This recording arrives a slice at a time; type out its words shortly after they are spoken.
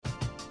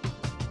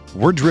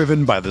We're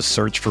driven by the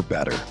search for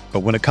better. But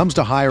when it comes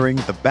to hiring,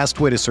 the best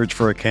way to search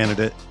for a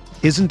candidate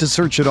isn't to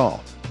search at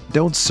all.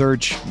 Don't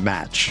search,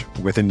 match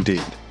with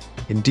Indeed.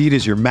 Indeed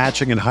is your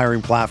matching and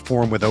hiring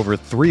platform with over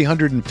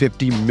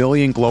 350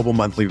 million global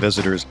monthly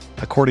visitors,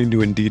 according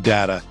to Indeed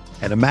data,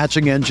 and a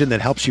matching engine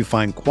that helps you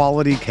find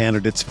quality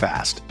candidates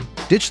fast.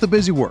 Ditch the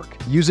busy work.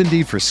 Use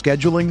Indeed for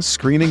scheduling,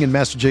 screening, and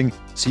messaging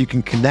so you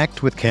can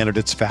connect with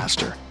candidates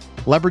faster.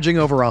 Leveraging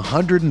over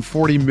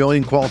 140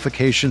 million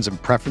qualifications and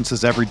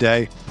preferences every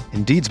day,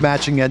 Indeed's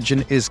matching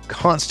engine is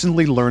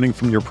constantly learning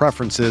from your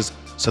preferences,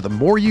 so the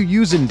more you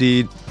use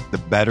Indeed, the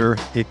better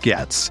it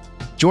gets.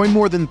 Join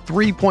more than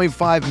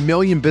 3.5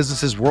 million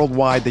businesses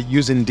worldwide that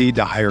use Indeed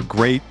to hire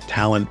great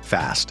talent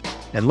fast.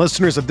 And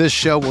listeners of this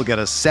show will get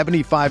a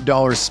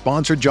 $75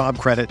 sponsored job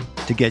credit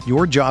to get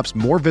your jobs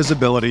more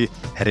visibility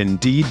at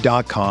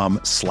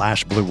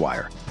Indeed.com/Blue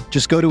Wire.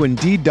 Just go to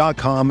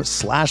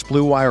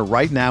Indeed.com/Blue Wire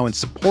right now and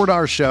support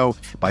our show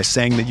by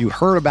saying that you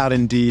heard about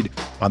Indeed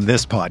on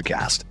this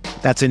podcast.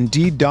 That's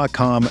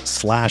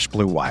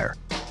Indeed.com/Blue Wire.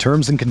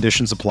 Terms and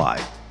conditions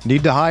apply.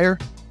 Need to hire?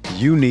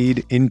 You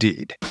need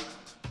Indeed.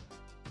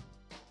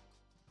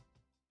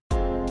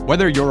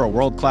 Whether you're a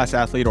world-class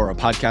athlete or a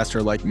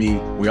podcaster like me,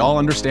 we all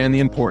understand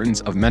the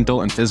importance of mental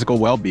and physical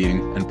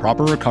well-being and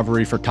proper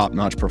recovery for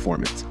top-notch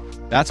performance.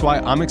 That's why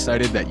I'm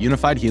excited that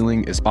Unified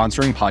Healing is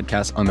sponsoring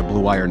podcasts on the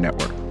Blue Wire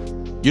Network.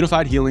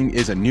 Unified Healing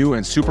is a new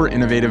and super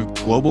innovative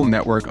global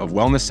network of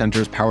wellness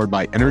centers powered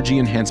by Energy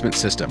Enhancement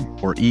System,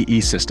 or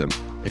EE System.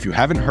 If you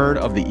haven't heard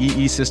of the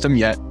EE System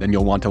yet, then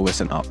you'll want to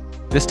listen up.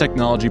 This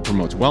technology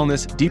promotes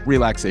wellness, deep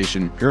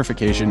relaxation,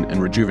 purification, and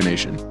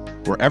rejuvenation.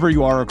 Wherever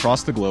you are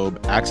across the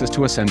globe, access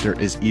to a center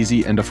is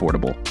easy and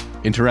affordable.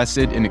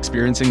 Interested in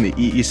experiencing the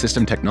EE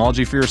System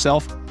technology for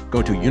yourself?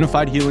 Go to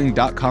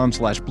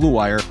unifiedhealing.com/Blue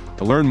Wire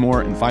to learn more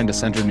and find a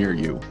center near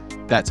you.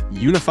 That's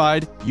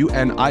unified,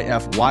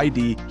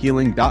 UNIFYD,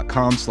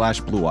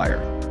 healing.com/Blue Wire.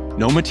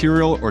 No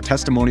material or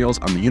testimonials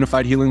on the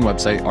Unified Healing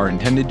website are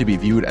intended to be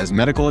viewed as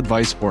medical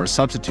advice or a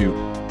substitute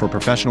for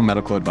professional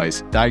medical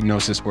advice,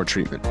 diagnosis, or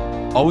treatment.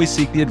 Always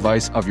seek the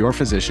advice of your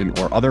physician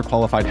or other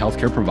qualified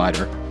healthcare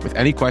provider with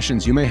any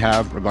questions you may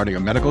have regarding a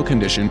medical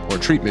condition or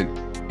treatment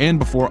and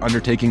before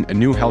undertaking a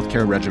new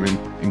healthcare regimen,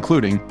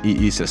 including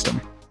EE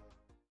System.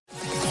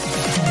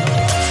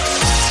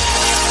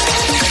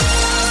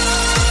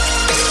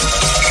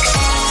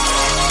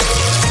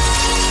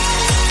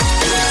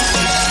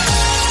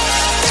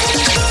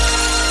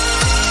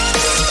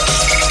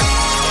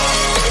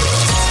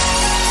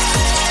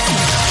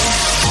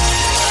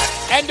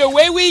 And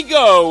away we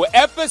go,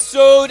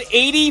 episode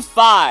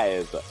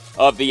 85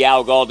 of the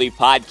Al Galdi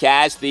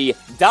podcast, the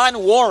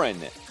Don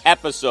Warren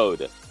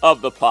episode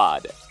of the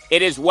pod.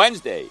 It is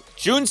Wednesday,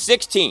 June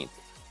 16th,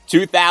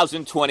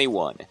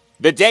 2021,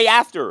 the day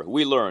after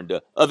we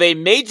learned of a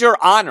major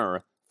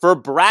honor for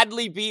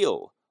Bradley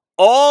Beal,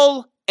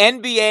 all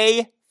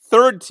NBA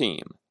third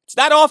team. It's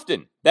not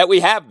often that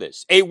we have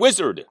this, a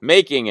Wizard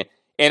making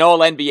an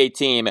all NBA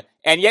team,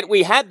 and yet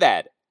we had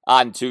that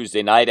on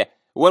Tuesday night,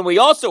 when we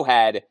also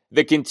had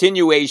the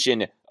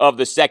continuation of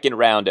the second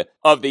round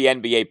of the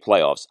NBA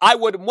playoffs. I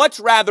would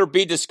much rather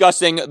be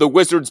discussing the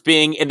Wizards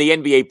being in the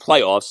NBA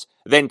playoffs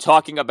than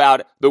talking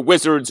about the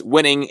Wizards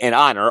winning an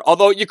honor,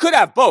 although you could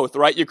have both,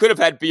 right? You could have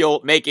had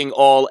Beal making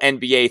all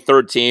NBA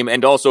third team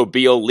and also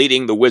Beal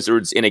leading the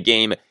Wizards in a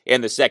game in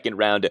the second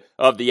round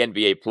of the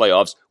NBA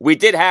playoffs. We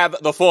did have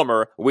the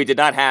former. We did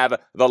not have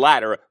the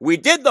latter. We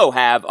did, though,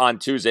 have on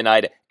Tuesday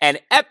night an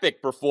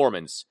epic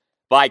performance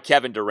by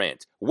Kevin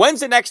Durant.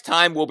 When's the next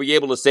time we'll be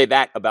able to say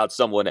that about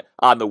someone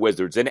on the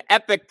Wizards? An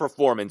epic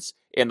performance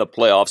in the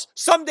playoffs.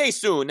 Someday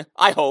soon,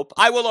 I hope.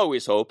 I will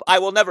always hope. I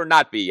will never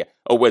not be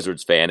a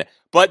Wizards fan.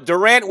 But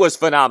Durant was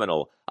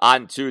phenomenal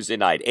on Tuesday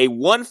night. A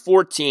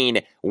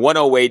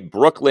 114-108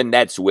 Brooklyn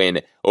Nets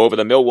win over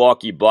the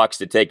Milwaukee Bucks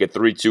to take a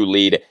 3-2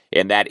 lead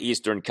in that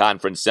Eastern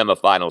Conference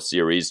semifinal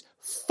series.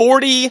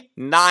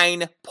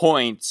 49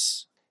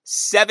 points,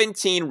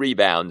 17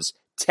 rebounds,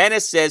 10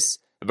 assists,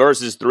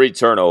 versus 3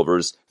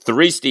 turnovers,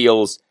 3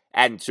 steals,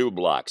 and 2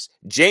 blocks.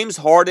 James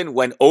Harden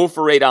went 0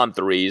 for 8 on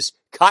threes.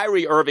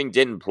 Kyrie Irving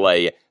didn't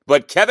play,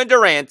 but Kevin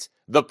Durant,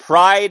 the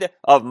pride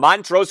of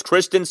Montrose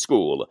Christian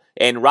School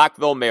in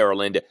Rockville,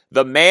 Maryland,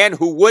 the man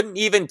who wouldn't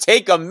even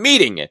take a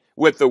meeting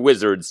with the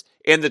Wizards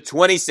in the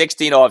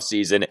 2016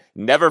 offseason,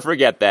 never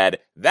forget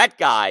that. That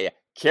guy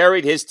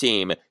carried his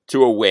team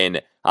to a win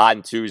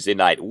on Tuesday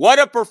night. What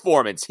a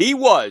performance. He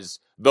was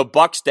the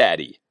Bucks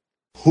daddy.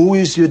 Who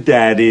is your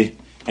daddy?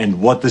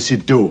 And what does he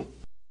do?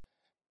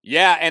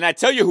 Yeah, and I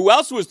tell you who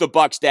else was the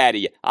Bucks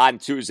daddy on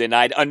Tuesday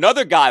night.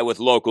 Another guy with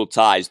local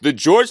ties. The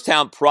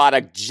Georgetown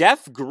product,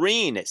 Jeff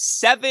Green,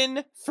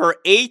 7 for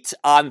 8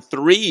 on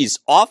threes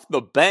off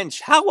the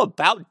bench. How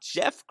about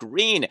Jeff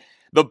Green?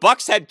 The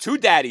Bucks had 2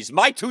 daddies,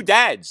 my 2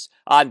 dads,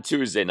 on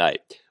Tuesday night.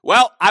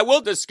 Well, I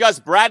will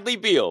discuss Bradley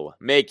Beal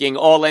making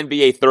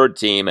All-NBA third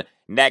team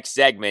next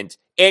segment.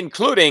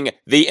 including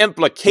the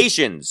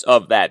implications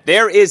of that.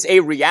 There is a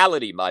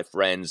reality, my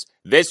friends,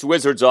 this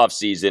Wizards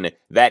offseason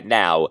that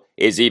now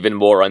is even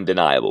more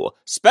undeniable.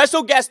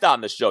 Special guest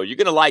on the show, you're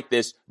going to like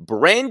this,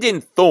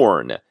 Brandon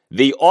Thorn,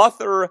 the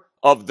author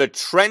of the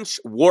Trench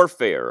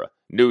Warfare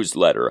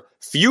newsletter.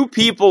 Few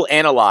people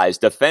analyze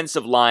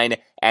defensive line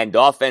and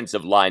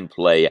offensive line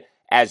play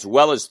as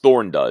well as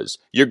Thorn does.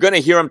 You're going to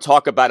hear him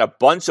talk about a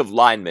bunch of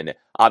linemen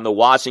on the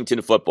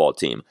Washington football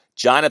team.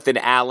 Jonathan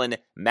Allen,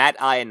 Matt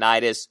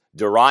Ioannidis,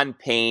 Daron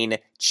Payne,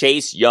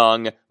 Chase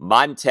Young,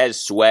 Montez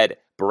Sweat,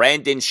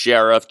 Brandon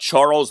Sheriff,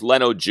 Charles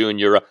Leno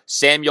Jr.,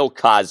 Samuel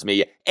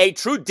Cosme. A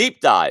true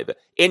deep dive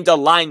into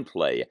line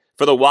play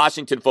for the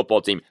Washington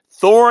football team.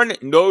 Thorn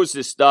knows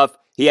his stuff.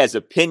 He has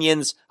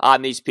opinions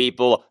on these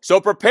people. So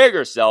prepare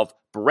yourself.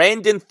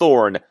 Brandon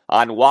Thorn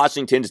on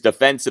Washington's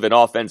defensive and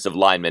offensive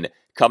linemen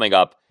coming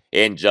up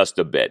in just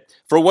a bit.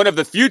 For one of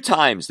the few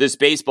times this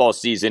baseball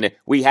season,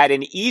 we had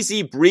an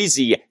easy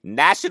breezy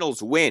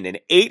Nationals win, an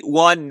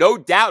 8-1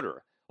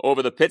 no-doubter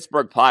over the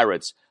Pittsburgh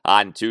Pirates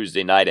on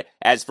Tuesday night.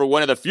 As for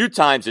one of the few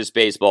times this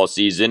baseball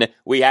season,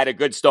 we had a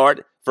good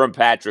start from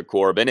Patrick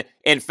Corbin.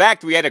 In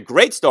fact, we had a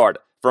great start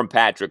from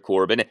Patrick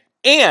Corbin.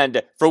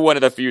 And for one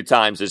of the few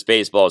times this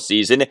baseball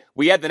season,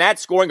 we had the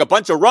Nats scoring a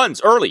bunch of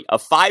runs early, a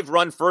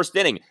 5-run first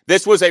inning.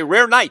 This was a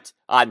rare night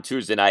on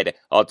Tuesday night.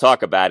 I'll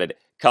talk about it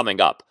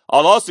coming up.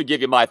 I'll also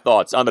give you my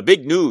thoughts on the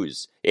big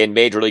news in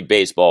Major League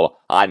Baseball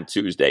on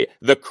Tuesday.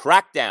 The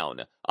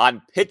crackdown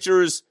on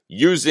pitchers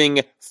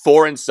using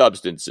foreign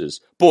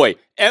substances. Boy,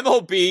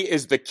 MLB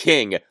is the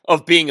king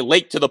of being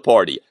late to the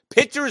party.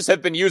 Pitchers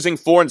have been using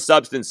foreign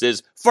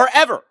substances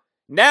forever.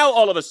 Now,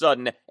 all of a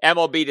sudden,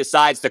 MLB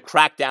decides to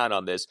crack down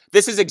on this.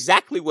 This is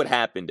exactly what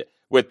happened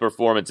with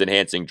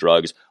performance-enhancing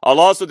drugs. I'll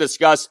also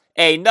discuss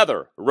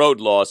another road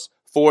loss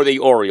for the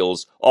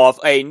Orioles off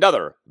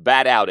another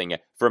bad outing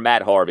for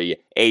Matt Harvey,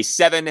 a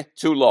 7-2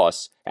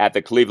 loss at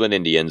the Cleveland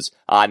Indians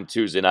on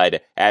Tuesday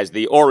night as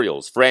the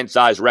Orioles'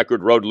 franchise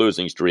record road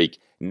losing streak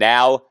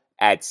now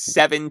at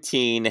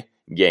 17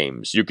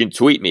 games. You can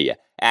tweet me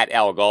at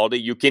Al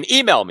Galdi. You can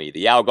email me,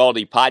 the Al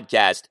Galdi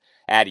podcast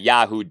at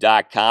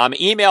yahoo.com.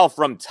 Email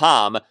from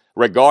Tom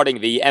regarding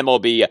the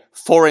MLB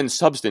foreign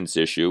substance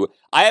issue.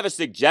 I have a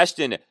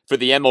suggestion for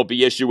the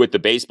MLB issue with the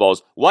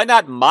baseballs. Why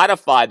not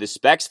modify the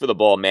specs for the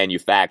ball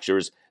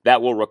manufacturers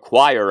that will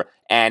require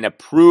an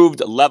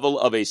approved level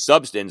of a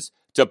substance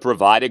to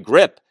provide a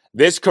grip?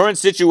 This current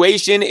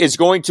situation is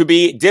going to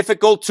be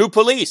difficult to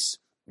police.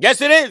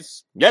 Yes, it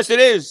is. Yes, it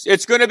is.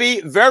 It's going to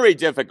be very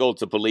difficult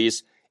to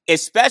police,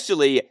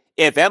 especially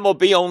if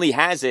MLB only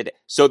has it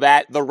so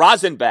that the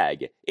rosin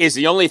bag is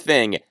the only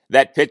thing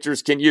that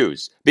pitchers can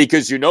use.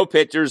 Because you know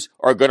pitchers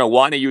are going to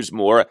want to use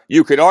more.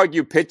 You could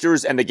argue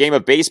pitchers and the game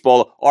of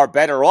baseball are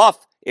better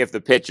off if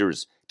the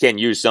pitchers can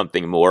use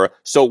something more.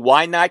 So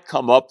why not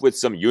come up with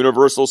some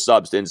universal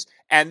substance?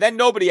 And then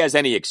nobody has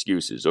any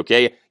excuses,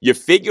 okay? You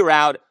figure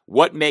out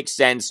what makes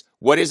sense,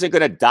 what isn't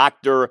going to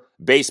doctor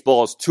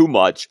baseballs too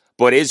much,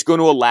 but is going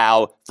to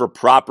allow for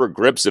proper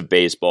grips of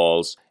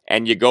baseballs,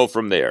 and you go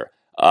from there.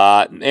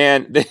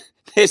 And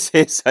this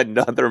is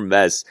another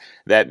mess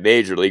that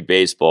Major League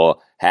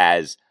Baseball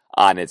has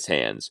on its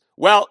hands.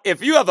 Well,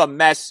 if you have a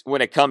mess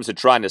when it comes to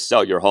trying to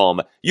sell your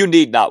home, you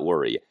need not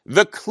worry.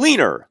 The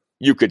cleaner,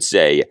 you could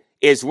say,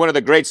 is one of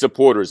the great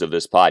supporters of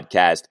this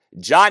podcast,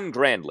 John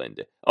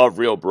Grandland of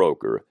Real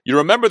Broker. You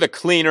remember the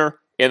cleaner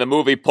in the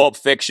movie Pulp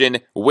Fiction,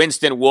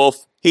 Winston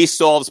Wolfe? He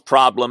solves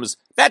problems.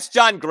 That's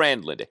John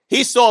Grandland.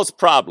 He solves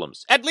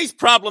problems, at least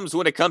problems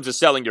when it comes to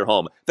selling your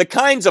home. The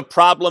kinds of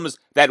problems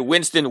that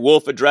Winston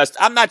Wolfe addressed,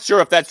 I'm not sure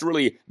if that's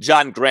really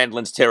John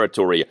Grandland's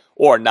territory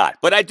or not.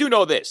 But I do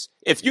know this.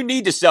 If you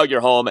need to sell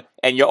your home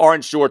and you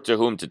aren't sure to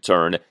whom to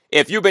turn,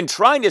 if you've been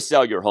trying to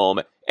sell your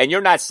home and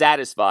you're not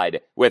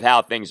satisfied with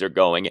how things are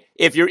going,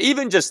 if you're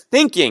even just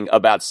thinking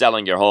about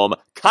selling your home,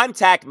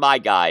 contact my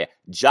guy,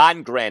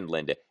 John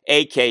Grandland,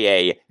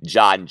 a.k.a.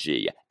 John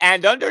G.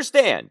 And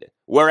understand,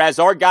 whereas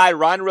our guy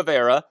Ron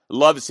Rivera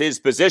loves his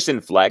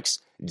position flex,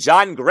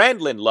 John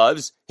Grandland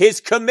loves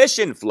his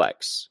commission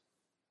flex.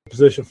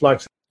 Position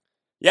flex.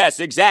 Yes,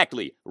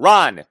 exactly.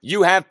 Ron,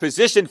 you have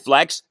position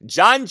flex.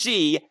 John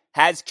G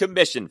has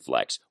commission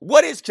flex.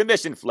 What is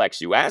commission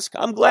flex, you ask?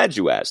 I'm glad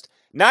you asked.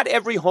 Not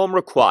every home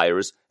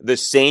requires the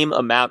same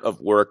amount of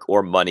work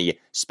or money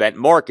spent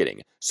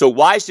marketing. So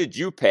why should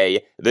you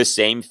pay the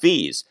same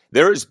fees?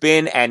 There's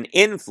been an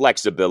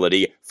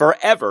inflexibility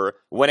forever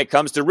when it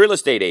comes to real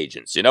estate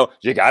agents. You know,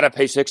 you got to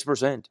pay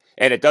 6%.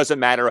 And it doesn't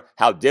matter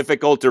how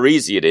difficult or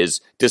easy it is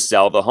to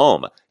sell the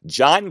home.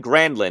 John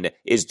Grandland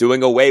is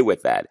doing away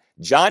with that.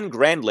 John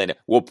Grandland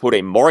will put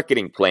a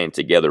marketing plan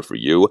together for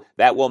you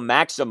that will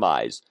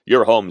maximize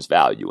your home's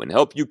value and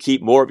help you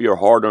keep more of your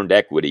hard-earned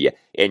equity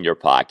in your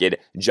pocket.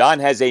 John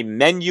has a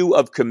menu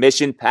of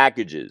commission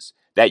packages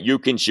that you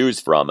can choose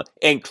from,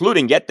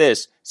 including, get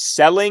this,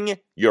 selling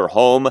your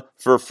home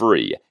for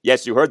free.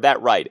 Yes, you heard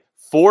that right.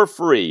 For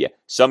free,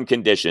 some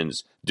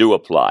conditions do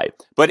apply.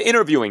 But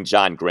interviewing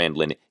John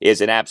Grandlin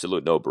is an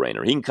absolute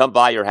no-brainer. He can come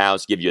by your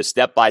house, give you a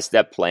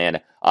step-by-step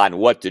plan on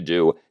what to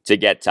do to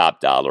get top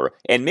dollar,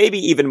 and maybe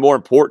even more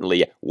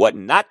importantly, what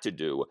not to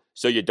do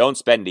so you don't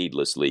spend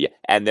needlessly,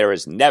 and there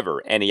is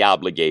never any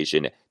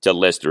obligation to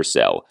list or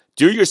sell.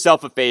 Do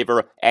yourself a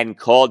favor and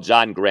call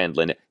John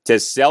Grandlin to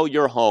sell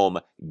your home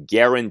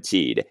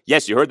guaranteed.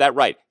 Yes, you heard that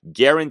right.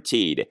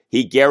 Guaranteed.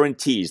 He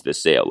guarantees the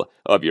sale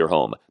of your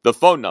home. The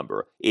phone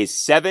number is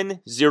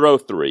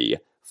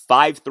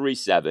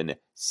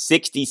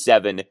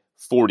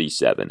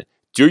 703-537-6747.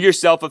 Do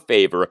yourself a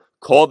favor.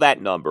 Call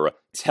that number.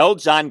 Tell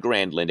John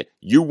Grandlin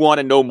you want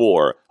to know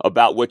more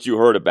about what you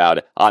heard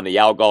about on the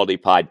Al Galdi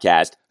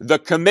podcast, the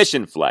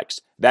Commission Flex.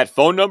 That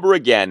phone number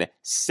again,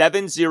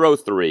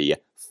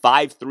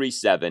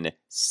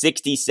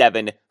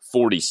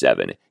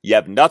 703-537-6747. You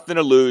have nothing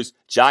to lose.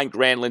 John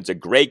Grandlin's a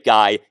great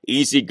guy,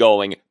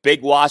 easygoing,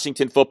 big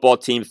Washington football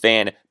team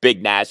fan,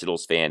 big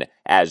Nationals fan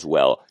as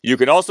well. You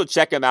can also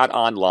check him out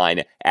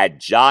online at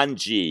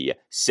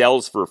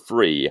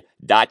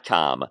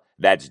johngsellsforfree.com.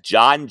 That's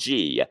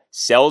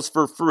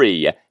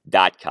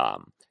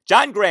johngsellsforfree.com.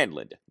 John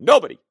Grandlin,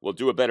 nobody will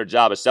do a better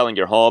job of selling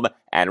your home.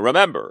 And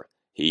remember,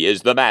 he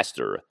is the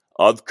master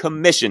of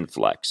Commission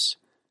Flex.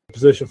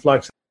 Position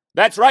flex.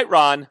 That's right,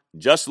 Ron.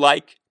 Just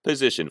like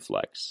Position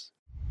Flex.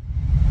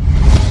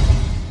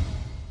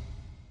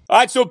 All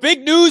right, so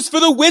big news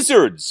for the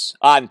Wizards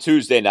on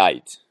Tuesday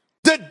night.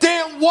 The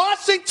damn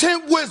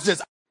Washington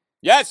Wizards.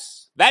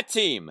 Yes, that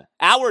team,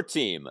 our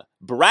team,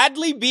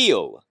 Bradley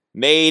Beal,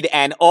 made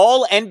an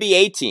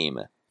All-NBA team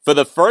for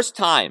the first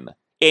time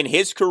in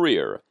his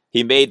career.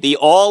 He made the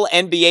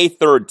All-NBA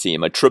third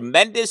team, a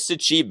tremendous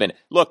achievement.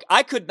 Look,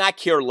 I could not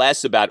care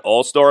less about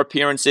All-Star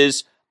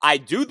appearances. I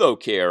do, though,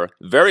 care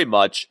very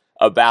much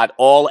about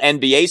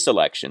All-NBA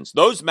selections.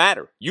 Those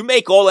matter. You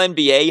make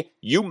All-NBA,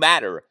 you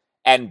matter.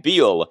 And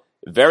Beal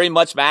very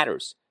much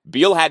matters.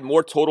 Beal had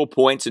more total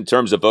points in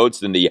terms of votes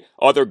than the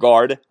other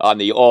guard on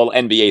the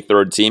All-NBA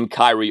third team,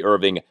 Kyrie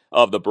Irving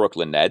of the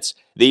Brooklyn Nets.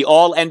 The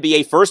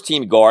All-NBA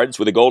first-team guards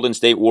were the Golden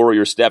State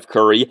Warriors, Steph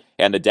Curry,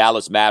 and the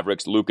Dallas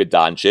Mavericks, Luka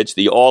Doncic.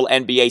 The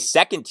All-NBA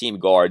second-team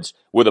guards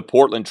were the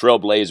Portland Trail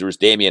Blazers,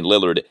 Damian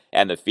Lillard,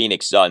 and the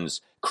Phoenix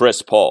Suns,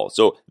 Chris Paul.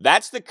 So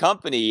that's the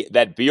company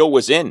that Beal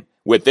was in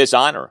with this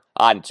honor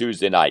on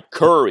Tuesday night.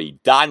 Curry,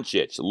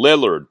 Doncic,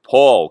 Lillard,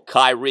 Paul,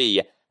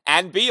 Kyrie,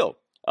 and Beal.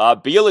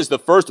 Beal is the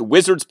first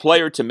Wizards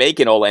player to make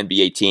an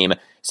All-NBA team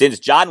since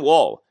John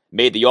Wall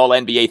made the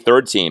All-NBA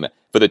third team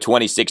for the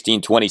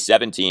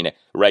 2016-2017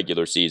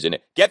 regular season.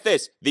 Get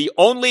this, the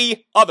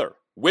only other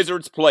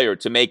Wizards player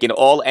to make an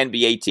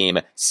All-NBA team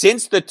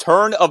since the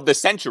turn of the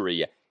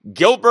century,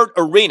 Gilbert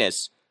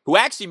Arenas, who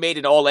actually made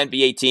an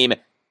All-NBA team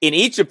in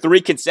each of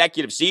 3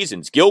 consecutive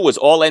seasons. Gil was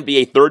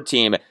All-NBA third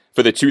team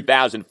for the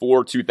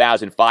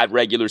 2004-2005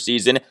 regular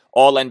season,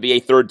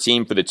 All-NBA third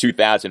team for the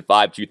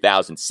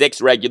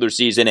 2005-2006 regular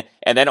season,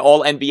 and then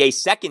All-NBA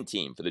second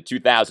team for the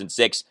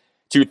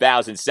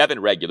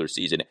 2006-2007 regular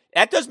season.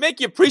 That does make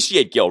you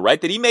appreciate Gil,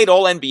 right? That he made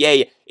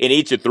All-NBA in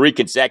each of 3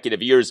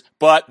 consecutive years,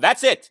 but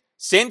that's it.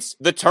 Since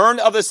the turn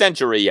of the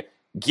century,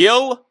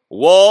 Gil,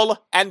 Wall,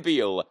 and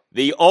Beal,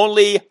 the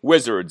only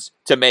Wizards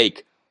to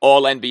make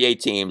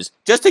All-NBA teams,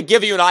 just to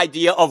give you an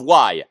idea of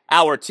why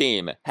our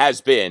team has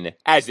been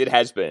as it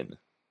has been.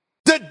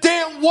 The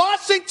damn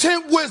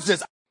Washington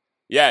Wizards.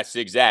 Yes,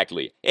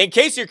 exactly. In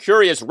case you're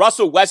curious,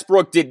 Russell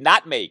Westbrook did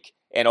not make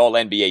an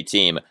All-NBA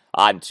team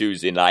on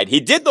Tuesday night. He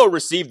did, though,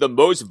 receive the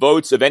most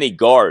votes of any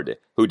guard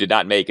who did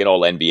not make an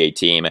All-NBA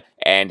team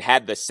and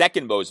had the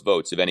second most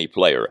votes of any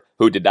player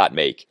who did not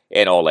make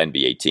an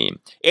All-NBA team.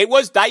 It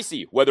was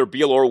dicey whether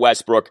Beal or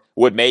Westbrook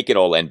would make an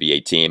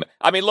All-NBA team.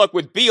 I mean, look,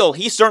 with Beal,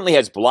 he certainly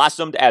has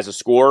blossomed as a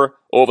scorer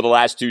over the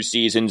last 2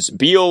 seasons.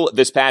 Beal,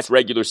 this past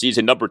regular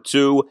season, number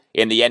 2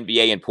 in the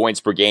NBA in points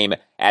per game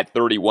at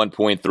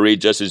 31.3,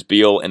 just as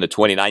Beal in the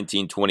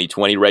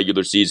 2019-2020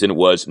 regular season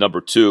was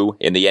number 2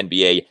 in the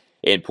NBA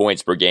in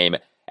points per game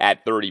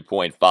at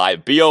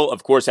 30.5. Beal,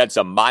 of course, had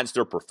some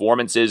monster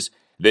performances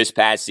this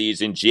past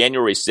season.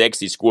 January 6th,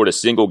 he scored a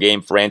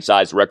single-game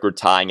franchise record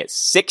tying at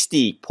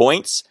 60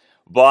 points.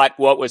 But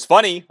what was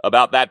funny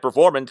about that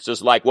performance,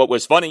 just like what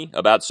was funny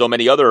about so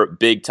many other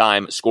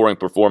big-time scoring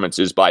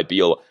performances by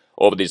Beal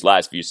over these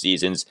last few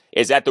seasons,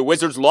 is that the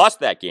Wizards lost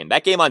that game.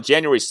 That game on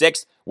January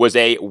 6th was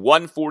a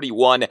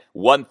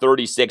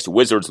 141-136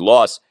 Wizards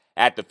loss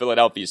at the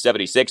Philadelphia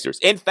 76ers.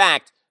 In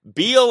fact,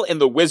 Beal in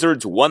the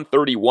Wizards'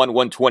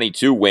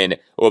 131-122 win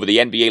over the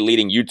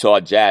NBA-leading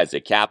Utah Jazz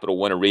at Capital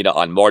One Arena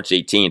on March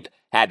 18th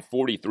had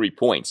 43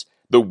 points.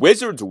 The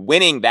Wizards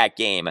winning that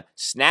game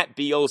snapped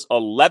Beal's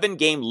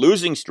 11-game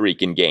losing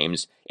streak in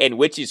games in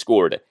which he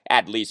scored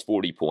at least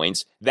 40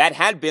 points. That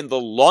had been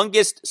the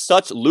longest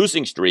such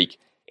losing streak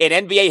in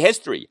NBA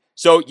history.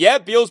 So, yeah,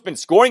 Beal's been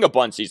scoring a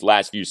bunch these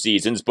last few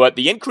seasons, but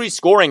the increased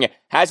scoring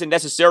hasn't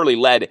necessarily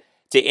led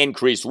to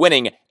increased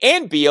winning,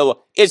 and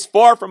Beal is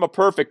far from a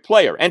perfect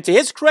player. And to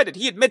his credit,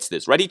 he admits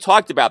this, right? He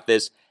talked about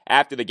this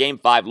after the Game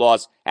 5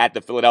 loss at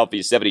the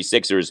Philadelphia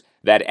 76ers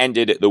that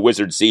ended the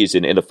Wizards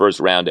season in the first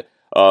round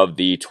of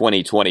the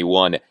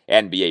 2021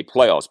 NBA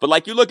playoffs. But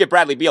like you look at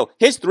Bradley Beal,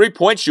 his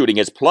three-point shooting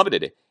has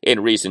plummeted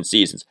in recent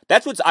seasons.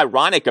 That's what's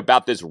ironic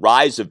about this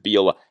rise of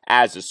Beal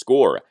as a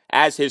scorer.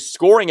 As his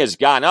scoring has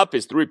gone up,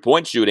 his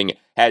three-point shooting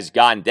has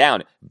gone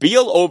down.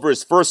 Beal, over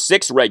his first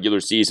 6 regular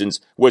seasons,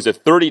 was a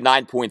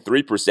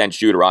 39.3%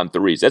 shooter on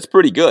threes. That's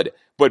pretty good.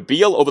 But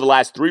Beal, over the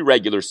last 3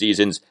 regular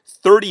seasons,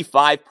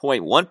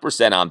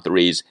 35.1% on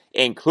threes,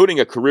 including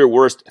a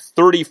career-worst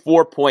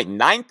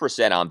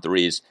 34.9% on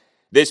threes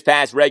this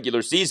past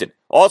regular season.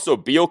 Also,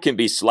 Beal can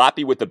be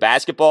sloppy with the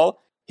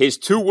basketball. His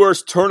 2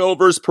 worst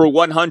turnovers per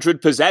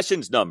 100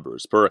 possessions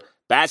numbers per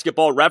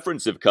Basketball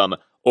Reference have come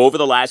over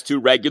the last 2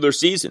 regular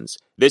seasons.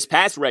 This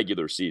past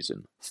regular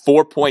season,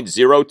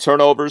 4.0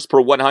 turnovers per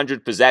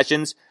 100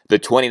 possessions. The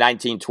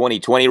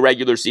 2019-2020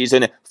 regular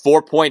season,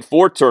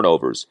 4.4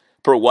 turnovers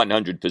per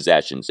 100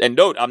 possessions. And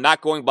note, I'm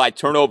not going by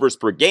turnovers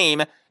per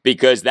game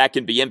because that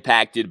can be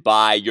impacted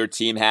by your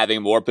team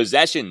having more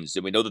possessions.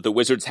 And we know that the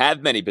Wizards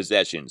have many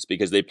possessions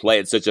because they play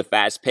at such a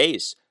fast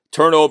pace.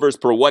 Turnovers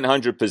per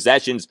 100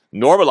 possessions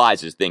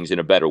normalizes things in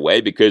a better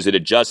way because it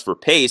adjusts for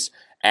pace.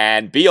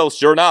 And Beal,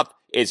 sure enough,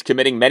 is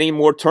committing many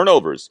more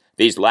turnovers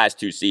these last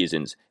 2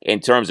 seasons in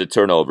terms of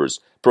turnovers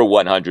per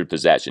 100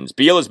 possessions.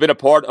 Beal has been a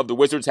part of the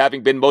Wizards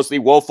having been mostly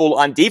woeful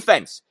on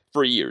defense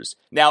for years.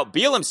 Now,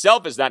 Beal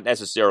himself is not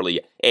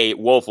necessarily a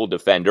woeful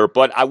defender,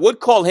 but I would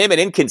call him an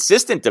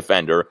inconsistent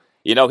defender.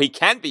 You know, he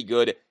can be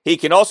good. He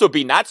can also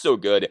be not so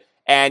good.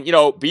 And, you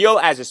know, Beal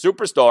as a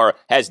superstar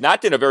has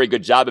not done a very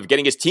good job of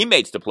getting his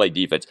teammates to play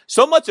defense.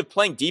 So much of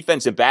playing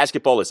defense in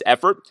basketball is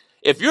effort.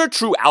 If you're a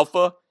true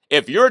alpha,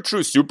 if you're a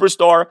true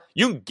superstar,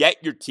 you can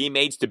get your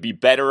teammates to be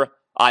better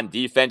on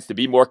defense, to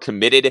be more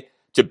committed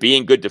to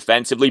being good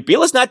defensively.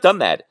 Beal has not done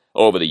that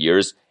over the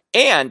years.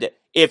 And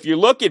if you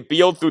look at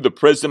Beal through the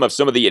prism of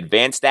some of the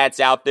advanced stats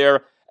out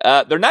there,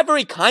 they're not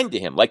very kind to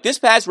him. Like this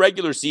past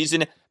regular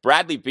season,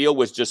 Bradley Beal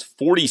was just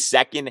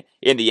 42nd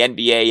in the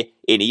NBA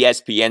in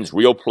ESPN's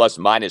real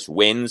plus-minus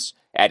wins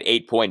at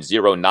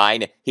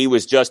 8.09. He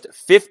was just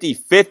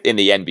 55th in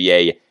the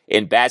NBA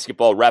in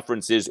Basketball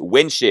Reference's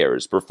win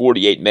shares per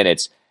 48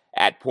 minutes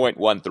at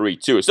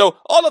 .132. So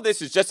all of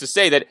this is just to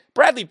say that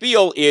Bradley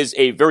Beal is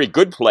a very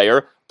good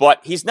player,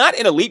 but he's not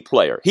an elite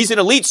player. He's an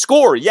elite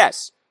scorer,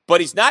 yes,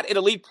 but he's not an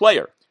elite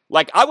player.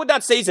 Like, I would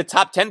not say he's a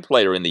top 10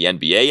 player in the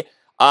NBA.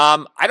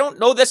 I don't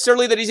know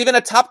necessarily that he's even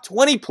a top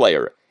 20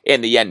 player in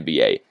the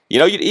NBA. You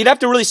know, you'd have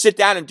to really sit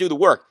down and do the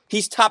work.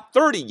 He's top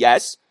 30,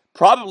 yes,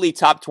 probably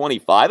top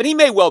 25, and he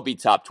may well be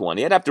top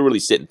 20. I'd have to really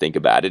sit and think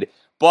about it,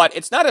 but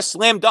it's not a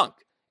slam dunk.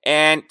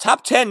 And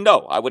top 10,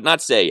 no, I would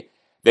not say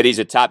that he's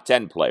a top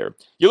 10 player.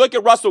 You look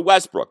at Russell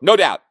Westbrook, no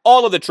doubt,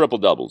 all of the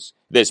triple-doubles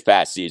this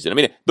past season. I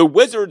mean, the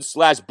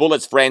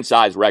Wizards/Bullets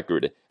franchise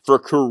record for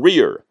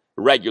career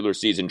regular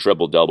season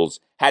triple-doubles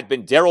had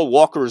been Darrell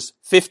Walker's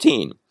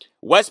 15.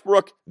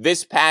 Westbrook,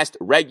 this past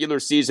regular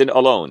season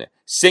alone,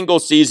 single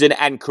season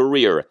and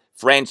career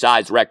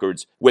franchise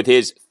records with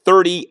his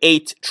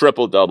 38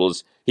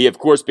 triple-doubles. He, of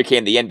course,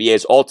 became the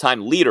NBA's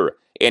all-time leader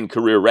in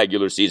career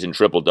regular season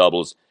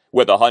triple-doubles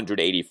with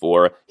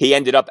 184. He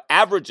ended up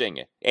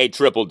averaging a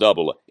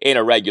triple-double in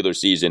a regular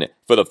season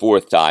for the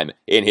 4th time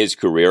in his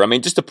career. I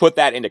mean, just to put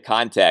that into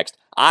context,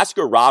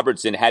 Oscar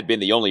Robertson had been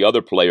the only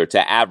other player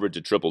to average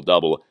a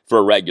triple-double for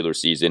a regular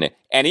season,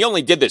 and he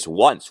only did this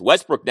once.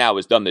 Westbrook now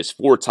has done this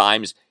 4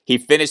 times. He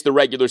finished the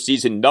regular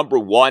season number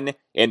 1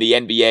 in the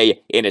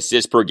NBA in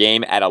assists per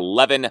game at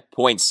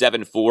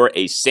 11.74,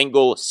 a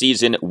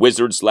single-season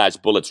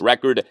Wizards/Bullets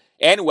record,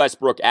 and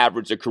Westbrook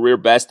averaged a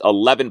career-best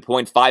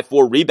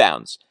 11.54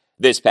 rebounds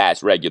this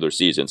past regular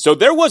season. So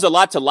there was a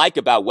lot to like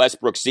about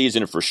Westbrook's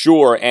season for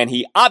sure, and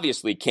he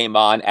obviously came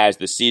on as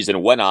the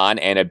season went on,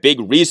 and a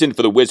big reason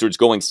for the Wizards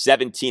going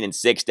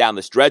 17-6 down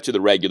the stretch of the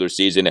regular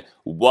season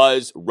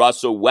was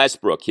Russell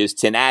Westbrook, his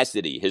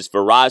tenacity, his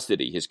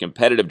ferocity, his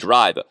competitive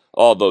drive,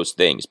 all those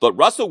things. But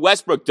Russell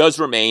Westbrook does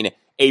remain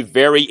a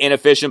very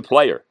inefficient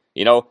player.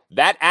 You know,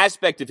 that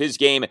aspect of his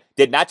game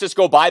did not just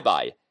go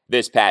bye-bye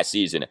this past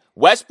season.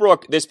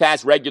 Westbrook, this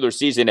past regular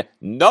season,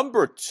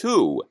 number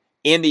 2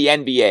 in the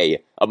NBA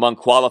among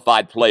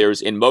qualified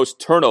players in most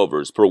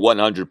turnovers per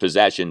 100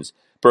 possessions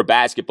per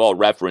Basketball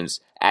Reference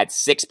at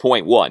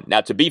 6.1.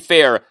 Now, to be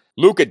fair,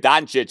 Luka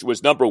Doncic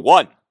was number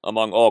 1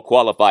 among all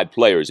qualified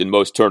players in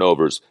most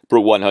turnovers per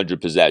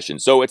 100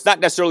 possessions. So it's not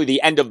necessarily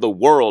the end of the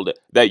world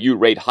that you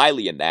rate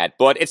highly in that,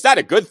 but it's not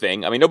a good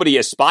thing. I mean, nobody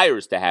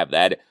aspires to have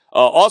that.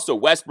 Also,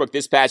 Westbrook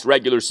this past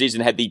regular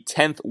season had the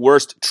 10th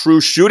worst true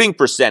shooting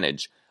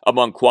percentage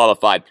among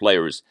qualified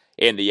players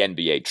in the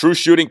NBA. True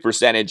shooting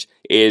percentage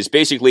is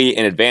basically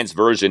an advanced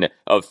version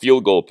of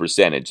field goal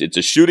percentage. It's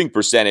a shooting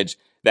percentage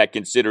that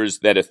considers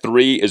that a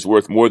 3 is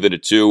worth more than a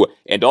 2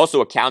 and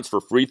also accounts for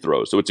free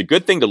throws. So it's a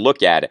good thing to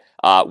look at.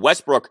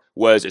 Westbrook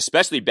was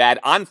especially bad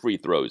on free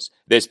throws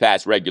this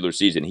past regular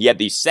season. He had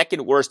the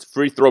 2nd worst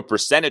free throw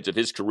percentage of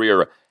his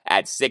career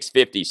at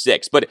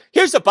 656. But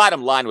here's the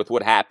bottom line with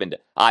what happened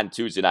on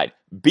Tuesday night.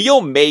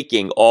 Beal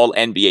making all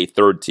NBA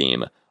 3rd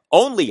team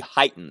only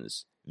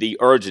heightens the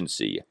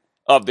urgency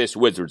of this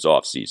Wizards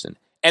offseason.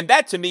 And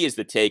that to me is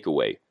the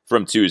takeaway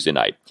from Tuesday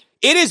night.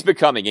 It is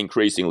becoming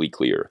increasingly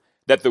clear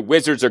that the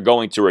Wizards are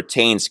going to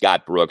retain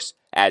Scott Brooks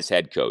as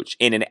head coach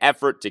in an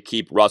effort to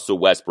keep Russell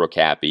Westbrook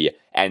happy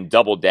and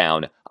double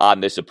down on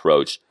this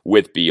approach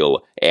with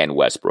Beal and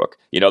Westbrook.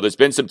 There's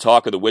been some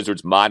talk of the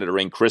Wizards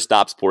monitoring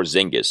Kristaps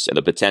Porzingis and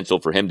the potential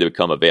for him to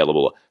become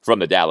available from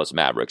the Dallas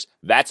Mavericks.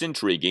 That's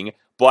intriguing,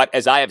 but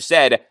as I have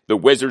said, the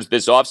Wizards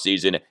this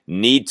offseason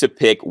need to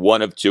pick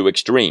one of two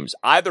extremes.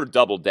 Either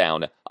double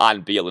down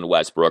on Beal and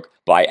Westbrook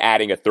by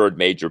adding a third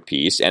major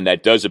piece, and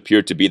that does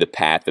appear to be the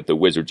path that the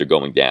Wizards are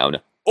going down,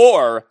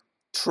 or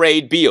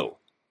trade Beal.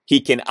 He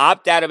can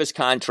opt out of his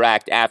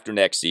contract after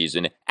next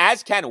season,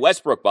 as can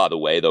Westbrook, by the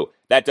way, though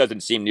that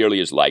doesn't seem nearly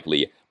as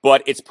likely.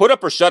 But it's put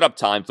up or shut up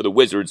time for the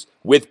Wizards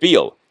with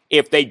Beal.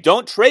 If they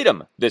don't trade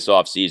him this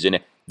offseason,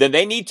 then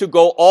they need to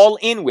go all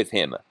in with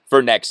him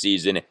for next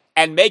season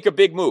and make a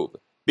big move.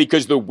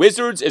 Because the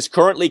Wizards, as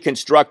currently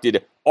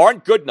constructed,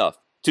 aren't good enough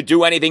to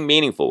do anything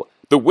meaningful.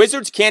 The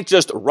Wizards can't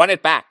just run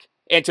it back.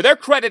 And to their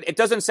credit, it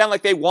doesn't sound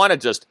like they want to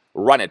just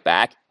run it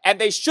back, and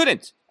they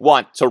shouldn't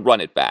want to run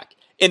it back.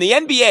 In the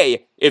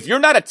NBA, if you're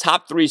not a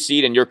top 3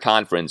 seed in your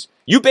conference,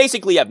 you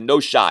basically have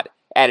no shot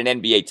at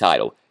an NBA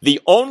title.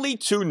 The only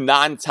two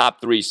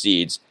non-top 3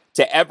 seeds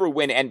to ever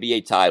win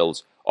NBA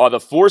titles are the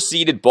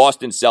 4-seeded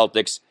Boston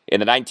Celtics in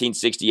the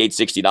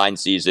 1968-69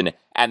 season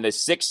and the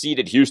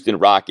 6-seeded Houston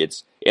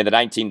Rockets in the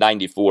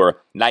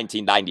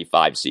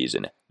 1994-1995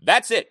 season.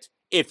 That's it.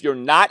 If you're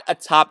not a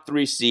top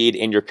 3 seed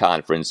in your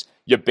conference,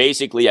 you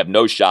basically have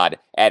no shot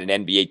at an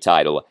NBA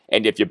title.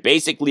 And if you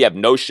basically have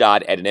no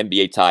shot at an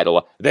NBA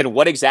title, then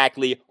what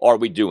exactly are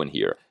we doing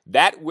here?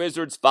 That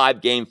Wizards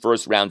 5-game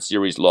first-round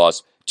series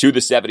loss to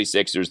the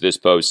 76ers this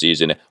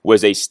postseason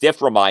was a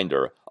stiff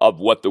reminder of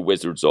what the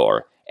Wizards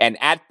are. And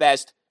at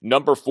best,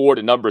 number 4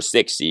 to number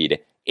 6 seed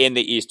in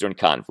the Eastern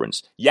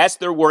Conference. Yes,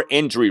 there were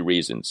injury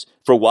reasons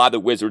for why the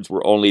Wizards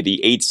were only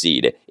the 8th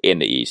seed in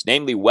the East,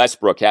 namely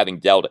Westbrook having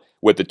dealt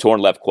with the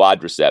torn left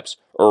quadriceps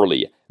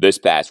early this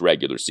past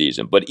regular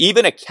season. But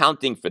even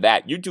accounting for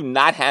that, you do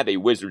not have a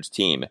Wizards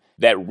team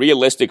that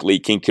realistically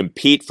can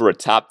compete for a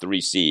top 3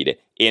 seed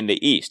in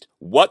the East.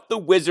 What the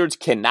Wizards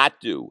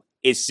cannot do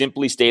is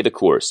simply stay the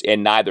course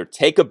and neither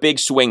take a big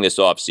swing this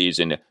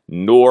offseason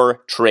nor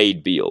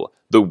trade Beal.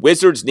 The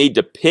Wizards need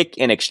to pick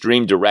an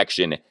extreme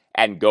direction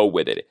and go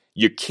with it.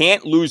 You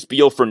can't lose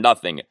Beal for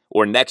nothing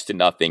or next to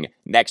nothing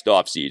next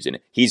offseason.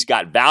 He's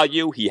got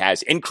value. He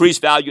has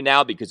increased value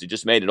now because he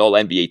just made an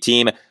All-NBA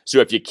team. So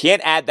if you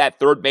can't add that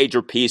third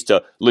major piece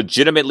to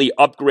legitimately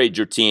upgrade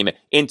your team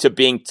into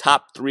being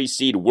top 3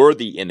 seed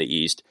worthy in the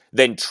East,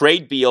 then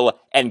trade Beal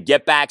and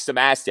get back some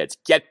assets.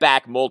 Get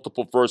back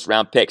multiple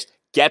first-round picks.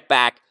 Get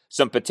back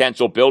some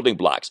potential building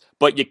blocks.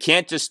 But you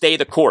can't just stay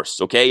the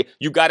course, okay?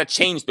 You got to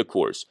change the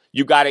course.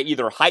 You got to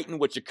either heighten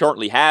what you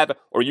currently have,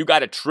 or you got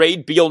to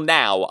trade Beal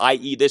now,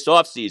 i.e. this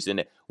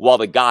offseason, while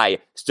the guy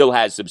still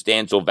has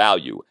substantial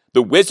value.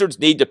 The Wizards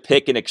need to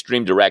pick an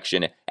extreme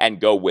direction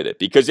and go with it.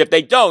 Because if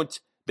they don't,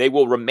 they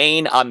will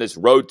remain on this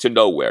road to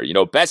nowhere.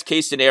 Best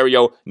case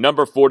scenario,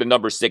 number 4 to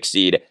number 6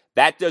 seed.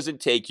 That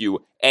doesn't take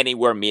you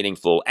anywhere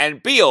meaningful.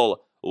 And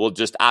Beal will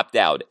just opt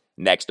out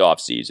next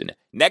offseason.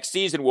 Next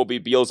season will be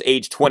Beal's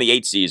age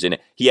 28 season.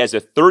 He has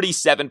a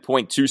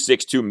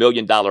 $37.262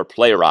 million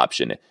player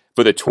option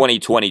for the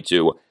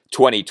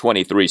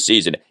 2022-2023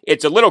 season.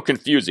 It's a little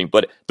confusing,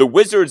 but the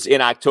Wizards in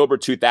October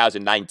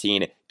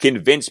 2019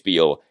 convinced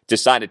Beal to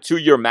sign a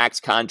 2-year max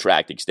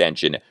contract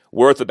extension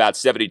worth about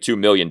 $72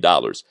 million.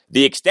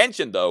 The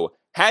extension, though,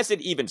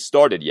 hasn't even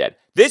started yet.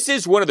 This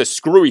is one of the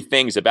screwy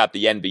things about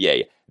the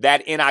NBA,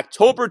 that in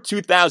October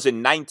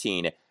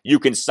 2019, you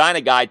can sign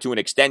a guy to an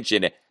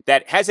extension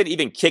that hasn't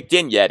even kicked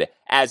in yet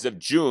as of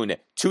June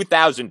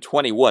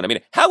 2021. I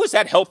mean, how is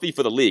that healthy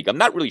for the league? I'm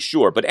not really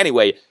sure. But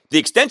anyway, the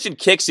extension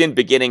kicks in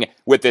beginning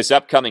with this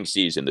upcoming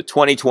season, the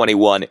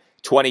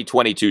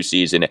 2021-2022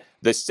 season.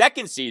 The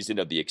second season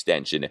of the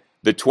extension,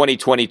 the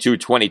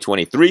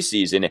 2022-2023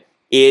 season,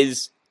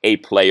 is a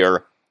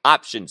player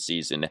option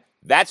season.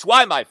 That's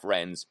why, my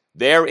friends,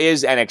 there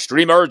is an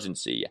extreme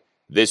urgency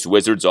this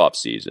Wizards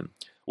offseason.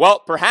 Well,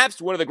 perhaps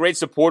one of the great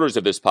supporters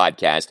of this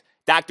podcast,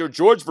 Dr.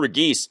 George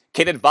Verghese,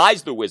 can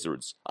advise the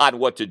Wizards on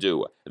what to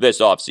do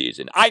this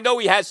offseason. I know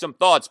he has some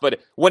thoughts, but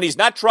when he's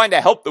not trying to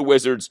help the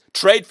Wizards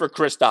trade for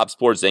Kristaps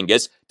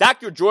Porzingis,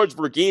 Dr. George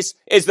Verghese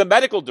is the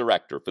medical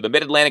director for the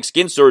Mid-Atlantic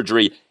Skin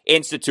Surgery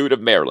Institute of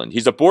Maryland.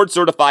 He's a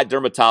board-certified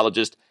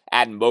dermatologist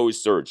and Mohs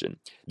surgeon.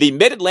 The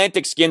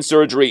Mid-Atlantic Skin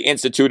Surgery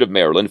Institute of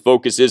Maryland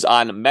focuses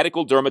on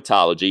medical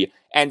dermatology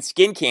and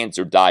skin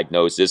cancer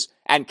diagnosis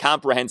and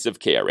comprehensive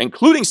care,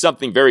 including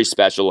something very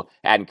special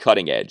and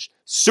cutting edge,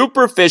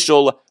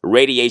 superficial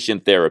radiation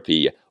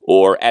therapy,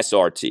 or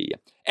SRT.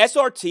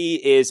 SRT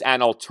is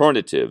an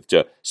alternative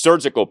to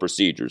surgical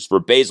procedures for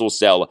basal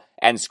cell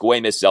and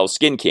squamous cell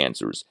skin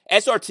cancers.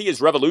 SRT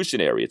is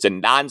revolutionary. It's a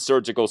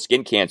non-surgical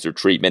skin cancer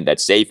treatment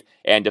that's safe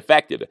and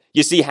effective.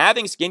 You see,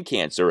 having skin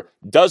cancer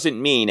doesn't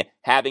mean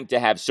having to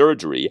have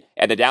surgery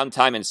and the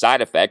downtime and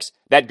side effects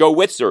that go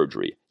with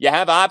surgery. You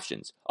have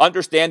options.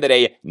 Understand that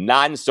a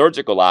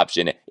non-surgical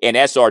option in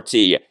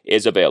SRT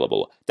is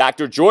available.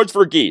 Dr. George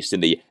Verghese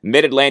and the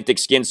Mid-Atlantic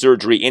Skin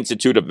Surgery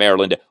Institute of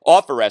Maryland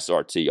offer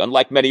SRT,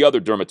 unlike many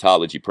other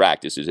dermatology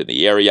practices in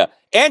the area,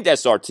 and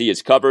SRT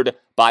is covered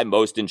by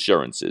most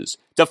insurances.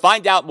 To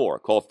find out more,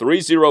 call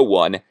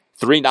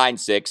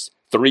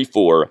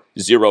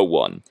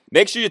 301-396-3401.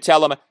 Make sure you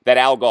tell them that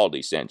Al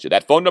Galdi sent you.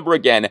 That phone number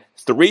again,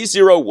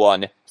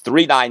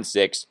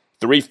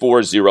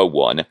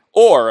 301-396-3401,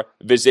 or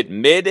visit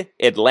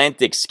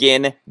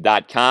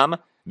midatlanticskin.com.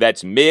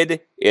 That's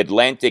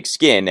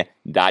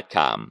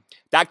midatlanticskin.com.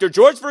 Dr.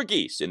 George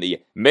Verghese in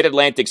the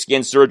Mid-Atlantic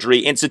Skin Surgery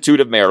Institute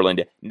of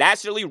Maryland,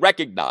 nationally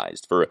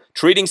recognized for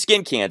treating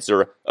skin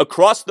cancer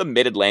across the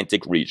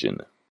Mid-Atlantic region.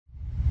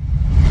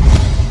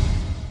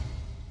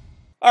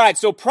 All right,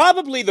 so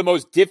probably the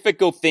most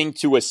difficult thing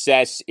to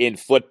assess in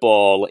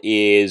football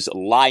is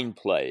line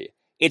play.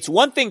 It's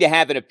one thing to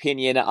have an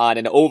opinion on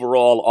an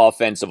overall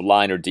offensive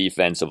line or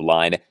defensive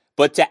line,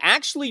 but to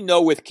actually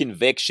know with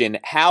conviction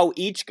how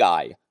each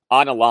guy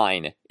on a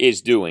line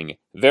is doing,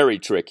 very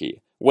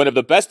tricky. One of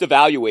the best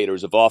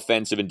evaluators of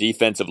offensive and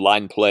defensive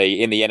line play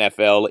in the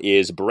NFL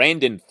is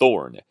Brandon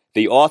Thorn,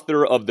 the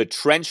author of the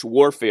Trench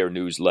Warfare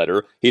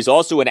newsletter. He's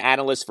also an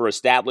analyst for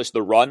Establish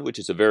the Run, which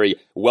is a very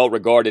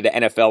well-regarded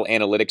NFL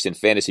analytics and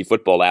fantasy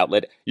football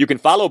outlet. You can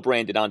follow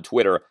Brandon on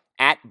Twitter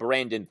at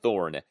Brandon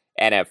Thorn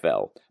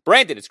NFL.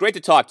 Brandon, it's great to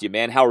talk to you,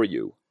 man. How are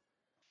you?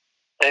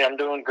 Hey, I'm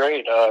doing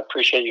great.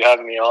 Appreciate you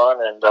having me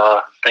on, and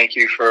thank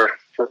you for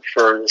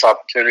this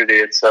opportunity.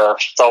 It's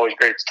always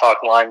great to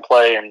talk line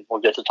play, and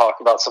we'll get to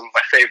talk about some of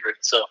my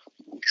favorites, so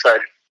I'm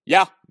excited.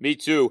 Yeah, me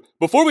too.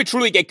 Before we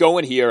truly get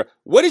going here,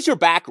 what is your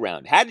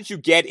background? How did you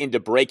get into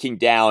breaking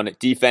down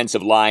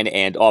defensive line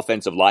and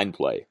offensive line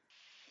play?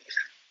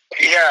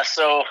 Yeah,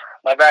 so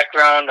my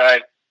background,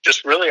 I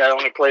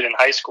only played in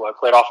high school. I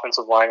played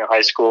offensive line in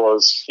high school. I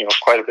was,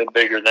 quite a bit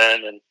bigger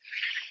then, and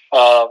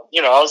I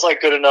was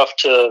good enough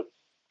to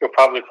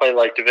probably play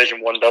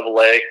Division I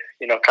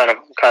AA,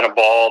 kind of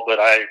ball, but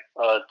I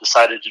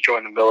decided to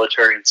join the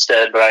military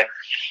instead. But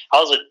I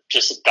was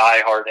just a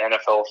diehard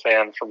NFL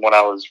fan from when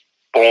I was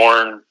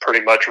born,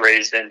 pretty much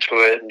raised into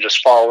it, and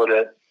just followed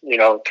it,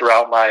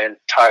 throughout my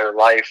entire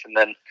life. And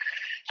then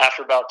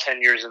after about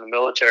 10 years in the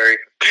military,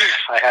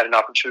 I had an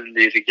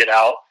opportunity to get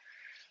out.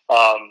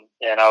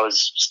 And I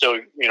was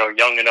still,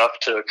 young enough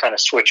to kind of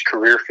switch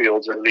career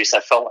fields, or at least I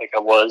felt like I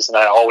was, and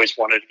I always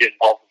wanted to get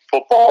involved in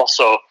football.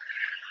 So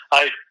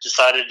I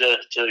decided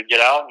to get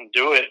out and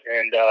do it.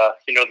 And,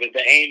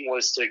 the aim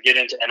was to get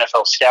into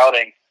NFL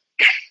scouting,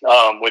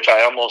 which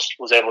I almost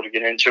was able to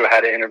get into. I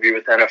had an interview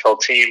with the NFL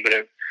team, but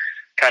it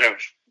kind of,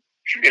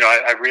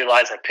 I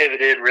realized I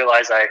pivoted,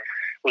 realized I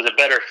was a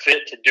better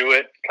fit to do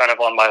it kind of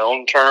on my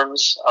own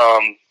terms.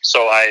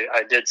 So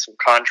I did some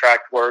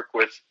contract work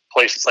with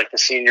places like the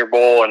Senior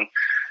Bowl and,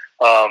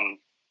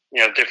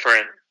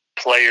 different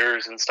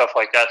players and stuff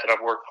like that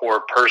I've worked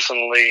for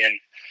personally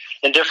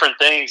and different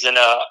things. And,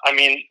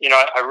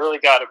 I really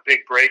got a big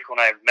break when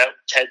I met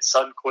Ted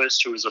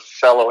Sundquist, who was a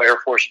fellow Air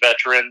Force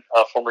veteran,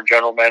 former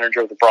general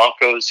manager of the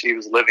Broncos. He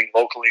was living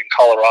locally in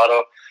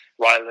Colorado,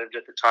 where I lived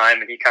at the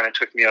time, and he kind of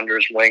took me under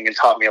his wing and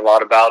taught me a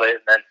lot about it.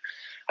 And then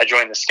I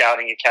joined the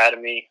Scouting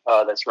Academy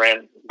that's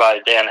ran by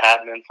Dan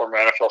Hatman, former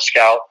NFL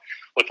scout,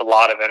 with a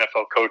lot of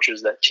NFL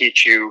coaches that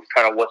teach you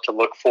kind of what to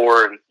look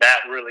for. And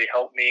that really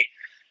helped me,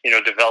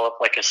 develop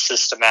a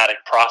systematic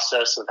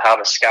process of how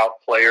to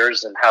scout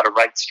players and how to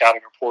write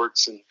scouting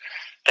reports and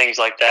things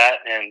like that.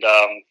 And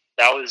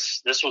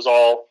this was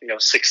all,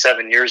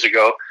 6-7 years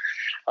ago.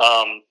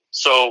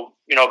 So,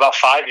 about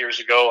 5 years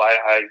ago,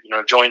 I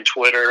joined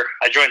Twitter.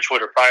 I joined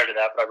Twitter prior to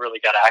that, but I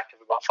really got active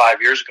about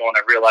 5 years ago, and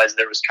I realized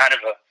there was kind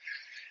of a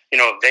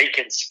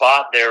vacant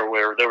spot there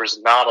where there was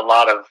not a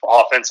lot of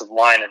offensive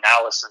line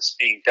analysis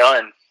being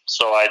done.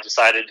 So I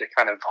decided to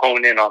kind of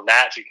hone in on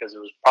that because it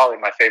was probably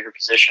my favorite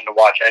position to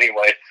watch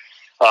anyway.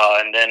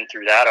 And then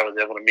through that, I was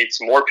able to meet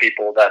some more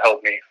people that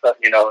helped me, and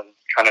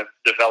kind of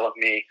develop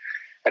me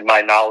and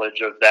my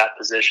knowledge of that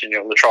position.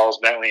 The Charles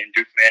Bentley and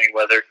Duke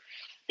Manyweather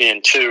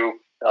being two.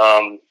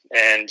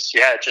 And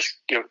yeah, it just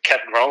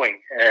kept growing.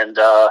 And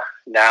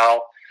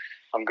now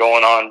I'm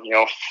going on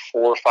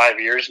 4 or 5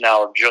 years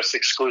now of just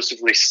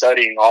exclusively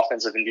studying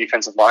offensive and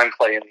defensive line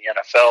play in the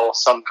NFL,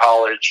 some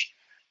college,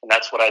 and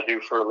that's what I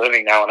do for a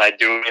living now. And I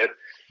do it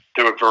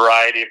through a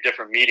variety of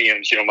different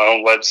mediums. My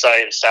own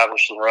website,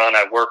 Establish the Run.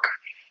 I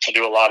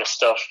do a lot of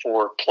stuff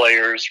for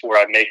players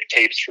where I make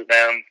tapes for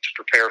them to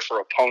prepare for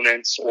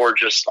opponents or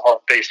just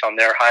based on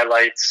their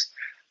highlights.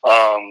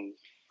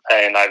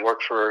 And I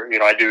work for,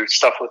 I do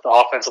stuff with the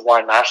Offensive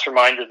Line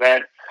Mastermind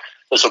event.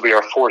 This will be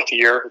our 4th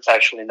year. It's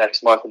actually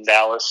next month in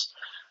Dallas.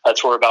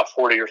 That's where about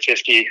 40 or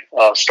 50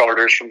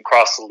 starters from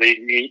across the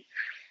league meet.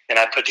 And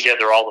I put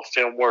together all the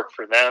film work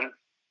for them.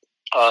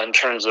 in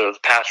terms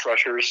of pass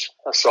rushers.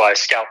 So I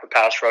scout the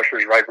pass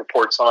rushers, write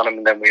reports on them,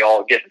 and then we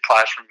all get in the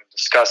classroom and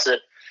discuss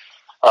it.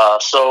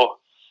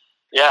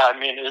 Yeah, I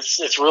mean,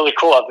 it's really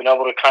cool. I've been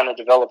able to kind of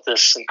develop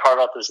this and carve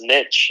out this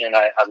niche, and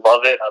I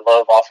love it. I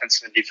love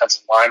offensive and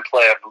defensive line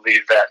play. I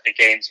believe that the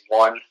game's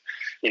won,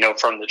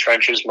 from the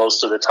trenches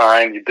most of the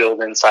time. You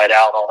build inside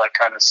out, all that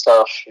kind of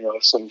stuff.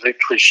 Some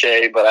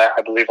cliche, but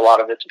I believe a lot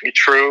of it to be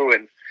true.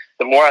 And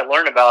the more I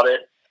learn about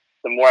it,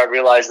 the more I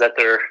realize that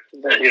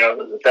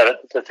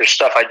that there's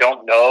stuff I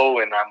don't know,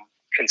 and I'm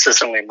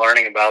consistently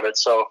learning about it.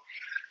 So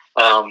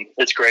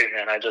it's great,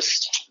 man. I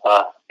just,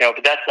 but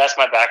that's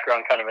my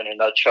background kind of in a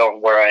nutshell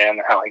and where I am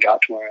and how I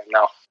got to where I am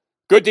now.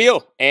 Good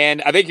deal.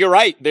 And I think you're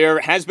right.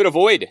 There has been a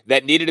void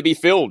that needed to be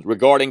filled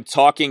regarding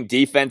talking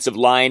defensive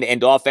line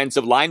and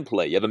offensive line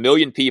play. You have a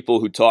million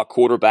people who talk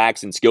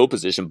quarterbacks and skill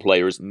position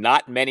players.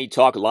 Not many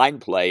talk line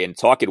play, and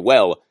talk it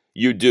well.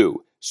 You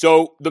do.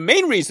 So the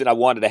main reason I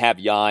wanted to have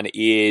you on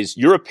is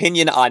your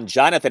opinion on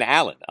Jonathan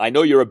Allen. I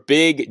know you're a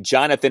big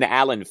Jonathan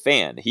Allen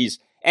fan. He's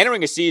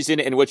entering a season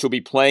in which he'll be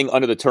playing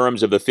under the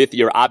terms of the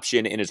fifth-year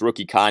option in his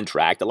rookie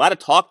contract. A lot of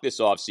talk this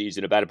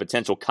offseason about a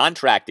potential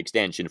contract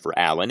extension for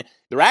Allen.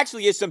 There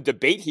actually is some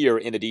debate here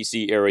in the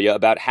D.C. area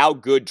about how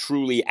good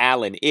truly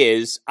Allen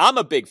is. I'm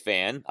a big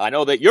fan. I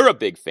know that you're a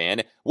big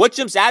fan. What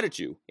jumps out at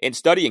you in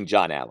studying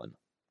John Allen?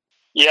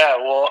 Yeah,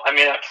 well, I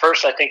mean, at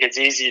first I think it's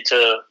easy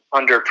to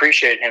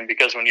underappreciate him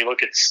because when you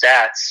look at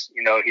stats,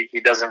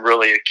 he doesn't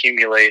really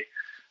accumulate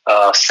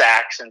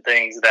sacks and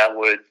things that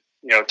would,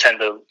 tend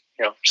to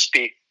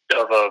speak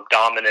of a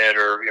dominant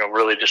or,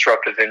 really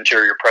disruptive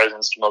interior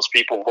presence to most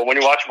people. But when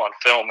you watch him on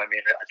film, I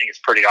mean, I think it's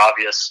pretty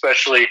obvious,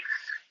 especially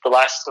the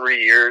last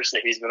 3 years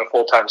that he's been a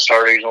full-time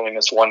starter. He's only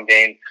missed one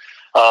game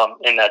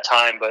in that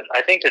time. But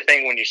I think the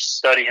thing when you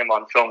study him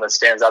on film that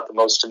stands out the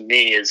most to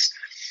me is,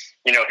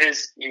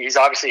 he's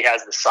obviously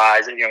has the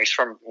size. He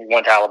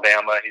went to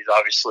Alabama. He's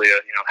obviously,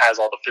 has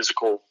all the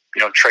physical,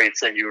 traits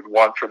that you would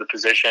want for the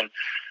position.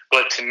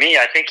 But to me,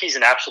 I think he's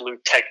an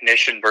absolute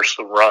technician versus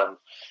the run.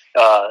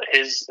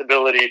 His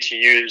ability to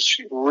use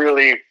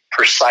really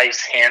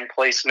precise hand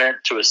placement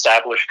to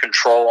establish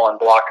control on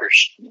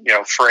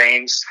blockers,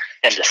 frames,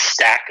 and to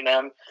stack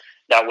them.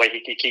 That way he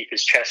can keep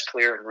his chest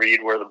clear and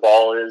read where the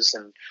ball is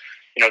and,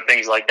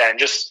 things like that. And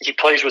just he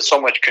plays with so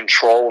much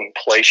control and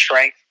play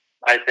strength.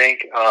 I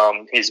think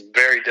he's a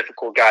very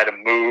difficult guy to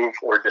move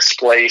or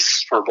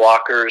displace for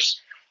blockers.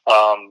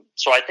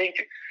 So I think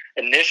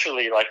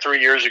initially, like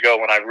 3 years ago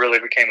when I really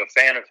became a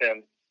fan of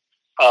him,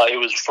 it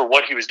was for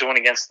what he was doing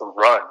against the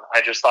run.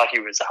 I just thought he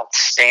was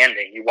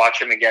outstanding. You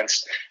watch him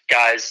against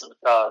guys,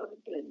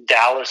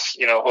 Dallas,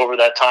 over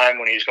that time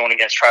when he was going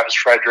against Travis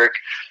Frederick,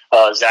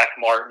 Zach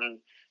Martin,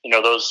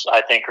 those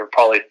I think are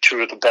probably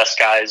two of the best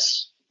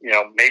guys,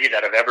 maybe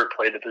that have ever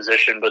played the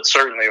position, but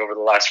certainly over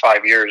the last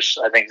 5 years,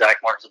 I think Zach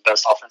Martin's the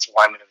best offensive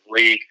lineman in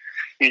the league.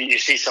 You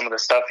see some of the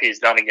stuff he's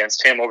done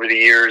against him over the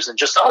years and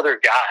just other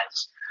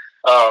guys.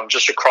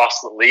 Just across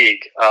the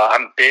league.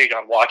 I'm big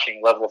on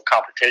watching level of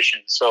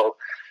competition. So,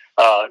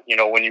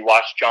 when you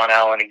watch John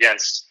Allen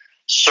against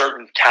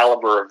certain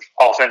caliber of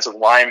offensive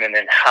linemen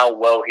and how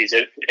well he's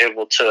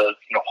able to,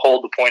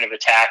 hold the point of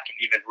attack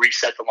and even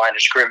reset the line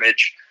of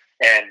scrimmage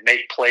and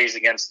make plays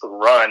against the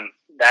run,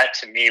 that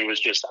to me was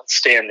just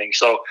outstanding.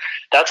 So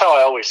that's how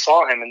I always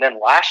saw him. And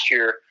then last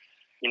year,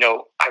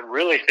 I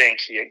really think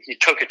he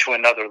took it to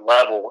another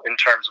level in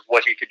terms of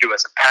what he could do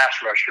as a pass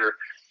rusher.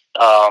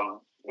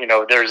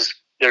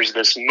 There's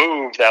this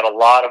move that a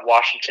lot of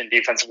Washington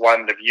defensive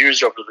linemen have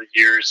used over the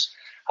years.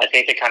 I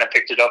think they kind of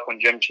picked it up when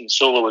Jim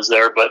Chinsula was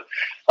there, but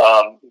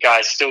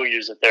guys still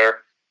use it there.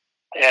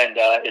 And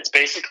it's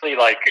basically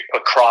like a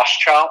cross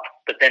chop,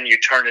 but then you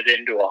turn it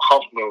into a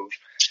hump move.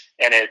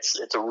 And it's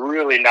a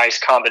really nice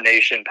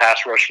combination pass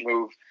rush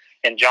move.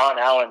 And John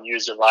Allen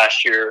used it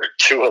last year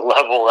to a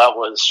level that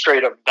was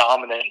straight up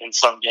dominant in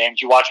some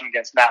games. You watch him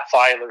against Matt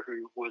Filer,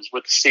 who was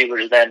with the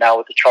Steelers then, now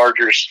with the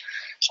Chargers,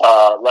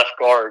 left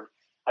guard.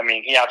 I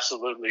mean, he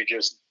absolutely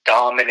just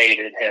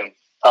dominated him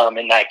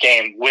in that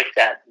game with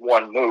that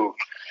one move.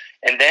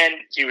 And then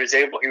he was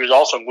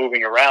also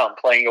moving around,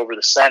 playing over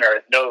the center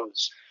at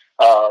nose,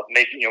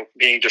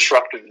 being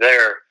disruptive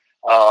there.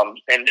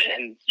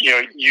 And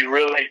you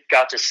really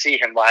got to see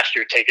him last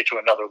year take it to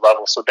another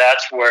level. So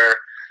that's where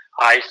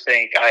I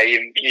think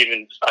I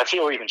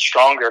feel even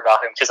stronger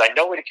about him, because I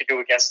know what he could do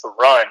against the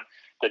run,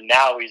 but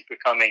now he's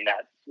becoming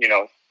that,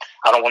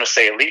 I don't want to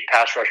say elite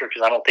pass rusher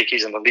because I don't think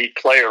he's an elite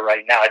player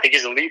right now. I think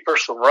he's elite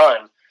versus the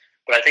run,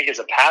 but I think as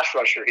a pass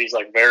rusher, he's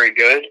like very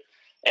good.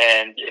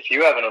 And if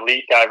you have an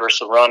elite guy versus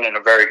the run and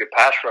a very good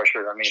pass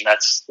rusher, I mean,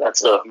 that's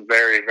a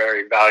very,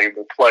 very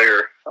valuable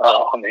player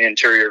on the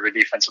interior of a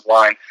defensive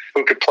line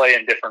who could play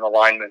in different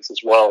alignments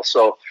as well.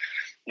 So,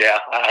 yeah,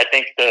 I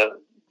think the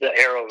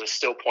arrow is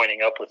still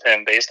pointing up with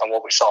him based on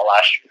what we saw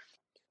last year.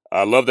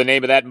 I love the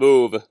name of that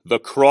move, the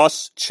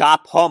cross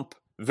chop hump.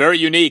 Very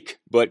unique,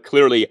 but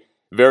clearly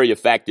very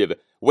effective.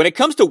 When it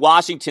comes to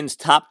Washington's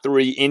top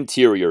three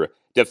interior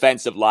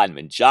defensive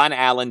linemen, John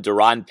Allen,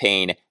 Daron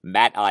Payne,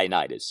 Matt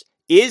Ioannidis,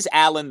 is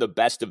Allen the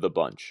best of the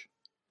bunch?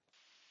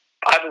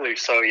 I believe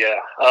so, yeah.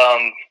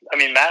 I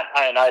mean, Matt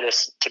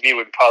Ioannidis, to me,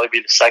 would probably be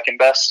the second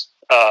best.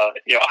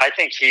 I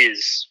think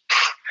he's,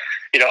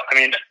 I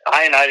mean,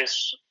 Ioannidis,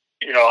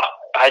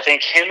 I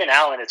think him and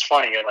Allen, it's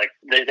funny, like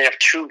they have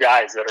two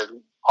guys that are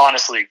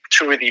honestly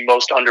two of the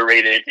most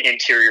underrated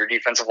interior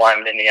defensive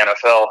linemen in the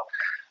NFL.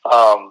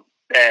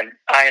 And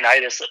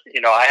Ioannidis,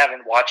 I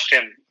haven't watched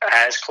him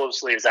as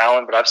closely as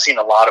Allen, but I've seen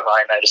a lot of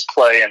Ioannidis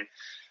play, and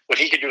what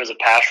he could do as a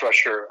pass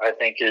rusher, I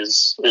think,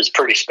 is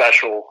pretty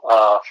special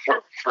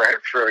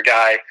for a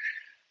guy,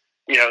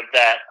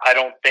 that I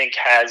don't think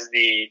has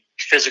the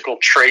physical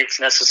traits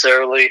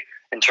necessarily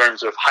in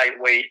terms of height,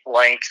 weight,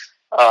 length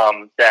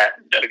that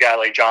a guy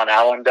like John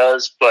Allen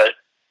does. But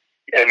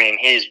I mean,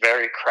 he's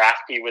very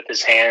crafty with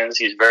his hands.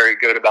 He's very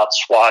good about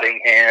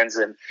swatting hands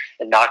and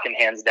knocking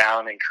hands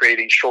down and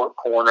creating short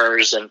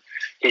corners. And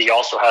he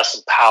also has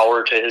some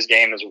power to his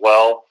game as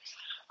well.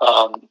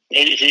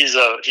 He's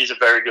a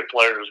very good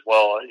player as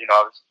well.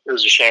 It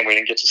was a shame we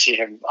didn't get to see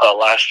him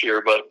last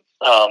year, but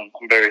I'm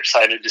very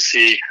excited to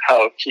see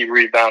how he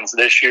rebounds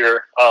this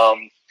year.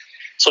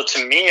 So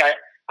to me,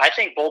 I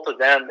think both of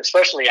them,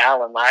 especially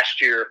Allen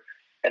last year,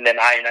 and then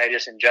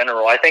Ioannidis in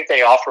general, I think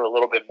they offer a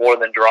little bit more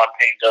than Daron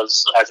Payne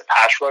does as a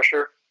pass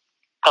rusher.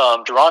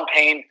 Daron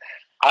Payne,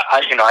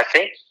 I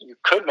think you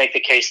could make the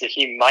case that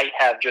he might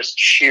have just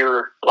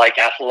sheer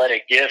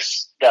athletic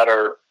gifts that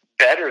are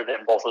better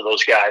than both of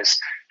those guys,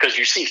 because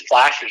you see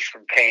flashes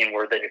from Payne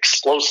where the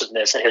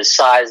explosiveness and his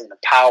size and the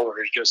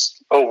power is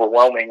just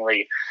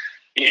overwhelmingly,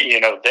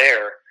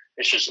 there.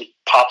 It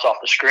pops off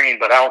the screen,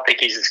 but I don't think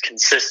he's as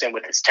consistent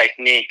with his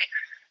technique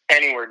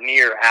anywhere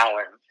near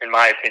Allen, in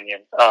my opinion.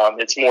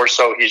 It's more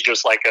so he's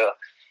just like a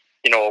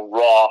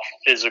raw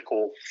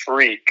physical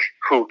freak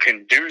who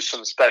can do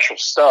some special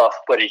stuff,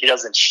 but he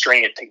doesn't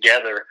string it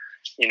together,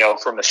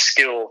 from a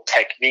skill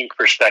technique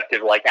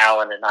perspective like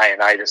Allen and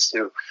Ioannidis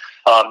do.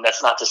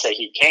 That's not to say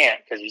he can't,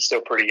 because he's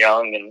still pretty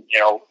young and,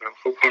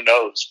 who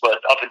knows. But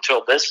up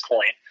until this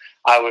point,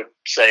 I would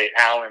say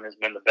Allen has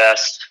been the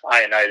best,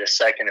 Ioannidis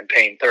second, and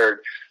Payne third.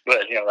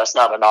 But, that's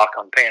not a knock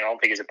on Payne. I don't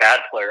think he's a bad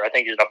player. I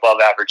think he's an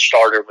above-average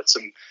starter with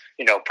some,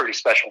 pretty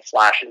special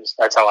flashes.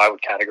 That's how I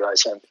would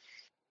categorize him.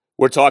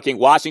 We're talking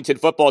Washington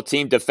football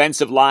team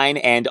defensive line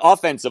and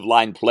offensive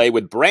line play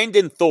with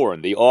Brandon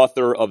Thorn, the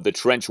author of the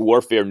Trench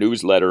Warfare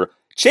newsletter.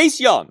 Chase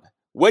Young,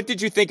 what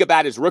did you think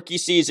about his rookie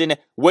season?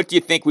 What do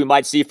you think we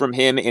might see from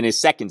him in his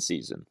second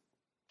season?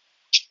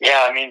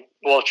 Yeah, I mean,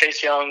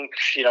 Chase Young,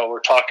 we're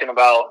talking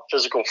about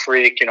physical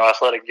freak,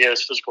 athletic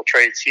gifts, physical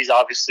traits. He's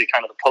obviously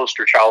kind of the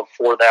poster child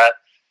for that.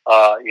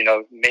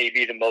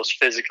 Maybe the most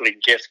physically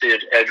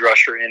gifted edge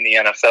rusher in the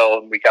NFL,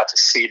 and we got to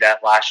see that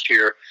last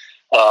year.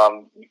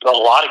 A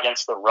lot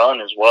against the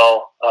run as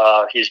well.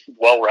 He's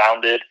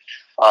well-rounded,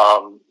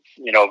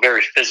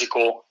 very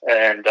physical,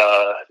 and,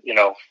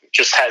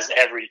 just has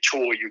every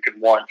tool you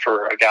could want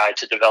for a guy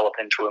to develop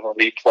into an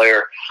elite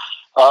player.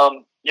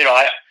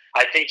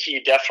 I think he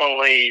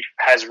definitely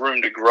has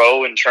room to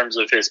grow in terms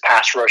of his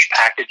pass rush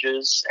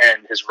packages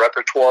and his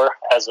repertoire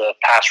as a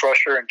pass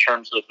rusher in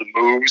terms of the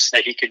moves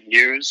that he can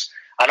use.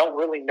 I don't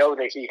really know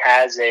that he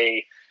has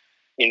a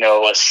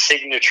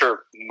signature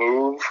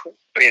move,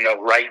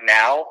 right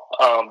now,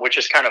 which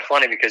is kind of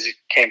funny because he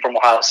came from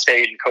Ohio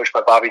State and coached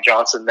by Bobby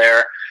Johnson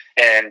there.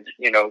 And,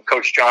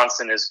 Coach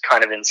Johnson has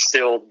kind of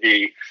instilled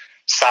the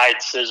side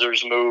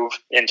scissors move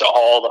into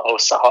all the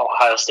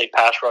Ohio State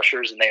pass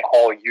rushers, and they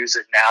all use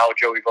it now.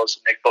 Joey Bosa,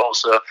 Nick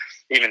Bosa,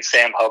 even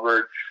Sam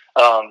Hubbard,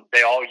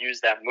 they all use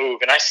that move.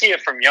 And I see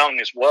it from Young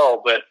as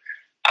well, but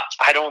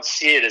I don't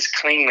see it as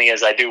cleanly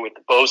as I do with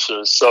the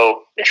Bosas.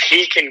 So if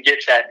he can get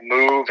that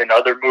move and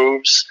other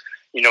moves,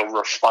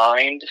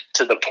 refined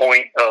to the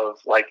point of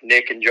like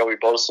Nick and Joey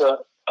Bosa,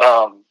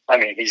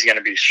 he's going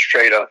to be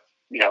straight up,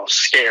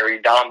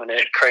 scary,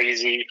 dominant,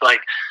 crazy.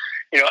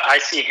 I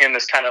see him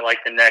as kind of like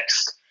the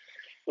next,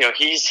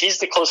 he's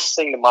the closest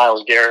thing to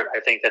Myles Garrett, I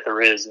think, that there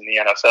is in the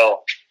NFL.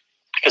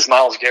 Because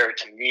Myles Garrett,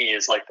 to me,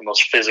 is like the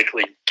most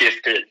physically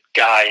gifted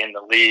guy in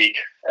the league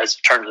as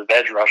terms of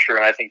edge rusher,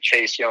 and I think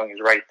Chase Young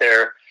is right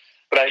there.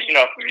 But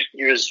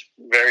he was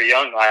very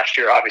young last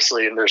year,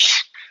 obviously, and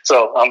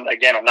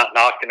I'm not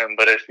knocking him.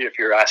 But if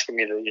you're asking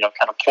me to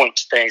kind of point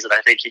to things that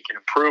I think he can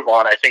improve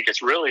on, I think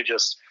it's really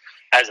just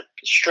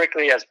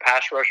strictly as a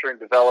pass rusher and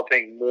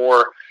developing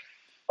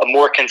a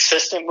more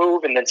consistent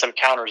move and then some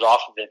counters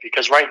off of it.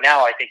 Because right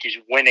now I think he's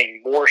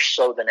winning more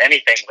so than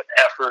anything with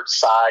effort,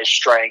 size,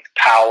 strength,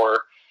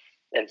 power,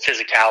 and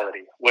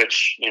physicality,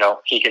 which,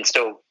 he can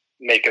still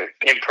make an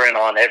imprint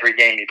on every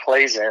game he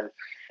plays in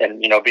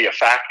and, be a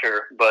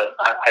factor. But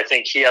I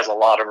think he has a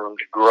lot of room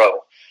to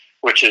grow,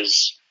 which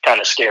is kind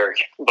of scary.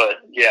 But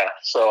yeah,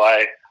 so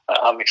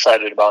I'm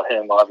excited about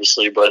him,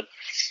 obviously, but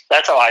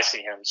that's how I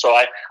see him. So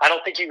I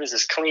don't think he was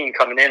as clean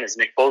coming in as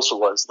Nick Bosa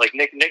was. Like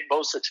Nick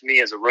Bosa, to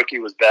me, as a rookie,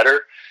 was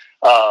better,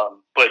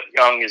 but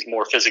Young is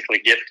more physically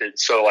gifted,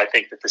 so I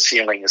think that the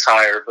ceiling is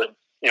higher. But,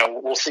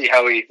 we'll see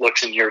how he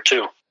looks in year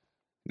two.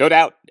 No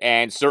doubt,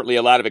 and certainly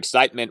a lot of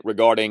excitement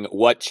regarding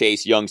what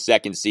Chase Young's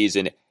second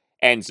season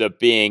ends up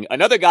being.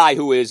 Another guy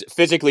who is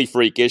physically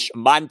freakish,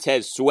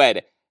 Montez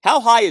Sweat. How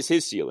high is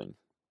his ceiling?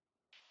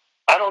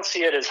 I don't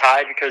see it as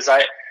high because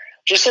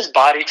just his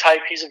body type,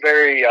 he's a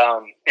very,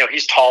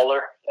 he's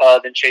taller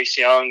than Chase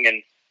Young,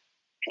 and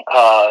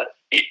I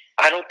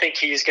don't think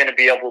he's going to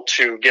be able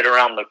to get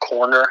around the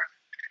corner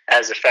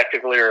as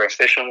effectively or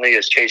efficiently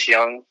as Chase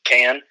Young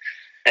can,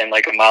 and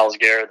like a Myles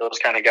Garrett, those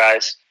kind of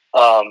guys.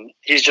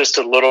 He's just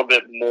a little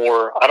bit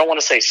more, I don't want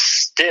to say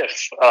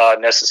stiff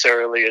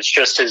necessarily. It's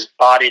just his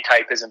body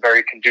type isn't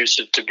very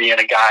conducive to being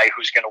a guy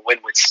who's going to win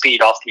with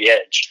speed off the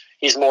edge.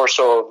 He's more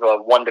so of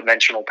a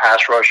one-dimensional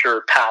pass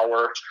rusher,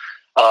 power,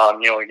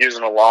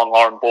 using a long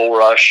arm bull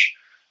rush.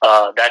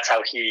 That's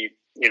how he,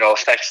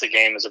 affects the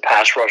game as a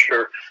pass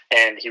rusher.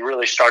 And he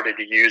really started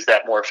to use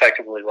that more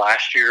effectively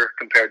last year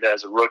compared to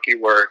as a rookie,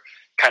 where it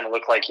kind of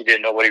looked like he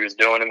didn't know what he was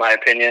doing, in my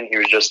opinion. He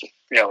was just,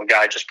 a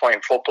guy just playing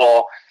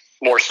football,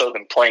 more so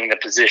than playing the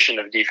position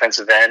of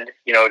defensive end,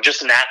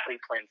 just an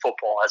athlete playing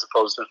football as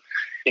opposed to,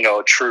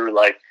 a true,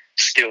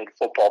 skilled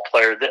football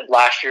player. That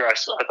last year, I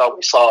thought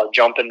we saw a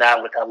jump in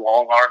that with that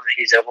long arm that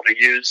he's able to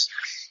use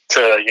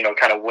to,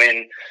 kind of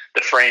win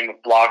the frame of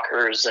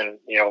blockers and,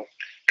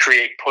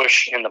 create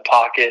push in the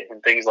pocket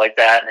and things like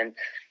that. And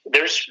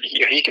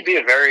he could be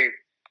a very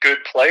good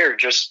player,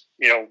 just,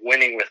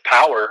 winning with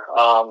power.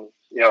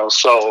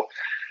 So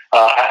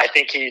I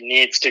think he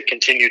needs to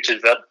continue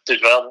to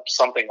develop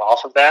something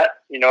off of that.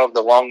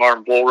 The long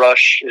arm bull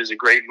rush is a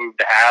great move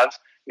to have.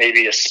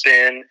 Maybe a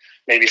spin,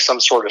 maybe some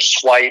sort of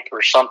swipe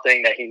or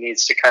something that he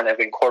needs to kind of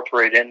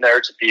incorporate in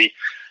there to be,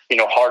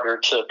 harder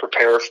to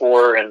prepare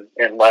for and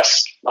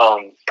less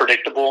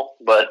predictable.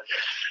 But,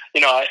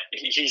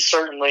 he's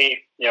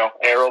certainly,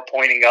 arrow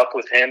pointing up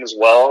with him as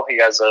well. He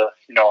has a,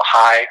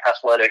 high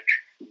athletic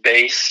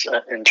base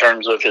in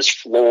terms of his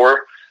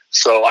floor.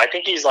 So I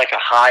think he's like a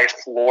high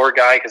floor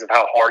guy because of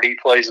how hard he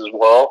plays as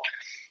well,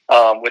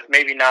 with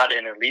maybe not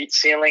an elite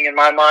ceiling in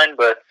my mind,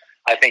 but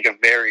I think a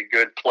very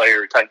good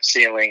player type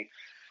ceiling.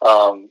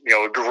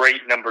 A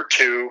great number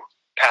 2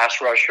 pass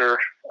rusher,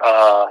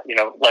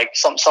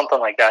 something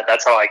like that.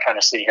 That's how I kind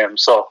of see him.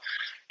 So,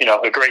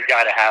 a great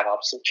guy to have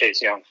opposite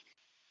Chase Young.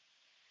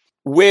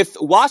 With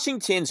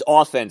Washington's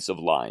offensive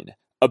line,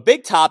 a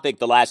big topic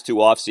the last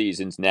 2 off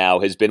seasons now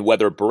has been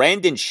whether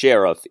Brandon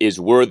Sheriff is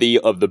worthy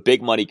of the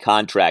big money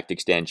contract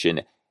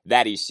extension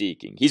that he's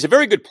seeking. He's a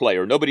very good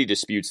player, nobody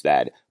disputes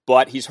that,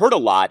 but he's hurt a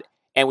lot,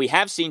 and we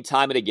have seen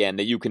time and again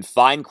that you can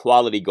find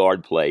quality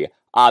guard play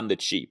on the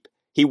cheap.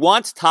 He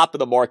wants top of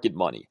the market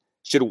money.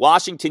 Should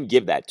Washington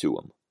give that to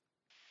him?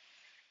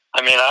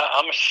 I mean,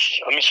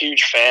 I'm a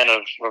huge fan of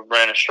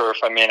Brandon Sheriff.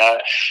 I mean,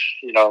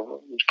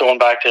 going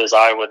back to his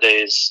Iowa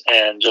days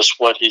and just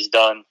what he's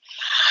done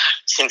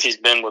since he's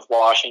been with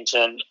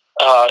Washington,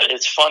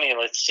 it's funny.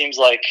 It seems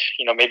like,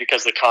 maybe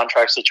because of the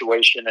contract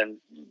situation and,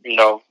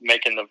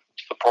 making the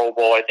Pro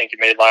Bowl, I think he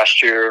made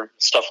last year,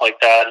 stuff like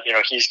that,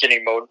 he's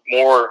getting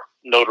more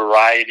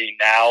notoriety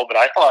now. But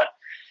I thought,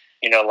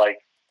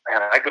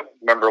 I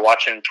remember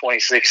watching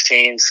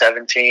 2016,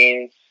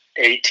 17,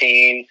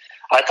 18.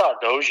 I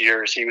thought those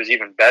years he was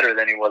even better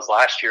than he was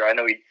last year. I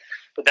know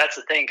but that's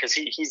the thing, because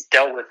he's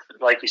dealt with,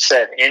 like you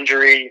said,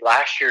 injury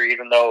last year.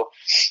 Even though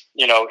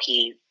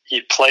he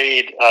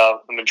played the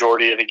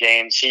majority of the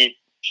games, he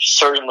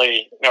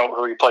certainly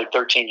he played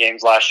 13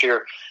 games last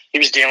year. He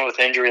was dealing with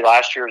injury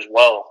last year as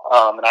well,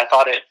 and I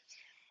thought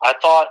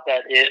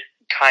that it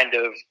kind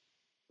of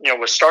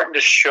was starting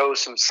to show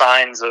some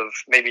signs of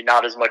maybe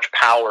not as much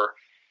power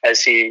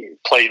as he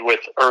played with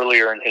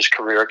earlier in his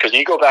career. Because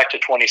you go back to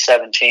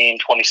 2017,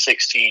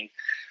 2016,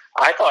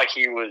 I thought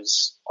he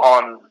was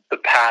on the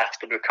path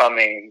to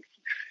becoming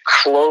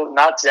close,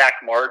 not Zach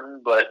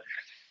Martin, but,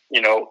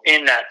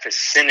 in that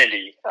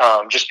vicinity,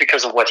 just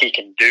because of what he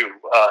can do.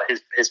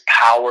 His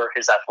power,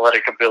 his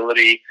athletic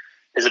ability,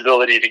 his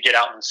ability to get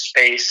out in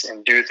space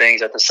and do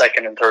things at the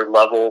second and third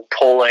level,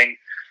 pulling,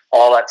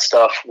 all that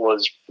stuff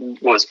was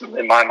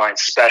in my mind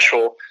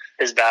special.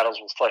 His battles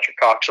with Fletcher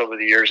Cox over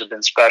the years have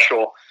been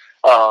special.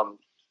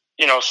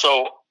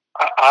 So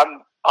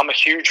I'm a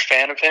huge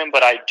fan of him,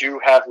 but I do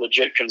have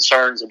legit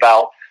concerns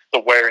about the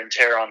wear and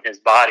tear on his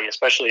body,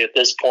 especially at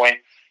this point.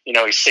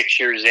 He's 6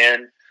 years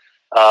in.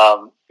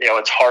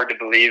 It's hard to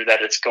believe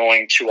that it's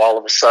going to all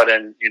of a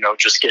sudden,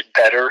 just get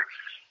better.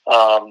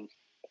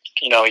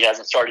 He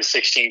hasn't started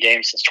 16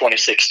 games since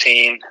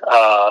 2016.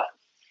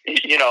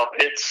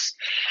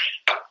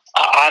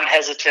 I'm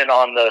hesitant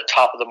on the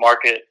top of the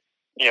market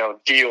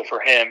deal for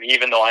him,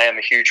 even though I am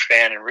a huge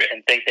fan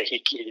and think that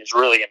he is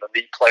really an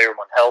elite player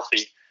when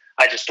healthy.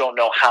 I just don't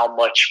know how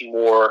much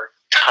more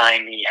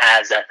time he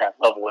has at that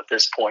level at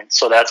this point.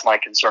 So that's my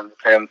concern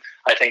with him.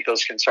 I think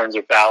those concerns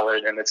are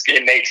valid, and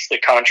it makes the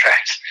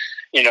contract,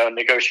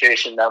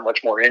 negotiation that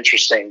much more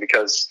interesting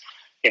because,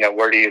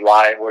 where do you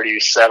lie? Where do you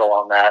settle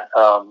on that?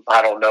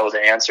 I don't know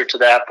the answer to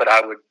that, but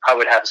I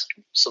would have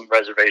some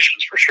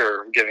reservations for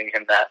sure giving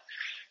him that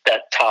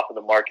top of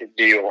the market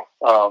deal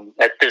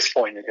at this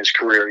point in his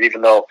career,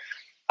 even though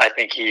I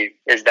think he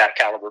is that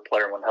caliber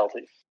player when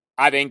healthy.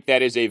 I think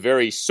that is a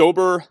very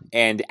sober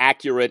and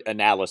accurate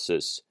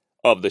analysis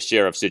of the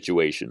sheriff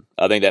situation.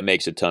 I think that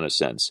makes a ton of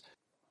sense.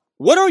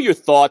 What are your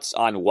thoughts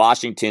on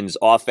Washington's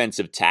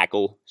offensive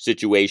tackle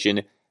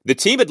situation? The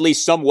team, at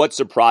least somewhat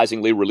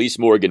surprisingly, released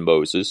Morgan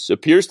Moses,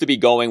 appears to be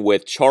going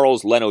with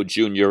Charles Leno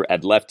Jr.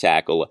 at left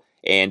tackle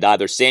and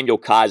either Samuel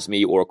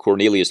Cosme or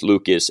Cornelius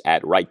Lucas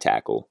at right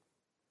tackle.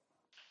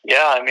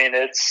 Yeah, I mean,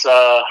 it's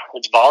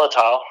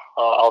volatile.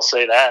 I'll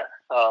say that.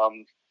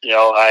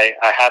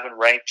 I haven't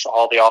ranked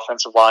all the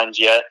offensive lines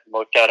yet,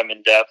 looked at them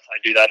in depth. I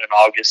do that in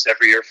August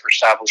every year for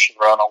Establish and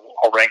Run.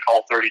 I'll rank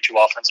all 32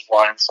 offensive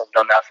lines. I've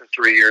done that for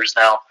 3 years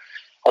now.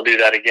 I'll do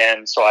that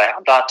again. So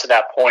I'm not to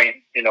that point,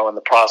 in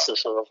the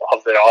process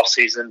of the off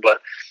season,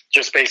 but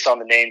just based on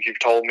the names you've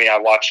told me, I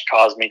watched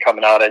Cosme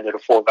coming out. I did a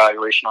full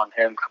evaluation on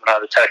him coming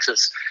out of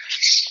Texas.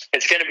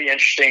 It's going to be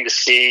interesting to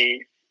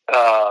see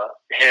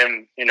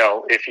him,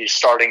 if he's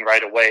starting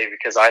right away,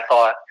 because I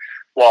thought,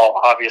 while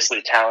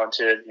obviously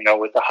talented,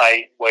 with the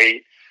height,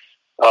 weight,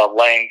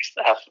 length,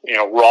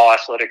 raw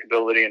athletic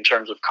ability in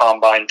terms of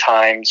combine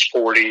times,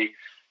 40,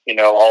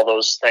 all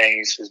those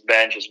things, his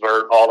bench, his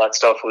vert, all that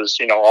stuff was,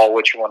 all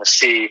what you want to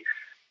see.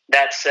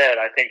 That said,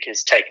 I think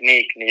his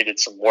technique needed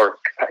some work.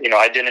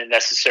 I didn't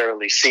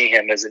necessarily see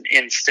him as an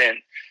instant,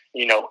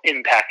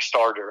 impact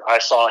starter. I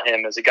saw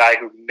him as a guy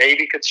who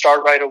maybe could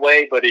start right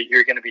away, but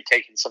you're going to be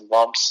taking some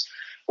lumps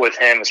with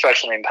him,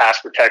 especially in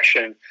pass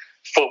protection,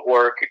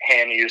 footwork,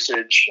 hand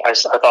usage. I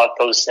thought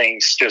those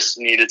things just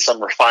needed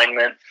some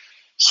refinement.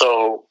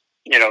 So,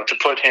 to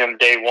put him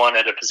day one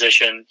at a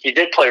position, he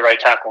did play right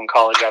tackle in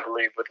college, I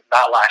believe, but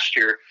not last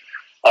year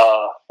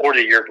or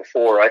the year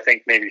before. I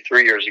think maybe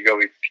 3 years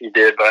ago he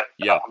did, but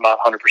I'm not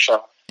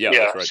 100%. Yeah.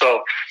 That's right.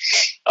 So,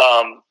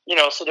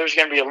 so there's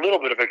going to be a little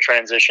bit of a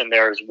transition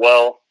there as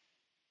well.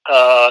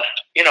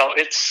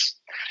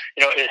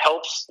 It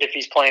helps if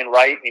he's playing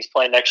right and he's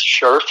playing next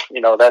to Scherf.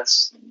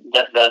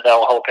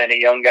 That'll help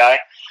any young guy.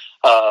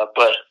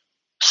 But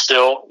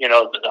still,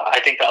 I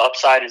think the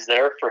upside is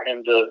there for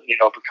him to,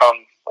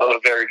 become a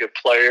very good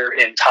player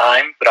in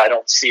time, but I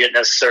don't see it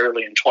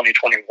necessarily in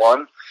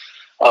 2021.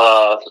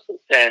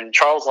 And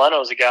Charles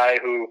Leno is a guy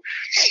who,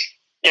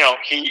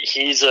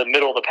 he's a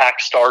middle of the pack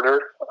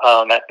starter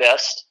at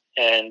best,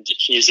 and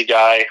he's a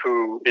guy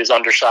who is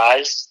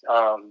undersized.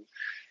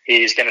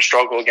 He's going to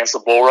struggle against the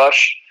bull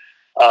rush.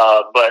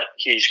 But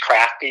he's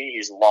crafty.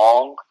 He's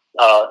long,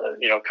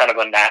 kind of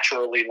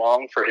unnaturally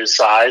long for his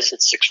size.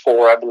 It's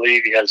 6'4", I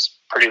believe. He has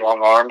pretty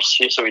long arms,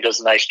 so he does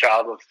a nice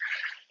job of,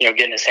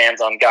 getting his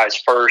hands on guys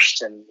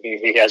first, and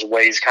he has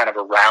ways kind of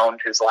around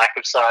his lack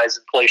of size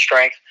and play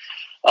strength.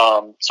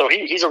 So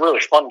he's a really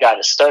fun guy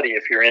to study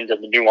if you're into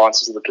the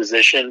nuances of the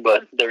position,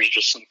 but there's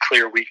just some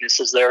clear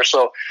weaknesses there.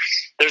 So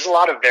there's a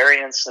lot of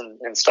variance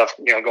and stuff,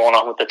 going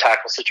on with the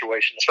tackle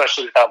situation,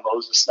 especially without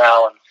Moses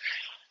now. And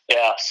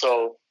yeah,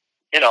 so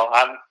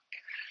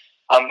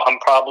I'm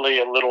probably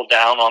a little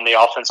down on the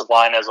offensive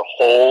line as a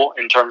whole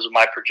in terms of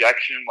my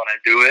projection when I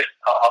do it.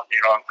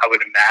 I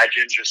would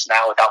imagine just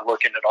now, without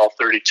looking at all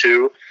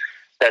 32,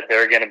 that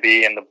they're going to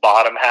be in the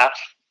bottom half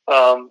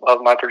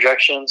of my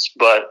projections.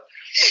 But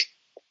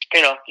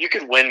you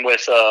could win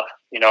with a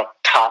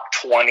top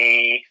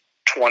 20,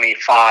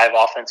 25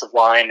 offensive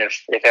line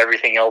if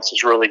everything else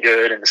is really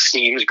good and the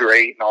scheme's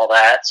great and all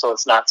that. So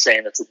it's not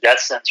saying it's a death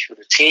sentence for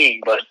the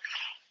team, but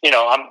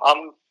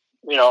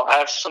I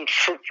have some,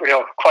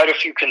 quite a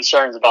few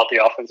concerns about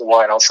the offensive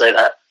line. I'll say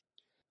that.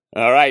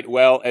 All right.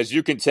 Well, as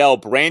you can tell,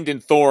 Brandon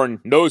Thorn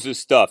knows his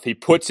stuff. He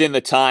puts in the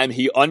time.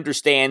 He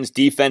understands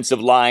defensive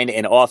line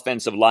and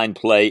offensive line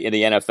play in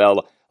the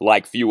NFL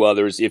like few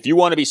others. If you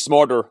want to be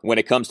smarter when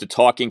it comes to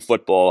talking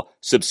football,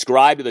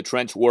 subscribe to the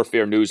Trench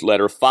Warfare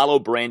newsletter. Follow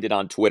Brandon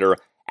on Twitter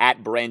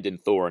at Brandon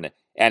Thorn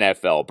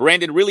NFL.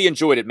 Brandon, really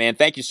enjoyed it, man.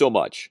 Thank you so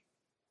much.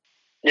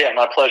 Yeah,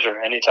 my pleasure.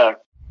 Anytime.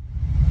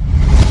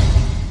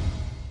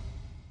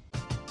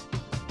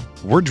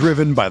 We're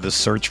driven by the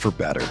search for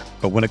better.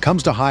 But when it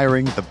comes to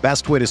hiring, the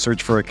best way to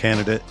search for a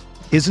candidate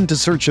isn't to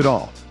search at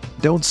all.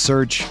 Don't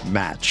search,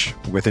 match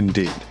with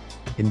Indeed.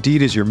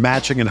 Indeed is your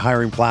matching and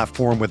hiring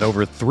platform with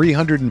over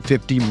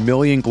 350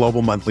 million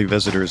global monthly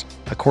visitors,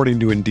 according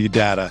to Indeed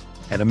data,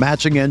 and a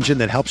matching engine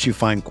that helps you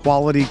find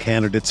quality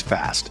candidates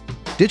fast.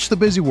 Ditch the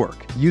busy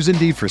work. Use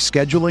Indeed for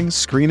scheduling,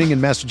 screening,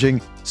 and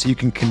messaging so you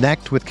can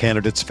connect with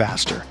candidates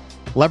faster.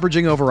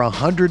 Leveraging over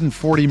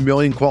 140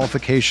 million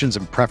qualifications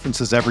and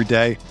preferences every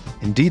day,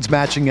 Indeed's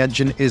matching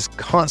engine is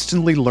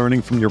constantly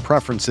learning from your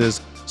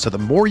preferences, so the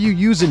more you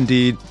use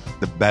Indeed,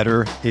 the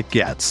better it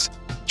gets.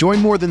 Join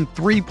more than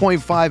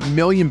 3.5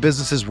 million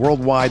businesses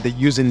worldwide that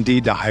use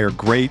Indeed to hire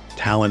great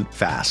talent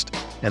fast.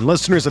 And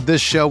listeners of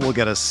this show will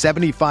get a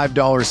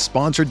 $75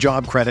 sponsored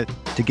job credit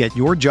to get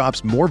your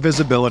jobs more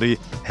visibility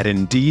at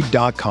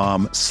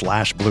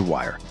Indeed.com/Blue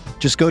Wire.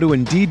 Just go to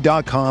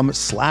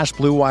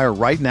Indeed.com/Blue Wire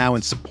right now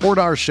and support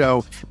our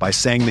show by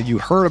saying that you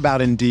heard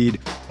about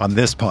Indeed on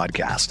this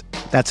podcast.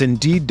 That's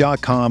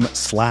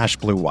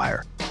Indeed.com/Blue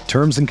Wire.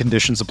 Terms and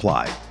conditions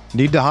apply.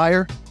 Need to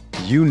hire?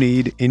 You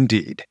need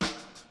Indeed.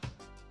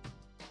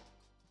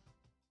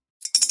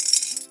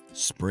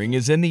 Spring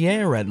is in the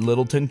air at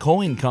Littleton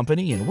Coin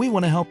Company, and we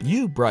want to help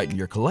you brighten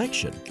your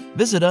collection.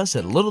 Visit us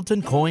at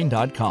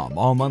littletoncoin.com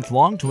all month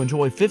long to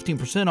enjoy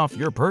 15% off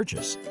your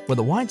purchase. With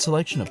a wide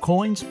selection of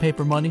coins,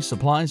 paper money,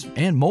 supplies,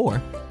 and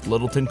more,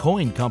 Littleton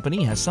Coin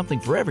Company has something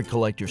for every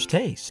collector's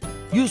taste.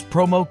 Use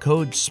promo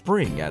code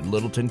SPRING at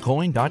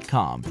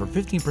littletoncoin.com for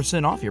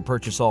 15% off your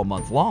purchase all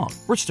month long.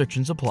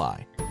 Restrictions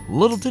apply.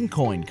 Littleton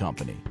Coin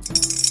Company.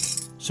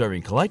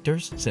 Serving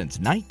collectors since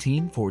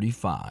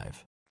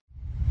 1945.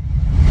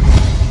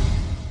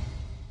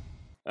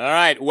 All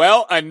right,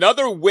 well,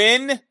 another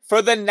win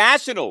for the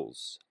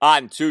Nationals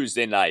on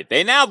Tuesday night.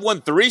 They now have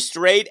won 3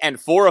 straight and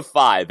 4 of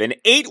 5, an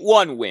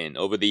 8-1 win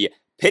over the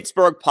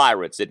Pittsburgh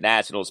Pirates at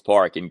Nationals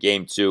Park in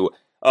Game 2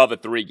 of a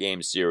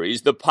 3-game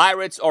series. The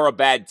Pirates are a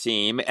bad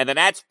team, and the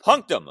Nats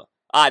punked them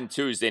on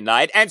Tuesday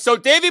night. And so,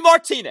 Davey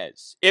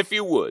Martinez, if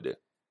you would.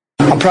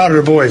 I'm proud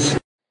of the boys.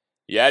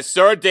 Yes,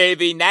 sir,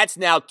 Davey. Nats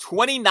now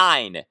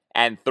 29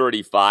 and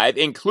 35,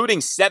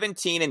 including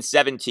 17 and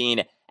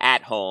 17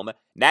 at home.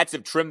 Nats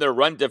have trimmed their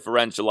run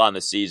differential on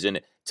the season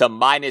to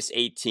minus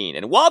 18.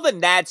 And while the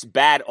Nats'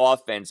 bad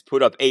offense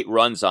put up 8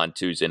 runs on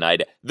Tuesday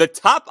night, the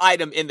top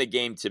item in the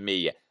game to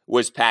me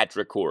was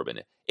Patrick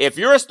Corbin. If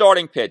you're a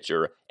starting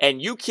pitcher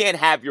and you can't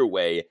have your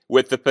way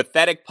with the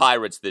pathetic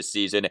Pirates this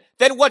season,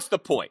 then what's the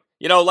point?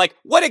 You know, like,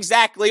 what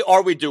exactly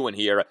are we doing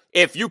here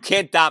if you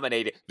can't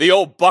dominate the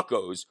old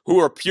buccos who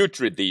are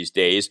putrid these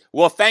days?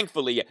 Well,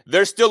 thankfully,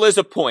 there still is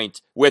a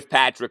point with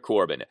Patrick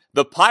Corbin.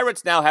 The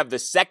Pirates now have the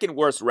second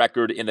worst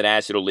record in the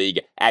National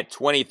League at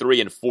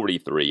 23 and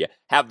 43,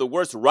 have the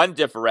worst run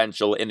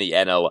differential in the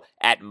NL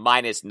at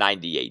minus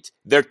 98.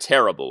 They're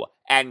terrible,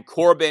 and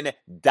Corbin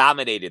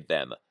dominated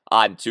them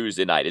on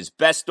Tuesday night. His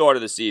best start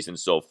of the season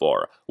so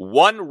far.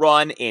 1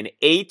 run in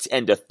 8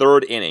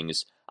 1/3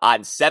 innings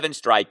on 7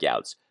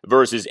 strikeouts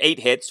versus 8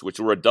 hits,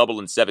 which were a double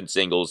and 7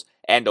 singles,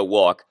 and a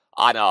walk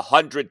on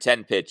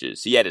 110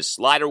 pitches. He had his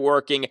slider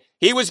working.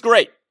 He was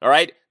great, all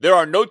right? There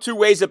are no two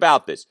ways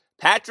about this.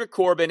 Patrick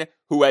Corbin,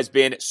 who has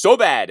been so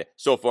bad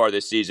so far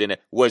this season,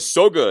 was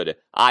so good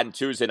on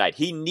Tuesday night.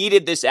 He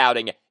needed this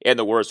outing in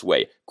the worst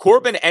way.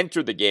 Corbin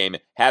entered the game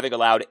having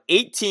allowed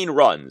 18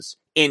 runs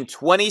in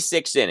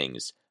 26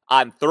 innings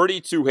on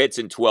 32 hits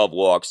and 12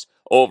 walks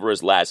over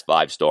his last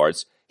 5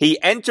 starts. He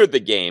entered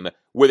the game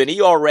with an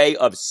ERA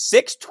of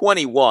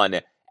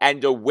 6.21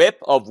 and a whip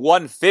of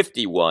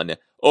 151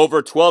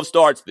 over 12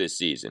 starts this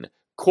season.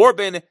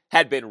 Corbin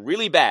had been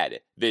really bad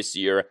this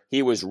year.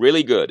 He was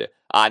really good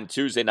on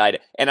Tuesday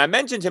night. And I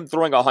mentioned him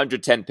throwing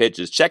 110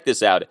 pitches. Check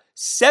this out.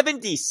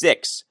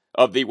 76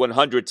 of the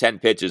 110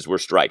 pitches were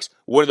strikes.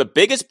 One of the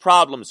biggest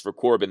problems for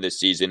Corbin this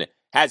season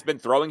has been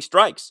throwing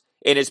strikes.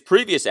 In his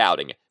previous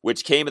outing,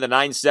 which came in the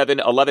 9-7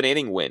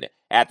 11-inning win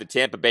at the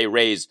Tampa Bay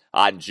Rays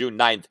on June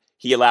 9th,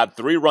 he allowed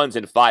 3 runs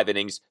in 5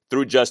 innings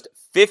through just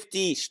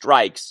 50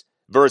 strikes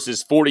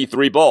versus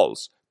 43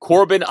 balls.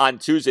 Corbin on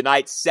Tuesday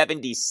night,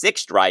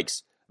 76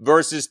 strikes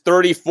versus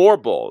 34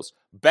 balls.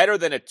 Better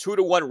than a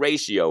 2-to-1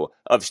 ratio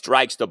of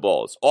strikes to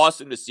balls.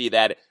 Awesome to see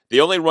that.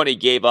 The only run he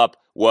gave up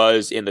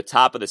was in the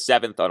top of the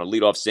 7th on a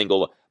leadoff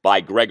single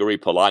by Gregory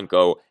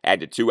Polanco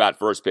and a 2-out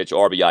first pitch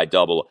RBI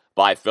double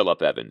by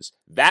Phillip Evans.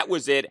 That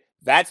was it.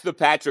 That's the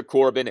Patrick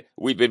Corbin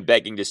we've been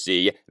begging to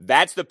see.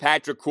 That's the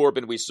Patrick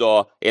Corbin we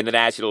saw in the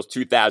Nationals'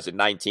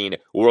 2019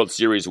 World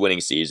Series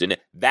winning season.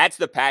 That's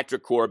the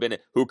Patrick Corbin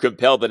who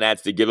compelled the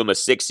Nats to give him a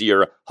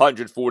 6-year,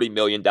 $140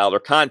 million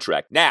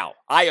contract. Now,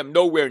 I am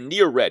nowhere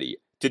near ready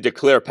to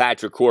declare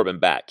Patrick Corbin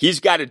back.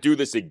 He's got to do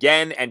this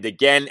again and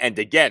again and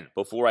again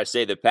before I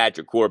say that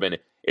Patrick Corbin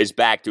is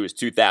back to his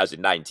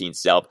 2019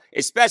 self,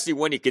 especially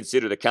when you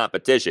consider the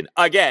competition.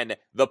 Again,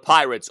 the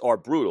Pirates are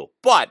brutal,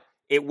 but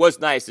it was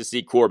nice to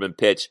see Corbin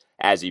pitch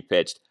as he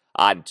pitched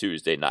on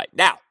Tuesday night.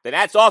 Now, the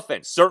Nats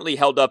offense certainly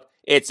held up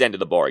its end of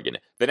the bargain.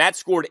 The Nats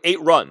scored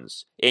 8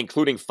 runs,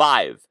 including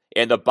 5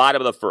 in the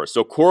bottom of the first.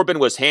 So Corbin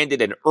was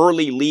handed an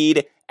early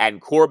lead,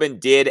 and Corbin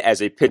did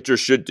as a pitcher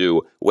should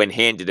do when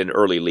handed an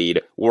early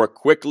lead: work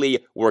quickly,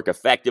 work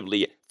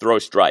effectively, throw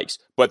strikes.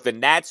 But the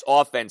Nats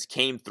offense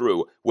came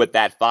through with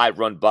that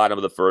 5-run bottom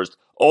of the first.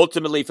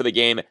 Ultimately for the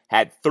game,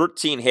 had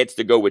 13 hits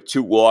to go with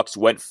 2 walks,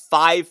 went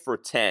 5 for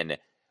 10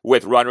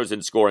 with runners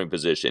in scoring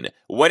position.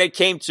 When it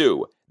came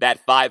to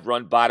that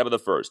 5-run bottom of the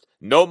first,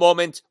 no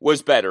moment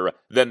was better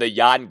than the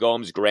Yan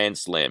Gomes grand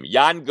slam.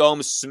 Yan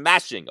Gomes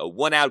smashing a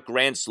 1-out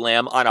grand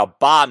slam on a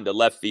bomb to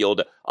left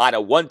field on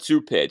a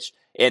 1-2 pitch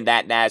in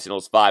that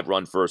Nationals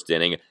 5-run first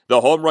inning.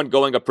 The home run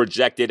going a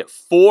projected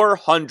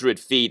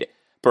 400 feet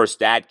per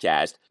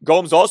StatCast.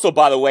 Gomes also,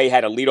 by the way,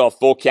 had a leadoff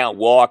full count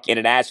walk in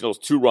a Nationals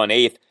 2-run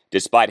 8th,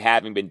 despite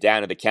having been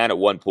down at the count at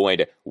one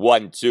point,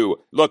 1-2.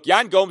 Look,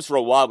 Yan Gomes for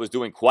a while was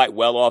doing quite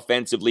well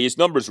offensively. His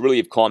numbers really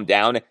have calmed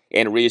down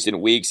in recent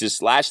weeks. His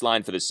slash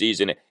line for the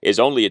season is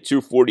only a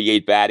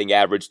 .248 batting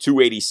average,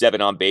 .287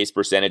 on base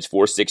percentage,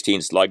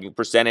 .416 slugging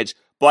percentage.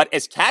 But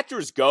as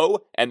catchers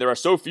go, and there are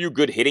so few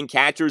good hitting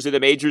catchers in the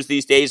majors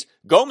these days,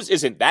 Gomes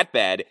isn't that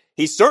bad.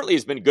 He certainly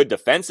has been good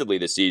defensively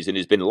this season.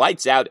 He's been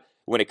lights out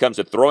when it comes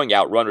to throwing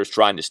out runners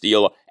trying to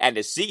steal, and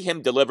to see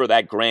him deliver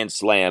that grand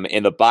slam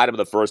in the bottom of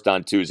the first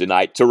on Tuesday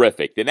night,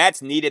 terrific. The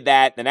Nats needed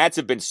that. The Nats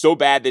have been so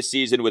bad this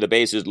season with the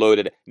bases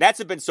loaded. Nats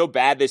have been so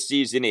bad this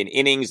season in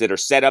innings that are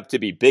set up to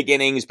be big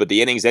innings, but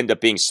the innings end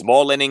up being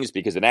small innings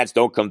because the Nats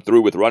don't come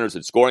through with runners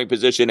in scoring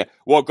position.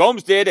 Well,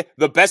 Gomes did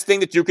the best thing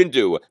that you can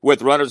do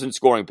with runners in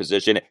scoring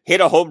position,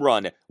 hit a home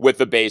run with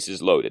the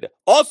bases loaded.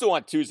 Also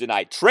on Tuesday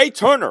night, Trey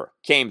Turner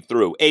came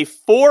through, a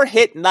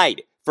 4-hit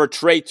night for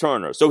Trey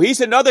Turner. So he's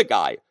another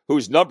guy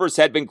whose numbers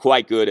had been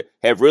quite good,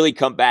 have really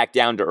come back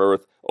down to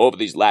earth over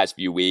these last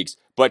few weeks.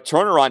 But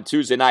Turner on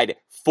Tuesday night,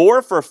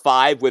 4 for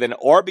 5 with an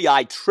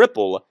RBI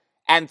triple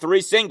and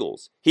 3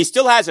 singles. He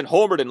still hasn't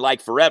homered in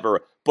like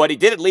forever, but he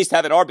did at least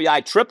have an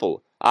RBI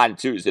triple on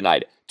Tuesday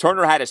night.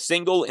 Turner had a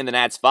single in the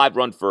Nats'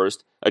 5-run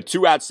first, a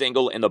 2-out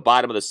single in the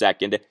bottom of the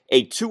second,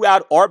 a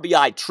 2-out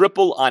RBI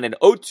triple on an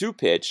 0-2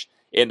 pitch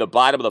in the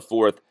bottom of the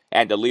fourth,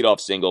 and a leadoff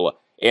single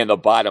in the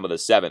bottom of the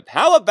seventh.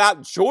 How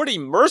about Jordy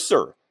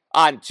Mercer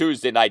on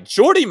Tuesday night?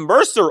 Jordy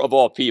Mercer, of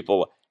all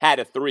people, had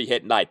a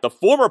 3-hit night. The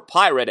former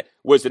Pirate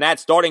was the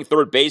Nats starting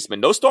third baseman.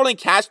 No Starling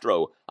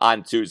Castro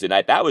on Tuesday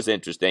night. That was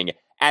interesting.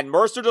 And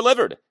Mercer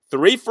delivered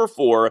 3 for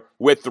 4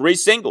 with 3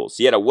 singles.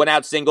 He had a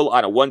 1-out single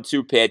on a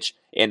 1-2 pitch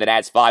in the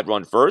Nats'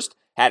 5-run first,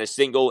 had a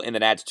single in the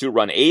Nats'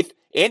 2-run eighth,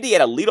 and he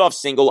had a leadoff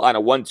single on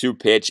a 1-2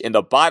 pitch in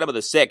the bottom of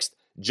the sixth,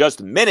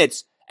 just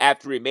minutes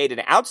after he made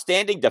an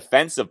outstanding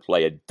defensive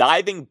play, a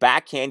diving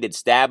backhanded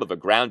stab of a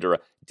grounder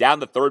down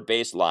the third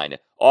baseline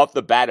off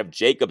the bat of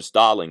Jacob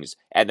Stallings,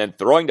 and then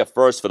throwing to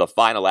first for the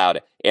final out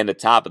in the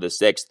top of the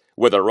sixth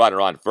with a runner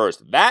on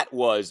first. That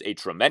was a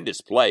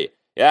tremendous play.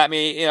 Yeah, I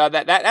mean,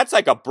 that's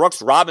like a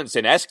Brooks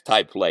Robinson-esque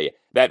type play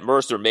that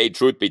Mercer made,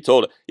 truth be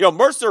told.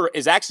 Mercer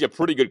is actually a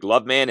pretty good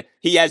glove man.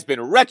 He has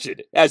been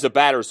wretched as a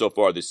batter so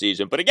far this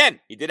season. But again,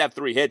 he did have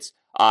 3 hits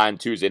on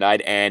Tuesday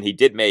night, and he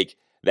did make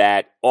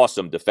that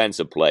awesome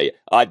defensive play.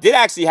 Did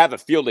actually have a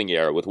fielding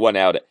error with 1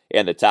 out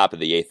in the top of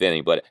the 8th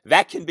inning, but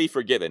that can be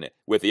forgiven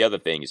with the other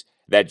things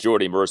that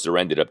Jordy Mercer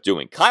ended up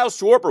doing. Kyle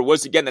Schwarber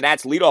was again the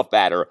Nats' leadoff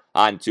batter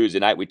on Tuesday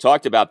night. We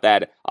talked about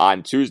that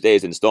on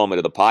Tuesday's installment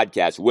of the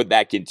podcast. Would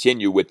that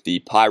continue with the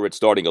Pirates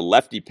starting a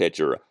lefty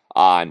pitcher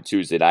on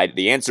Tuesday night?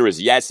 The answer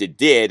is yes, it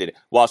did. And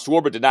while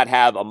Schwarber did not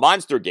have a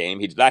monster game,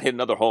 he did not hit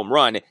another home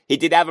run, he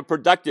did have a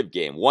productive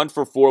game. 1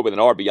 for 4 with an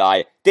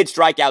RBI. Did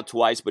strike out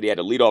twice, but he had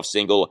a leadoff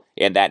single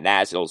in that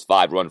Nationals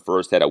 5-run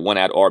first, had a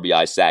 1-out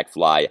RBI sac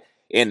fly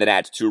in the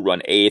Nats'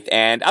 2-run eighth.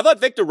 And I thought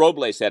Victor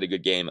Robles had a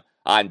good game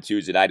on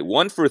Tuesday night.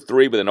 1 for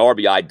 3 with an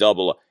RBI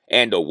double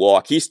and a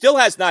walk. He still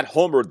has not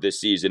homered this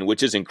season,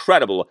 which is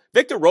incredible.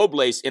 Victor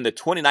Robles in the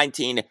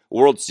 2019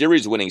 World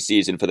Series winning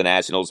season for the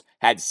Nationals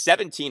had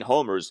 17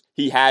 homers.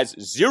 He has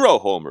 0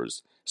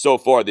 homers so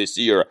far this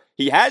year.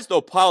 He has,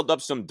 though, piled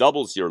up some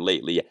doubles here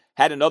lately.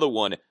 Had another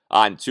one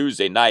on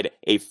Tuesday night,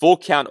 a full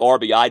count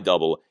RBI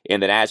double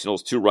in the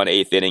Nationals' 2-run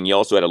 8th inning. He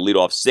also had a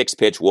leadoff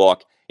 6-pitch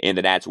walk in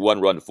the Nats'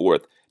 1-run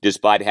 4th,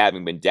 despite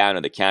having been down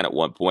in the count at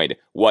one point,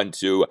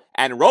 1-2.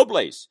 And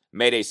Robles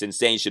made a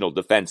sensational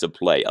defensive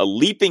play, a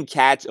leaping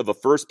catch of a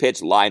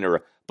first-pitch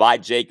liner by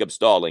Jacob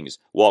Stallings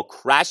while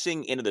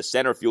crashing into the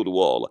center field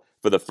wall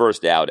for the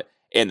first out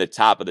in the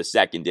top of the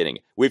 2nd inning.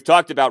 We've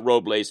talked about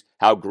Robles,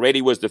 how great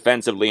he was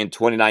defensively in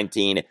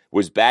 2019,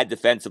 was bad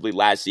defensively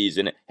last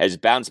season, has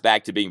bounced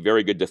back to being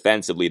very good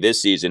defensively this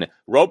season.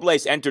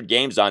 Robles entered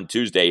games on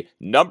Tuesday,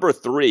 number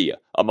 3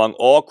 among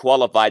all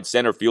qualified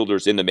center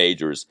fielders in the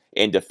majors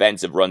in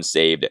defensive runs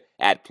saved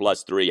at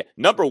 +3.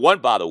 Number 1,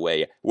 by the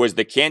way, was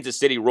the Kansas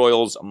City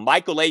Royals'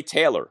 Michael A.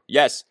 Taylor.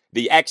 Yes,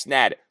 the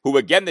ex-Nat, who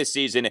again this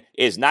season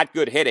is not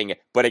good hitting,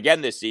 but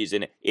again this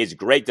season is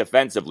great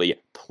defensively.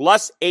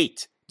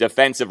 +8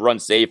 defensive run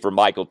save for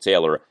Michael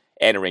Taylor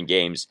entering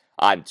games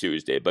on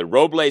Tuesday. But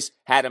Robles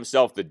had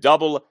himself the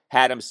double,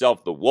 had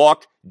himself the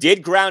walk,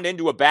 did ground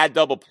into a bad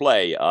double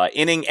play,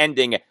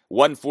 inning-ending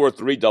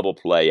 1-4-3 double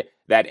play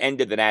that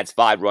ended the Nats'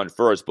 5-run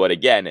first. But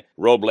again,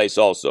 Robles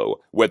also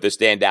with the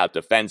standout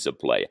defensive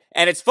play.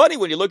 And it's funny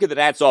when you look at the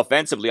Nats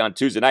offensively on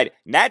Tuesday night,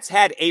 Nats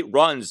had 8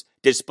 runs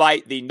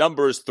despite the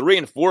numbers 3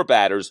 and 4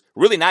 batters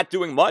really not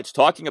doing much.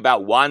 Talking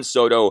about Juan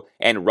Soto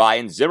and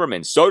Ryan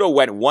Zimmerman. Soto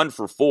went 1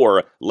 for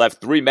 4,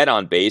 left 3 men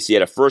on base. He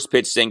had a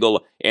first-pitch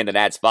single in the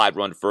Nats'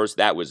 5-run first.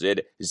 That was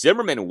it.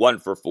 Zimmerman 1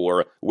 for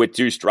 4 with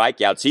 2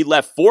 strikeouts. He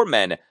left 4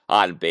 men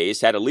on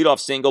base, had a leadoff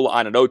single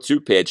on an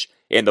 0-2 pitch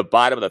in the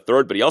bottom of the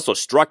 3rd, but he also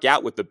struck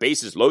out with the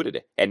bases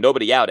loaded and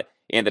nobody out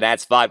in the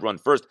Nats' 5-run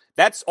first.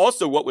 That's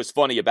also what was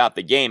funny about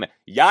the game.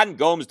 Yan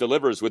Gomes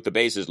delivers with the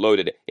bases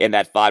loaded in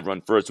that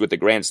 5-run first with the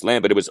grand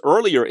slam, but it was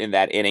earlier in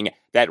that inning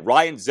that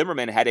Ryan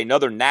Zimmerman had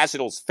another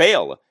Nationals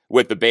fail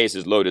with the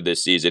bases loaded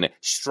this season,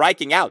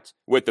 striking out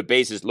with the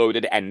bases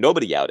loaded and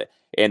nobody out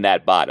in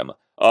that bottom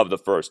of the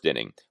 1st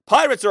inning.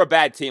 Pirates are a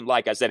bad team,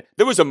 like I said.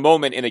 There was a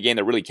moment in the game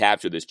that really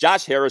captured this.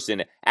 Josh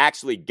Harrison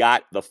actually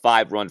got the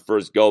 5-run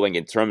first going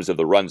in terms of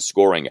the run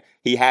scoring.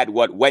 He had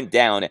what went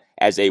down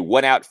as a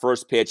 1-out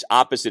first pitch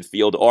opposite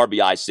field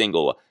RBI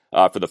single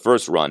for the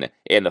first run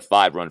in the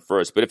 5-run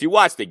first. But if you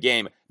watch the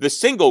game, the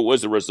single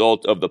was the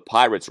result of the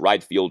Pirates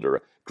right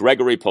fielder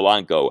Gregory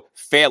Polanco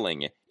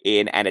failing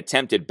in an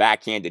attempted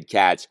backhanded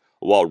catch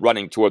while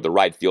running toward the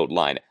right field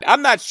line.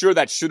 I'm not sure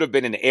that should have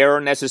been an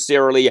error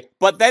necessarily,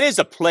 but that is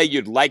a play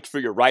you'd like for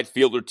your right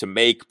fielder to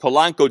make.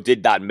 Polanco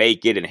did not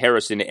make it, and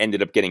Harrison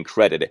ended up getting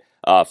credit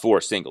for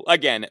a single.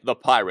 Again, the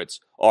Pirates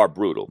are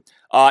brutal.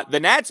 The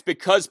Nats,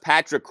 because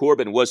Patrick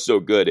Corbin was so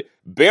good,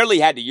 barely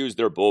had to use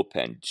their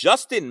bullpen.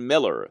 Justin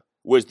Miller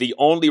was the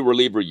only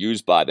reliever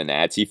used by the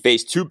Nats. He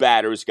faced two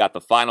batters, got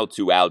the final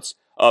two outs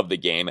of the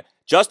game.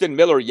 Justin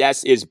Miller,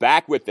 yes, is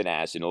back with the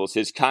Nationals.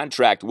 His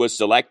contract was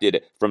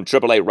selected from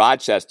AAA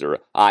Rochester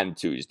on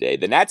Tuesday.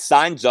 The Nats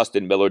signed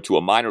Justin Miller to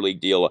a minor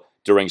league deal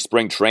during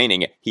spring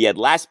training. He had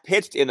last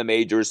pitched in the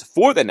majors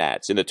for the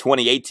Nats in the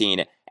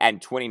 2018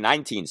 and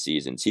 2019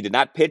 seasons. He did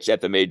not pitch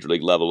at the major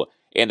league level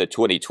in the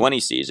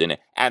 2020 season,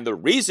 and the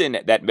reason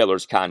that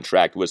Miller's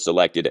contract was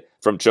selected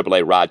from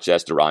AAA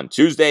Rochester on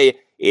Tuesday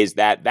is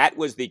that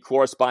was the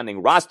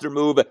corresponding roster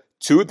move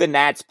to the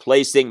Nats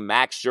placing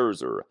Max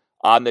Scherzer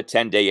on the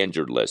 10-day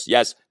injured list.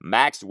 Yes,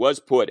 Max was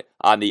put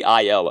on the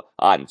IL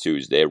on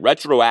Tuesday,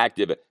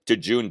 retroactive to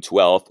June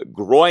 12th.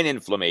 Groin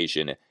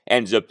inflammation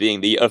ends up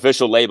being the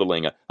official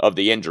labeling of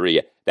the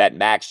injury that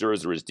Max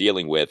Scherzer is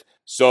dealing with.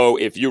 So,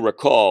 if you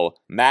recall,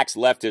 Max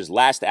left his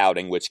last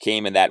outing, which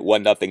came in that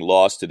 1-0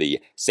 loss to the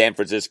San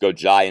Francisco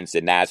Giants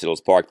at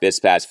Nationals Park this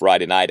past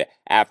Friday night,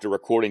 after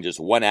recording just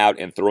one out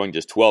and throwing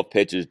just 12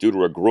 pitches due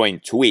to a groin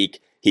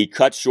tweak. He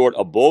cut short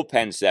a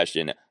bullpen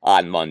session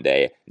on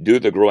Monday due to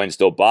the groin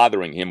still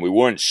bothering him. We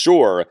weren't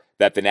sure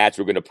that the Nats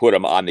were going to put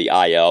him on the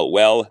IL.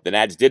 Well, the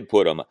Nats did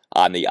put him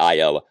on the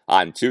IL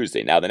on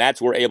Tuesday. Now, the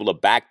Nats were able to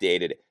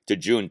backdate it to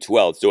June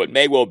 12th, so it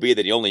may well be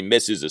that he only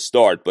misses a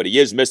start, but he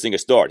is missing a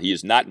start. He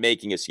is not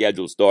making a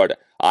scheduled start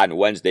on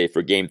Wednesday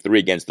for Game 3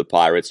 against the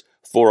Pirates,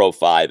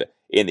 4:05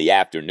 in the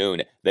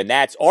afternoon. The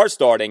Nats are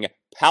starting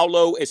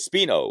Paolo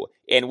Espino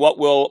in what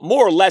will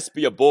more or less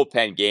be a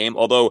bullpen game,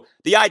 although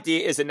the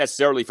idea isn't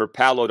necessarily for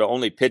Paolo to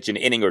only pitch an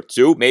inning or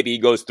two. Maybe he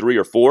goes 3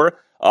 or 4.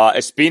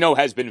 Espino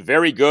has been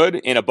very good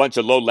in a bunch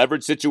of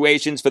low-leverage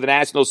situations for the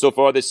Nationals so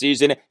far this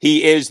season.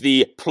 He is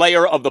the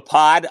player of the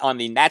pod on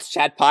the Nats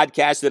Chat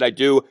podcast that I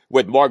do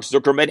with Mark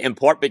Zuckerman, in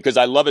part because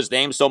I love his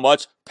name so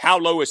much.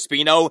 Paolo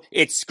Espino.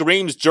 It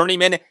screams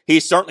journeyman. He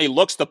certainly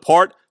looks the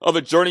part of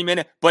a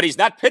journeyman, but he's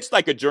not pitched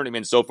like a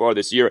journeyman so far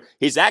this year.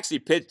 He's actually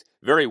pitched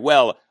very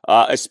well.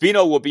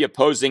 Espino will be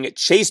opposing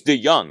Chase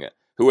DeYoung,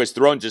 who has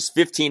thrown just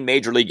 15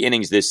 major league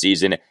innings this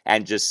season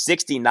and just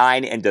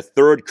 69 in the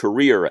third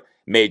career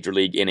major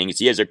league innings.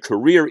 He has a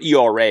career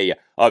ERA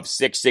of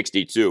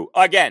 6.62.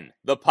 Again,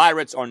 the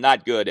Pirates are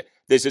not good.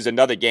 This is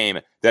another game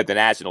that the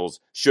Nationals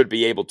should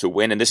be able to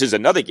win, and this is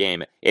another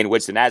game in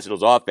which the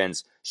Nationals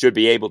offense should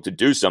be able to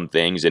do some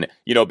things. And,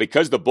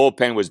 because the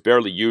bullpen was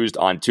barely used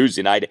on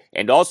Tuesday night,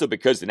 and also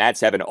because the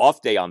Nats have an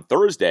off day on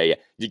Thursday,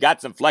 you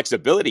got some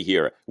flexibility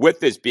here with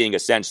this being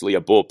essentially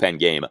a bullpen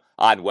game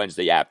on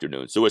Wednesday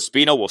afternoon. So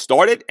Espino will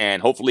start it,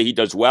 and hopefully he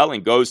does well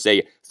and goes,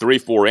 say,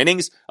 3-4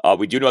 innings.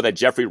 We do know that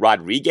Jeffrey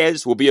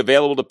Rodriguez will be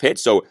available to pitch,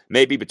 so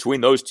maybe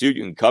between those two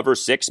you can cover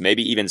 6,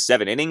 maybe even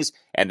 7 innings,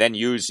 and then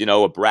use,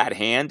 a Brad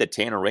Hand, a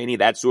Tanner Rainey,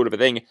 that sort of a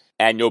thing,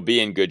 and you'll be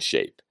in good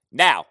shape.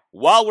 Now,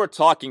 while we're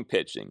talking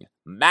pitching,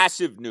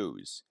 massive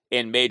news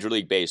in Major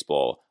League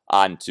Baseball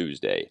on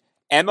Tuesday.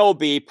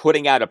 MLB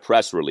putting out a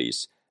press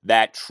release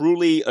that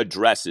truly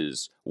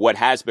addresses what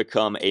has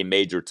become a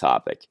major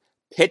topic: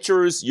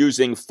 pitchers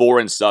using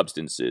foreign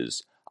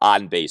substances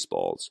on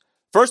baseballs.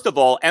 First of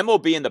all,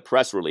 MLB in the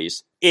press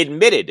release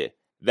admitted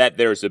that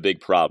there's a big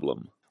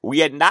problem. We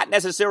had not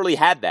necessarily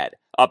had that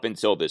up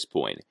until this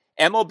point.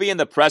 MLB in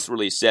the press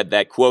release said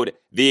that, quote,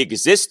 the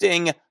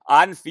existing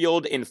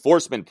on-field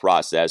enforcement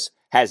process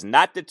has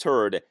not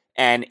deterred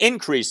an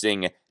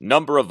increasing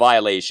number of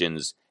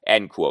violations,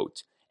 end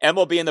quote.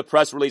 MLB in the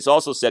press release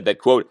also said that,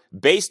 quote,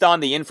 based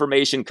on the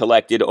information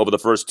collected over the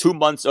first 2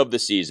 months of the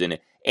season,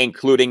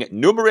 including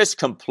numerous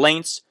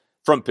complaints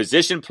from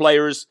position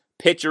players,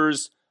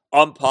 pitchers,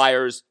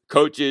 umpires,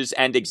 coaches,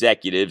 and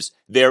executives,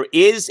 there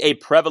is a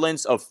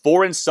prevalence of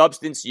foreign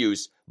substance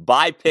use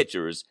by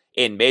pitchers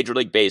in Major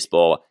League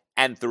Baseball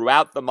and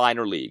throughout the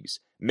minor leagues.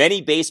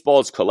 Many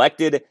baseballs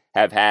collected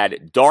have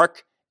had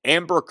dark,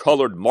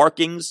 amber-colored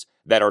markings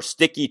that are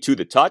sticky to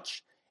the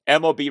touch.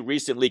 MLB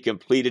recently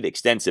completed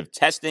extensive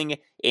testing,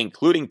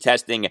 including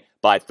testing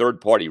by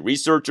third-party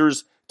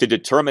researchers, to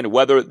determine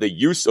whether the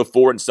use of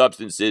foreign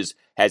substances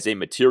has a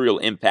material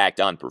impact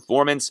on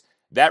performance.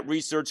 That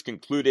research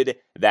concluded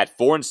that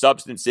foreign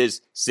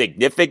substances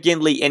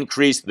significantly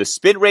increase the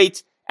spin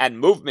rate and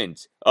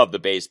movement of the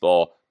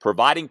baseball,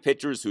 providing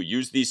pitchers who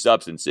use these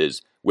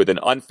substances with an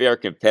unfair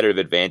competitive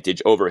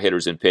advantage over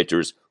hitters and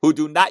pitchers who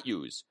do not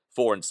use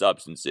foreign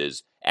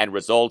substances, and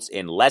results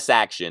in less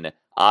action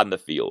on the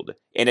field.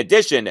 In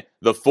addition,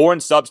 the foreign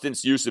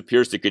substance use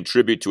appears to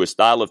contribute to a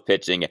style of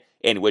pitching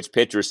in which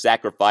pitchers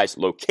sacrifice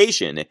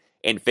location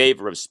in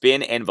favor of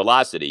spin and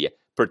velocity,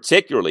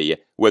 particularly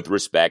with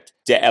respect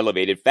to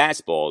elevated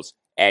fastballs,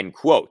 end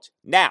quote.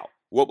 Now,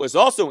 what was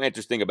also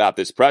interesting about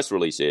this press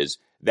release is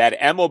that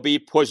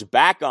MLB pushed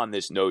back on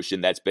this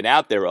notion that's been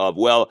out there of,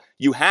 well,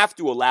 you have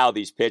to allow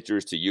these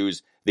pitchers to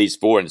use these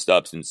foreign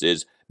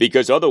substances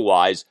because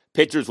otherwise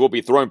pitchers will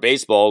be throwing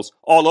baseballs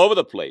all over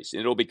the place and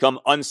it'll become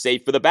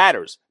unsafe for the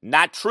batters.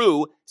 Not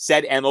true,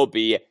 said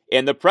MLB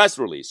in the press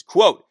release.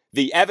 Quote,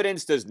 the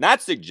evidence does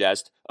not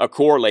suggest a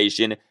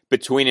correlation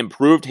between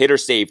improved hitter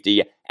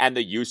safety and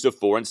the use of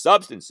foreign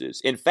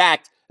substances. In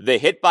fact, the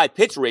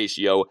hit-by-pitch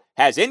ratio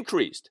has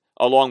increased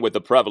along with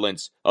the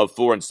prevalence of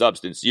foreign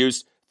substance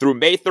use. Through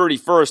May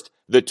 31st,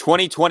 the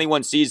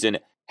 2021 season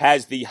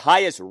has the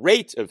highest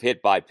rate of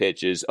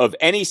hit-by-pitches of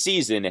any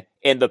season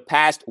in the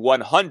past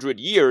 100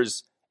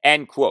 years,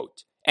 end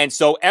quote. And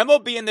so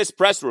MLB in this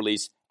press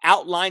release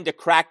outlined a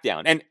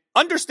crackdown. And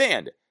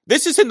understand,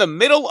 this is in the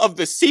middle of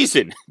the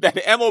season that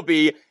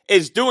MLB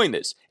is doing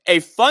this. A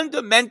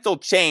fundamental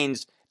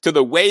change to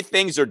the way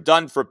things are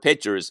done for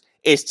pitchers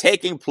is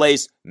taking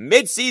place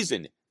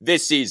mid-season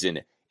this season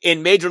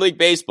in Major League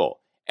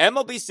Baseball.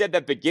 MLB said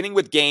that beginning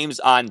with games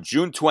on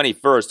June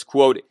 21st,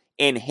 quote,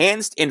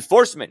 enhanced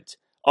enforcement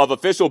of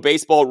official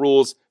baseball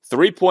rules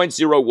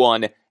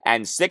 3.01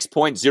 and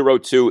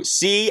 6.02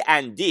 C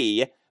and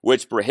D,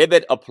 which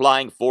prohibit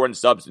applying foreign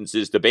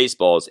substances to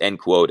baseballs, end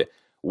quote,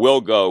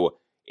 will go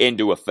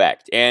into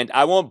effect. And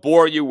I won't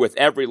bore you with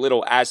every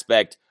little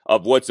aspect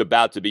of what's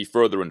about to be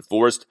further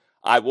enforced.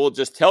 I will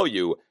just tell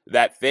you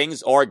that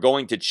things are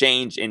going to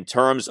change in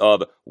terms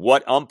of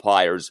what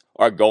umpires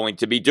are going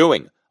to be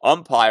doing.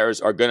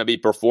 Umpires are going to be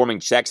performing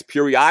checks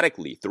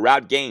periodically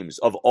throughout games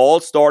of all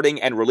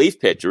starting and relief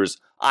pitchers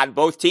on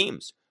both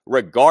teams,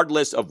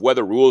 regardless of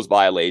whether rules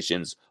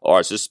violations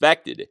are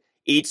suspected.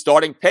 Each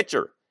starting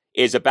pitcher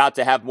is about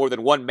to have more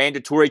than one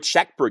mandatory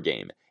check per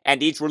game,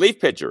 and each relief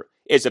pitcher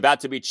is about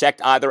to be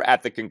checked either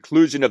at the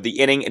conclusion of the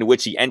inning in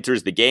which he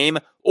enters the game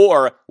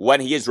or when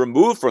he is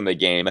removed from the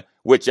game,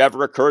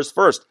 whichever occurs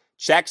first.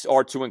 Checks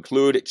are to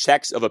include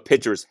checks of a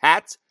pitcher's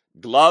hat,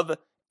 glove,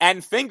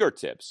 and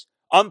fingertips.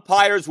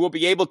 Umpires will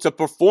be able to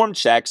perform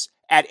checks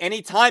at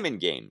any time in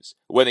games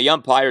when the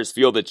umpires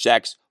feel the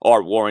checks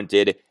are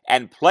warranted,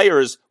 and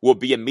players will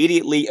be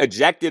immediately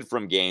ejected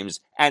from games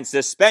and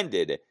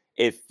suspended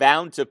if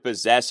found to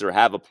possess or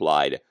have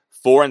applied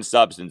foreign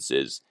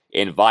substances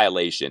in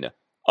violation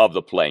of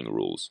the playing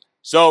rules.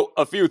 So,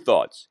 a few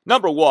thoughts.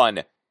 Number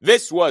one,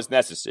 this was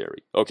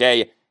necessary,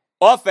 okay?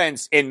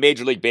 Offense in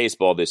Major League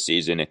Baseball this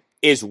season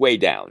is way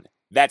down.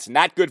 That's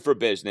not good for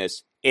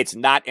business. It's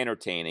not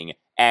entertaining.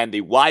 And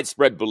the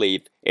widespread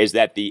belief is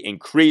that the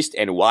increased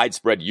and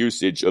widespread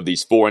usage of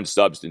these foreign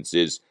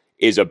substances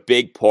is a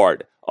big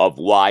part of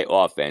why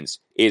offense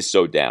is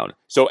so down.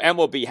 So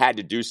MLB had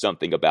to do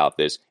something about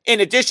this.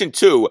 In addition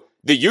to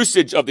the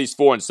usage of these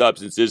foreign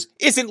substances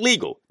isn't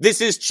legal.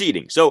 This is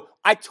cheating. So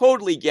I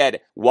totally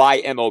get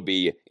why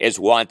MLB is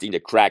wanting to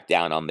crack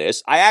down on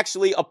this. I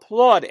actually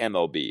applaud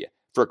MLB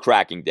for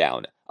cracking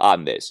down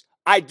on this.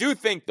 I do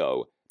think,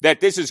 though,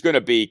 that this is going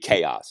to be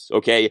chaos,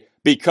 okay?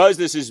 Because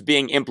this is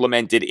being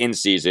implemented in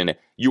season,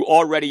 you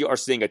already are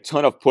seeing a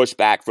ton of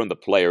pushback from the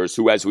players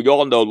who, as we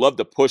all know, love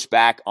to push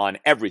back on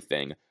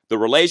everything. The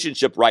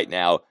relationship right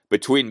now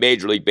between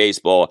Major League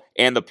Baseball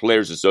and the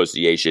Players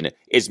Association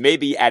is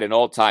maybe at an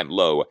all-time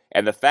low.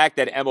 And the fact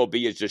that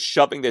MLB is just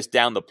shoving this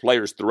down the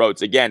players'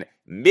 throats, again,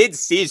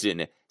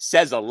 mid-season,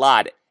 says a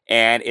lot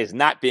and is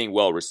not being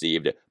well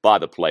received by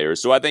the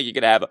players. So I think you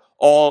could have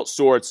all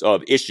sorts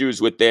of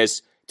issues with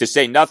this, to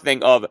say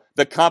nothing of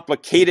the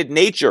complicated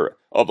nature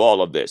of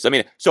all of this. I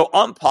mean, so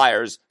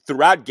umpires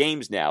throughout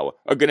games now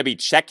are going to be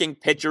checking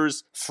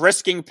pitchers,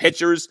 frisking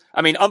pitchers.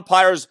 I mean,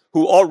 umpires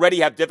who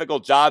already have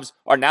difficult jobs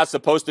are now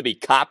supposed to be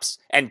cops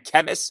and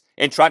chemists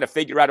and trying to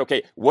figure out,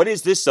 okay, what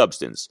is this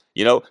substance?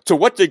 You know, to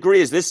what degree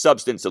is this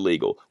substance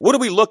illegal? What are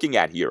we looking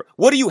at here?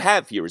 What do you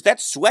have here? Is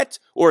that sweat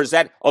or is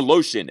that a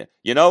lotion?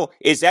 You know,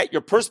 is that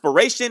your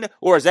perspiration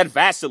or is that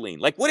Vaseline?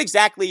 Like, what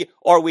exactly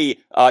are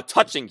we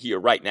touching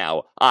here right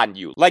now on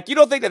you? Like, you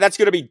don't think that that's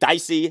going to be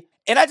dicey?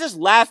 And I just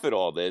laugh at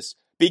all this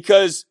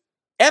because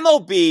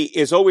MLB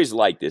is always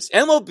like this.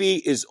 MLB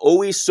is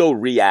always so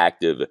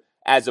reactive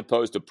as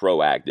opposed to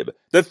proactive.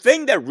 The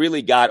thing that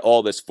really got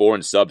all this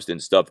foreign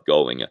substance stuff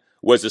going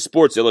was a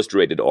Sports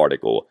Illustrated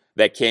article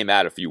that came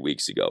out a few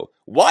weeks ago.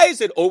 Why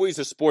is it always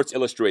a Sports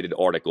Illustrated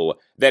article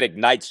that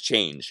ignites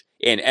change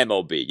in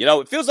MLB? You know,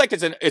 it feels like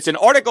it's an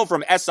article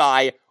from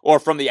SI or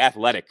from The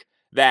Athletic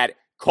that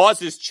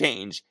causes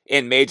change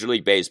in Major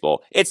League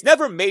Baseball. It's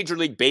never Major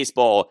League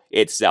Baseball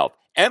itself.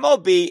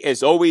 MLB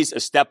is always a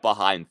step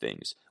behind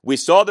things. We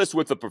saw this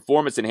with the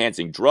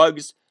performance-enhancing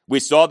drugs. We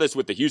saw this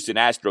with the Houston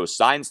Astros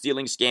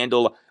sign-stealing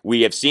scandal.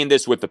 We have seen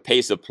this with the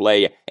pace of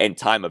play and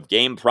time of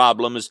game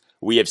problems.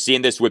 We have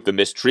seen this with the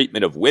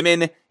mistreatment of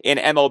women in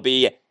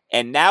MLB.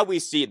 And now we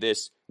see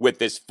this with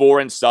this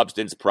foreign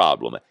substance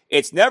problem.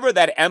 It's never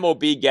that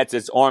MLB gets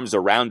its arms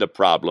around a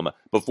problem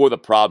before the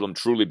problem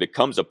truly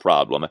becomes a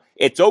problem.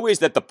 It's always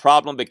that the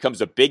problem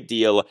becomes a big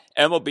deal.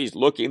 MLB's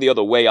looking the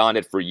other way on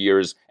it for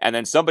years, and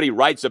then somebody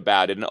writes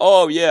about it, and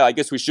oh yeah, I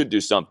guess we should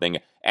do something.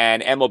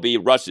 And MLB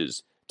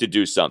rushes to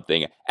do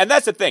something. And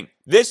that's the thing.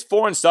 This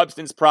foreign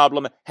substance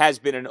problem has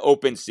been an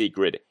open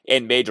secret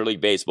in Major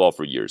League Baseball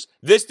for years.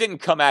 This didn't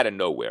come out of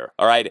nowhere,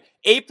 all right?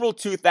 April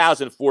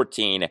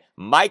 2014,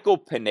 Michael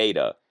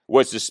Pineda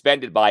was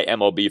suspended by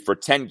MLB for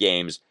 10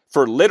 games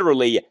for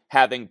literally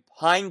having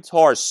pine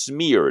tar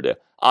smeared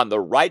on the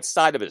right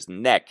side of his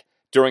neck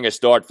during a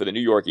start for the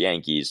New York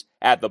Yankees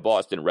at the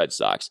Boston Red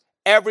Sox.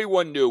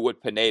 Everyone knew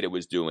what Pineda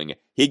was doing.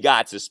 He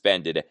got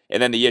suspended,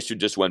 and then the issue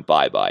just went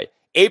bye-bye.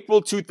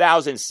 April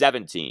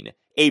 2017,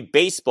 a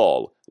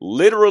baseball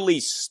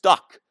literally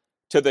stuck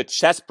to the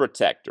chest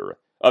protector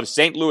of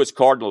St. Louis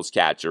Cardinals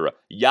catcher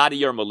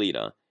Yadier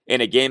Molina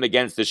in a game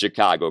against the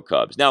Chicago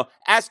Cubs. Now,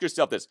 ask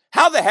yourself this.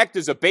 How the heck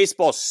does a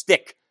baseball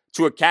stick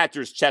to a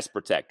catcher's chest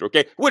protector,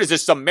 okay? What is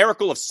this, some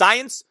miracle of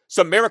science?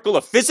 Some miracle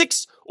of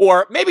physics?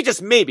 Or maybe,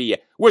 just maybe,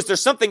 was there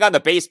something on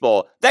the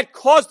baseball that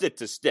caused it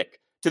to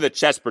stick to the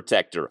chest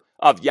protector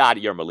of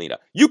Yadier Molina?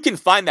 You can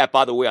find that,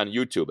 by the way, on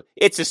YouTube.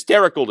 It's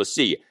hysterical to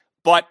see.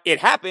 But it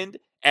happened,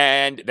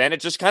 and then it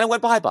just kind of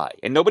went bye-bye,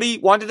 and nobody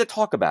wanted to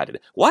talk about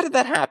it. Why did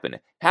that happen?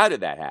 How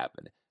did that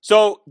happen?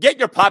 So get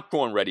your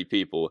popcorn ready,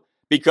 people,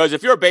 because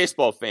if you're a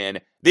baseball fan,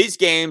 these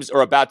games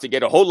are about to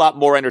get a whole lot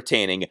more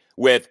entertaining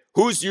with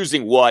who's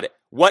using what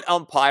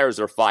umpires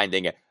are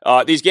finding.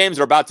 These games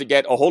are about to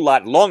get a whole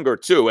lot longer,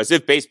 too, as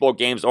if baseball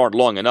games aren't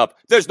long enough.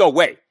 There's no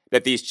way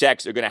that these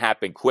checks are going to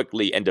happen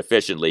quickly and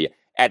efficiently,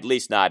 at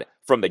least not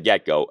from the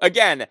get-go.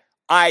 Again,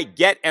 I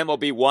get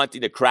MLB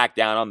wanting to crack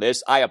down on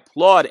this. I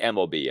applaud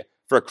MLB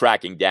for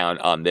cracking down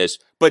on this.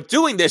 But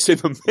doing this in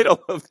the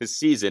middle of the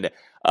season,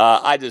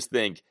 I just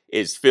think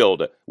is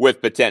filled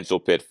with potential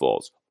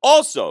pitfalls.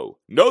 Also,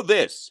 know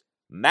this,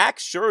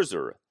 Max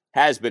Scherzer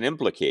has been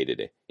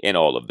implicated in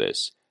all of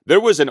this. There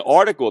was an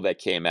article that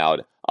came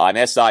out on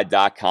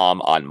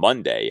SI.com on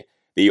Monday.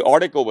 The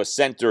article was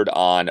centered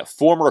on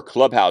former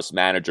clubhouse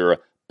manager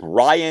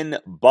Brian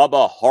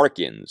Bubba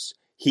Harkins.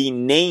 He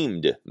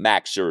named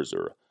Max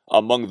Scherzer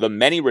among the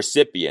many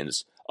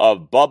recipients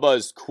of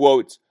Bubba's,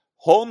 quote,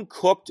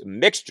 home-cooked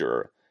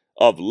mixture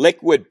of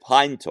liquid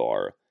pine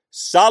tar,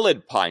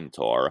 solid pine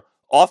tar,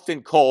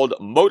 often called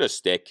motor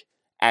stick,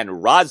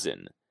 and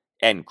rosin,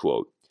 end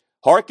quote.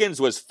 Harkins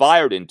was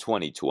fired in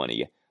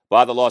 2020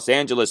 by the Los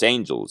Angeles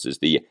Angels as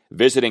the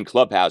visiting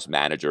clubhouse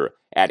manager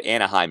at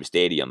Anaheim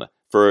Stadium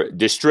for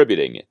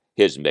distributing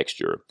his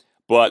mixture.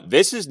 But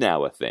this is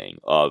now a thing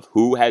of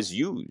who has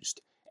used,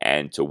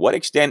 and to what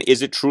extent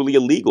is it truly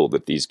illegal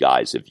that these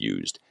guys have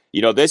used?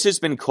 You know, this has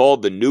been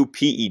called the new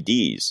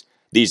PEDs,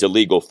 these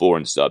illegal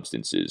foreign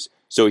substances.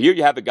 So here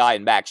you have a guy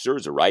in Max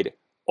Scherzer, right?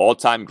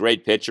 All-time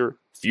great pitcher,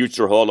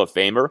 future Hall of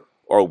Famer.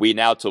 Are we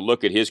now to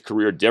look at his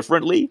career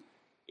differently?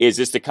 Is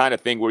this the kind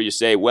of thing where you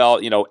say,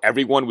 well, you know,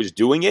 everyone was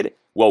doing it?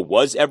 Well,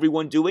 was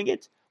everyone doing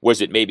it?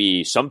 Was it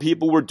maybe some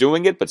people were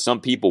doing it, but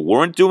some people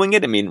weren't doing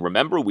it? I mean,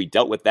 remember, we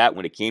dealt with that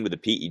when it came to the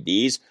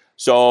PEDs.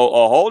 So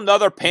a whole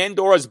nother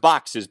Pandora's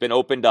box has been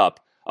opened up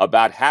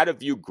about how to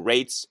view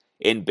greats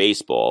in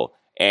baseball.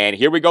 And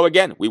here we go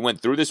again. We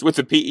went through this with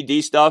the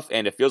PED stuff,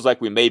 and it feels like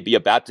we may be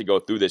about to go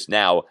through this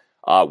now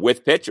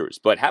with pitchers.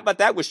 But how about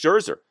that with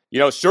Scherzer? You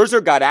know,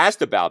 Scherzer got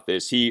asked about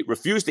this. He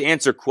refused to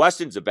answer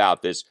questions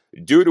about this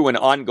due to an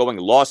ongoing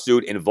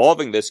lawsuit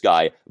involving this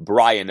guy,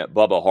 Brian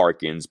Bubba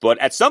Harkins. But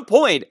at some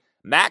point,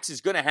 Max is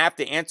going to have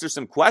to answer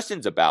some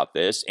questions about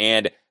this,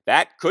 and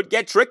that could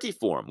get tricky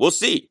for him. We'll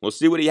see. We'll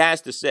see what he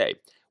has to say.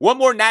 One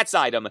more Nats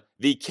item.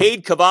 The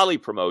Cade Cavalli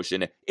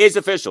promotion is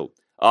official.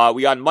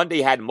 We on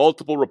Monday had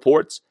multiple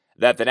reports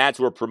that the Nats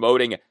were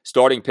promoting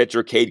starting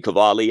pitcher Cade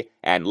Cavalli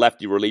and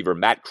lefty reliever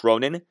Matt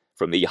Cronin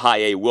from the High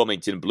A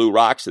Wilmington Blue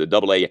Rocks to the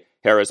Double A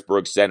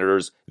Harrisburg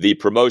Senators. The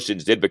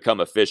promotions did become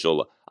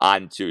official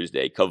on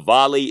Tuesday.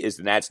 Cavalli is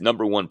the Nats'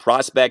 number one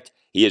prospect.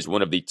 He is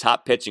one of the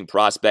top pitching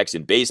prospects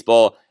in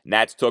baseball.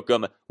 Nats took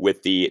him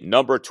with the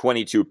number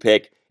 22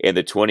 pick in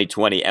the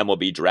 2020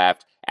 MLB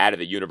draft out of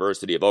the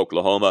University of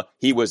Oklahoma.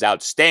 He was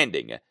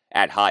outstanding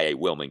at High A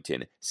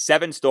Wilmington.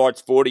 7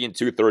 starts, 40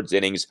 2/3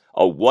 innings,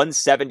 a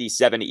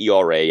 1.77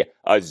 ERA,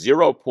 a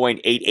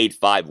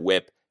 0.885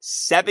 whip,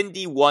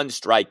 71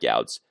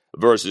 strikeouts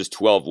versus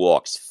 12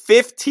 walks,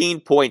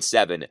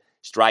 15.7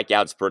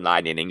 strikeouts per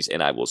 9 innings.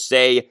 And I will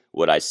say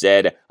what I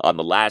said on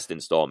the last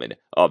installment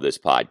of this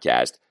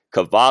podcast.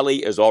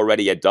 Cavalli is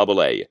already at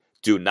Double A.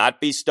 Do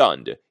not be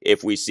stunned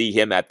if we see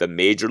him at the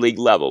major league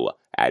level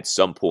at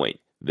some point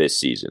this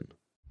season.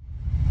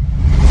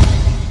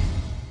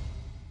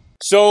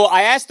 So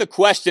I asked the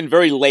question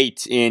very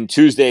late in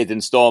Tuesday's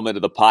installment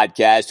of the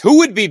podcast, who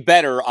would be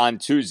better on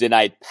Tuesday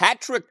night,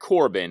 Patrick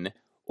Corbin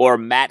or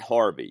Matt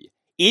Harvey?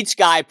 Each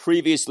guy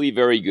previously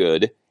very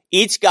good.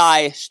 Each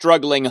guy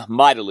struggling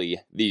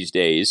mightily these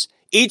days.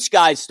 Each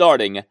guy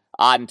starting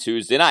on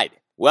Tuesday night.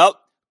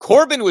 Well,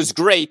 Corbin was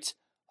great.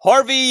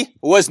 Harvey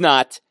was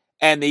not.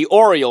 And the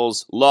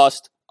Orioles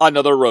lost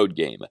another road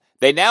game.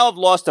 They now have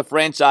lost a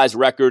franchise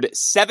record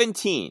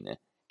 17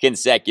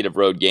 consecutive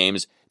road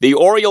games. The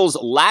Orioles'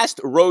 last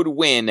road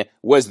win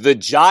was the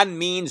John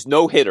Means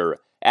no-hitter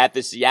at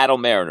the Seattle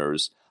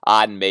Mariners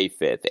on May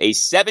 5th. A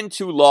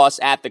 7-2 loss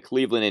at the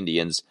Cleveland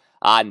Indians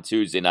on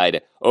Tuesday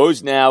night.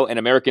 O's now an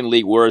American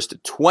League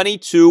worst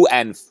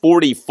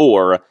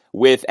 22-44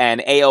 with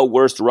an AL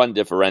worst run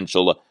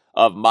differential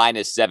of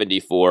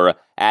 -74.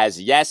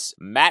 As yes,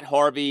 Matt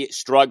Harvey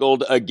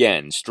struggled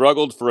again.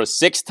 Struggled for a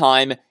sixth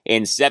time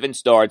in 7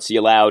 starts. He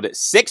allowed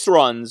 6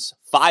 runs,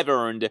 5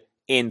 earned,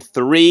 in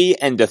 3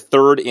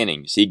 1/3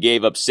 innings. He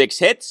gave up 6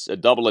 hits, a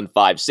double and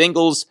 5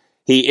 singles.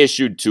 He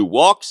issued 2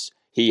 walks.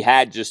 He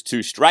had just 2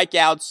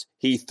 strikeouts.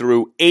 He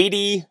threw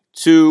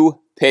 82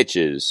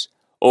 pitches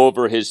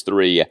over his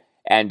 3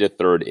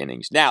 1/3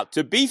 innings. Now,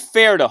 to be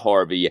fair to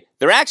Harvey,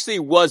 there actually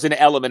was an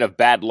element of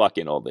bad luck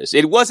in all this.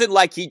 It wasn't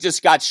like he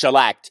just got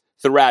shellacked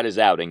throughout his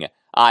outing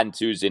on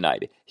Tuesday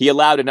night. He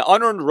allowed an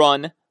unearned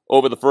run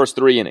over the first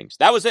 3 innings.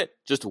 That was it.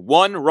 Just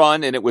 1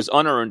 run, and it was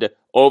unearned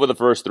over the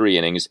first 3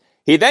 innings.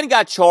 He then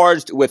got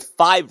charged with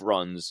 5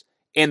 runs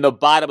in the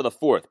bottom of the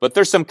 4th, but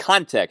there's some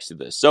context to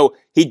this. So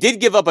he did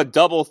give up a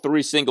double,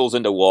 3 singles,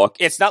 and a walk.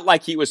 It's not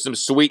like he was some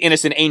sweet,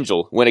 innocent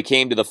angel when it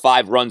came to the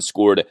 5 runs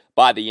scored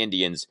by the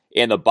Indians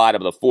in the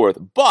bottom of the 4th,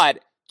 but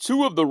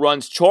 2 of the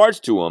runs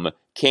charged to him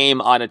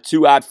came on a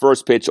 2-out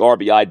first pitch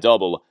RBI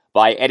double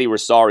by Eddie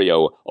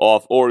Rosario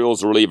off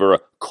Orioles reliever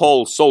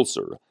Cole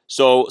Sulser.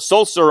 So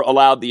Sulser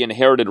allowed the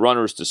inherited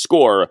runners to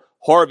score.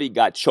 Harvey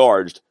got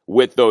charged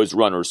with those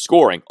runners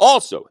scoring.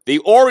 Also, the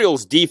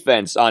Orioles'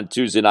 defense on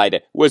Tuesday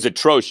night was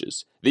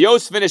atrocious. The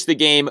O's finished the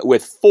game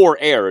with 4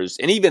 errors,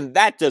 and even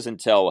that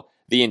doesn't tell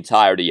the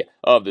entirety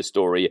of the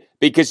story,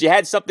 because you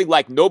had something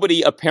like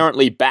nobody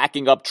apparently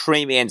backing up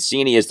Trey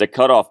Mancini as the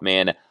cutoff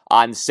man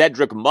on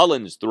Cedric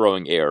Mullins'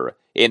 throwing error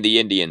in the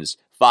Indians'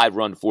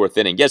 5-run 4th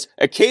inning. Yes,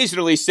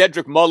 occasionally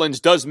Cedric Mullins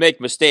does make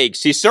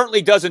mistakes. He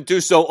certainly doesn't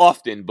do so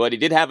often, but he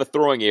did have a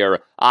throwing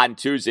error on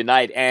Tuesday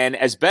night. And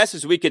as best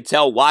as we could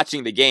tell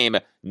watching the game,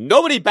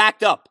 nobody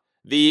backed up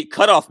the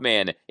cutoff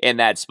man in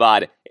that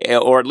spot,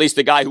 or at least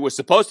the guy who was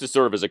supposed to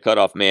serve as a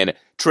cutoff man,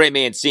 Trey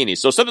Mancini.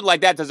 So something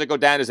like that doesn't go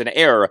down as an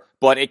error,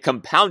 but it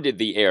compounded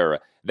the error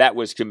that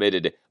was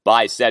committed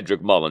by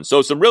Cedric Mullins.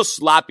 So some real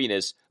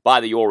sloppiness by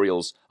the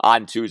Orioles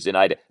on Tuesday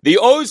night. The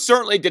O's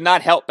certainly did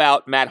not help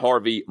out Matt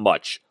Harvey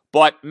much,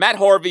 but Matt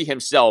Harvey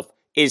himself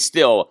is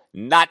still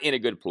not in a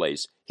good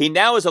place. He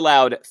now has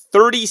allowed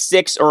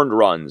 36 earned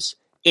runs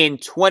in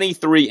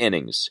 23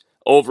 innings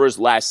over his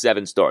last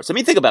 7 starts. I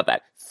mean, think about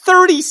that.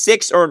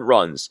 36 earned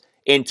runs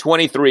in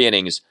 23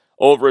 innings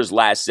over his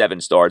last 7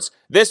 starts.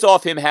 This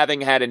off him having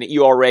had an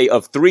ERA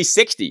of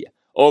 3.60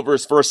 over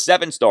his first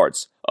 7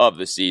 starts of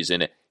the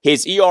season.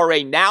 His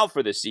ERA now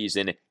for the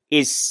season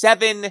is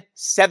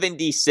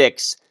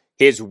 7.76.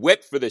 His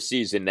whip for the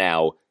season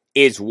now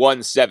is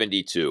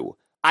 1.72.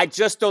 I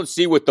just don't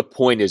see what the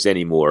point is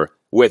anymore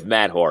with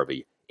Matt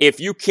Harvey. If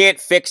you can't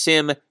fix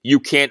him, you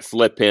can't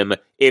flip him.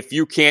 If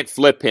you can't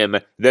flip him,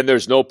 then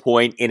there's no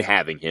point in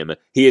having him.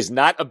 He is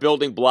not a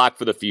building block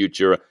for the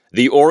future.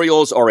 The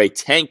Orioles are a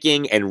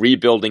tanking and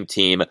rebuilding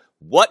team.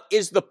 What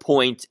is the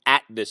point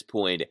at this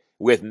point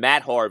with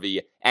Matt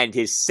Harvey and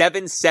his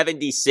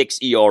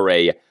 7.76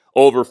 ERA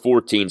over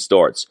 14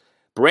 starts?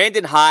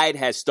 Brandon Hyde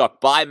has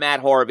stuck by Matt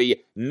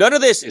Harvey. None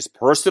of this is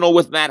personal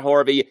with Matt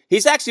Harvey.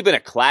 He's actually been a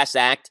class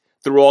act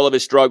through all of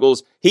his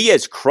struggles. He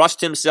has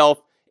crushed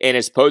himself in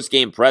his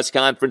post-game press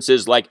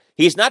conferences. Like,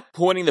 he's not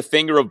pointing the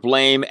finger of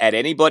blame at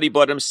anybody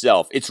but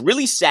himself. It's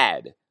really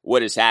sad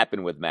what has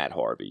happened with Matt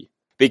Harvey,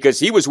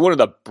 because he was one of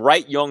the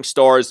bright young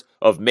stars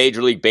of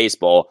Major League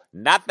Baseball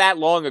not that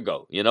long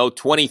ago,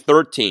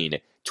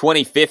 2013,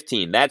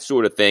 2015, that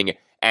sort of thing.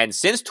 And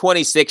since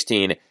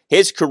 2016,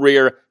 his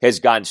career has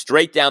gone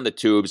straight down the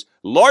tubes,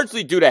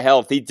 largely due to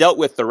health. He dealt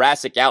with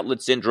thoracic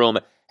outlet syndrome,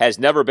 has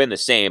never been the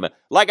same.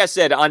 Like I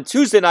said, on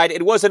Tuesday night,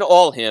 it wasn't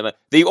all him.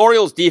 The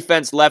Orioles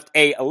defense left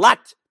a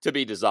lot to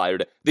be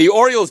desired. The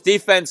Orioles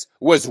defense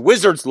was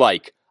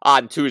Wizards-like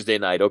on Tuesday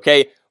night,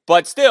 okay?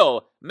 But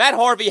still, Matt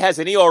Harvey has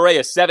an ERA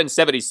of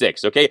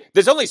 7.76, okay?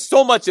 There's only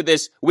so much of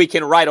this we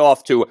can write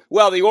off to,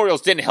 well, the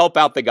Orioles didn't help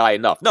out the guy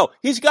enough. No,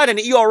 he's got an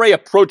ERA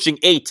approaching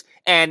 8,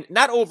 and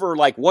not over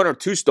like 1 or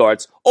 2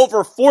 starts,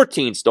 over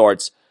 14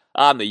 starts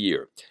on the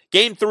year.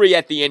 Game 3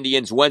 at the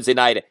Indians Wednesday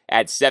night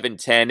at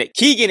 7:10.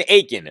 Keegan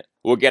Aiken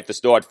will get the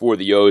start for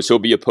the O's. He'll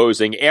be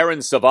opposing Aaron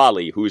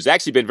Savali, who's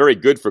actually been very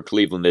good for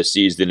Cleveland this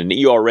season, an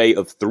ERA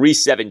of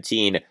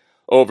 3.17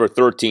 over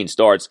 13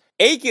 starts.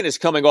 Aiken is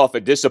coming off a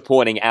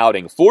disappointing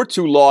outing.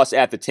 4-2 loss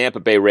at the Tampa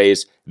Bay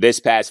Rays this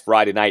past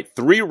Friday night.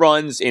 3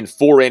 runs in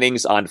 4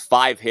 innings on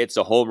 5 hits,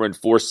 a homer and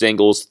 4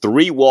 singles,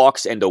 3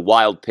 walks and a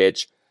wild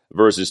pitch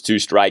versus 2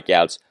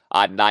 strikeouts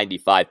on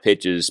 95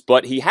 pitches.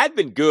 But he had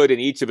been good in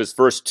each of his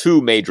first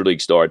 2 Major League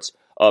starts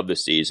of the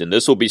season.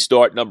 This will be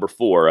start number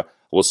 4.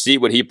 We'll see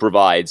what he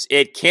provides.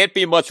 It can't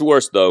be much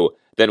worse, though,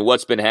 than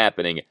what's been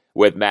happening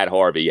with Matt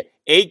Harvey.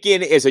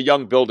 Aiken is a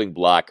young building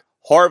block.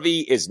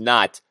 Harvey is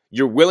not.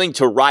 You're willing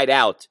to ride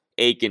out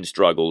Aiken's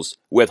struggles.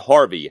 With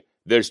Harvey,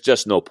 there's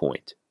just no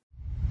point.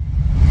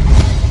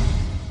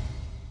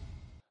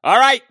 All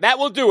right, that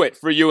will do it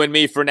for you and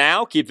me for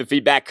now. Keep the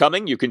feedback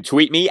coming. You can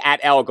tweet me at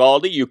Al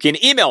Galdi. You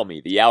can email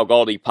me, the Al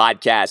Galdi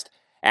podcast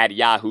at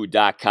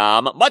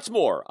yahoo.com. Much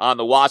more on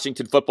the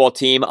Washington football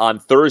team on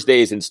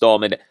Thursday's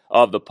installment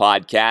of the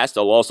podcast.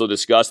 I'll also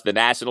discuss the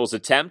Nationals'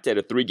 attempt at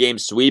a 3-game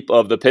sweep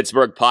of the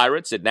Pittsburgh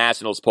Pirates at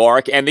Nationals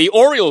Park and the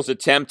Orioles'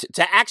 attempt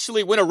to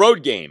actually win a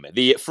road game.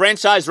 The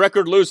franchise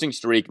record losing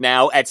streak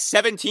now at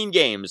 17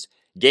 games.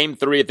 Game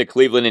 3 at the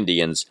Cleveland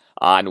Indians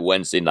on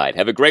Wednesday night.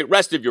 Have a great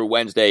rest of your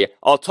Wednesday.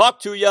 I'll talk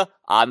to you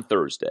on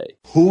Thursday.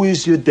 Who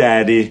is your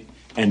daddy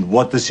and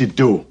what does he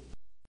do?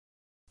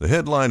 The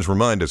headlines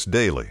remind us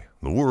daily,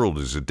 the world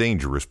is a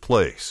dangerous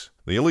place.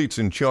 The elites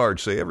in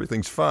charge say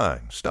everything's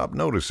fine, stop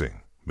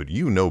noticing. But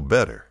you know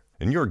better.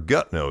 And your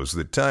gut knows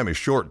that time is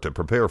short to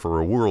prepare for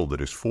a world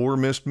that is 4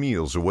 missed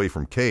meals away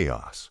from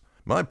chaos.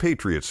 My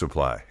Patriot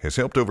Supply has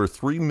helped over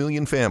 3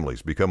 million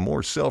families become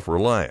more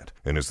self-reliant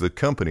and is the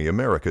company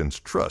Americans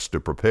trust to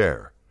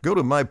prepare. Go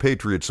to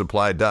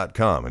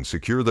MyPatriotSupply.com and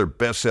secure their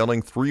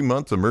best-selling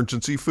 3-month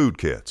emergency food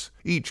kits.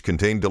 Each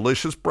contain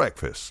delicious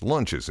breakfasts,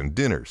 lunches, and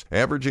dinners,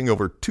 averaging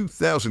over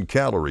 2,000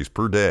 calories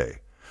per day.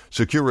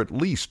 Secure at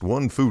least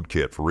 1 food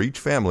kit for each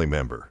family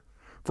member.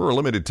 For a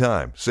limited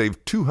time,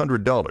 save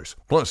 $200,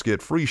 plus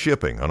get free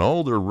shipping on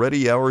all their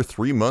Ready Hour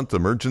 3-month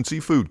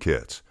emergency food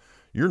kits.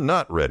 You're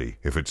not ready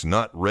if it's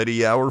not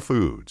Ready Hour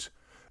Foods.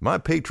 My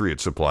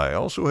Patriot Supply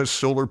also has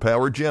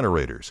solar-powered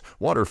generators,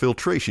 water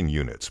filtration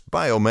units,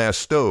 biomass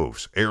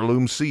stoves,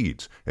 heirloom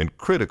seeds, and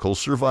critical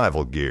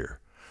survival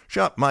gear.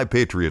 Shop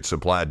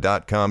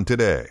MyPatriotSupply.com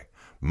today.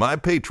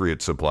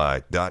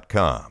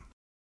 MyPatriotSupply.com.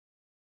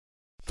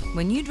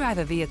 When you drive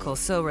a vehicle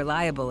so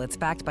reliable it's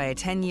backed by a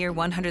 10-year,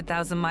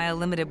 100,000-mile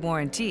limited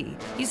warranty,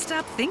 you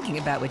stop thinking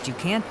about what you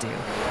can't do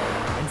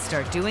and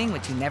start doing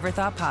what you never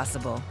thought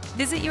possible.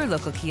 Visit your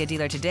local Kia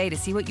dealer today to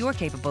see what you're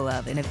capable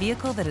of in a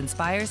vehicle that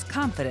inspires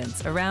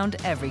confidence around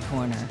every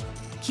corner.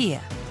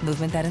 Kia,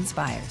 movement that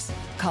inspires.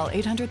 Call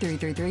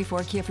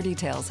 800-333-4KIA for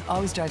details.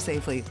 Always drive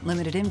safely.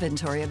 Limited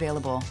inventory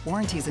available.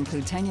 Warranties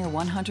include 10-year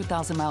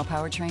 100,000-mile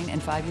powertrain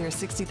and 5-year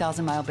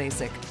 60,000-mile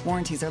basic.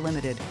 Warranties are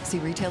limited. See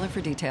retailer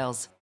for details.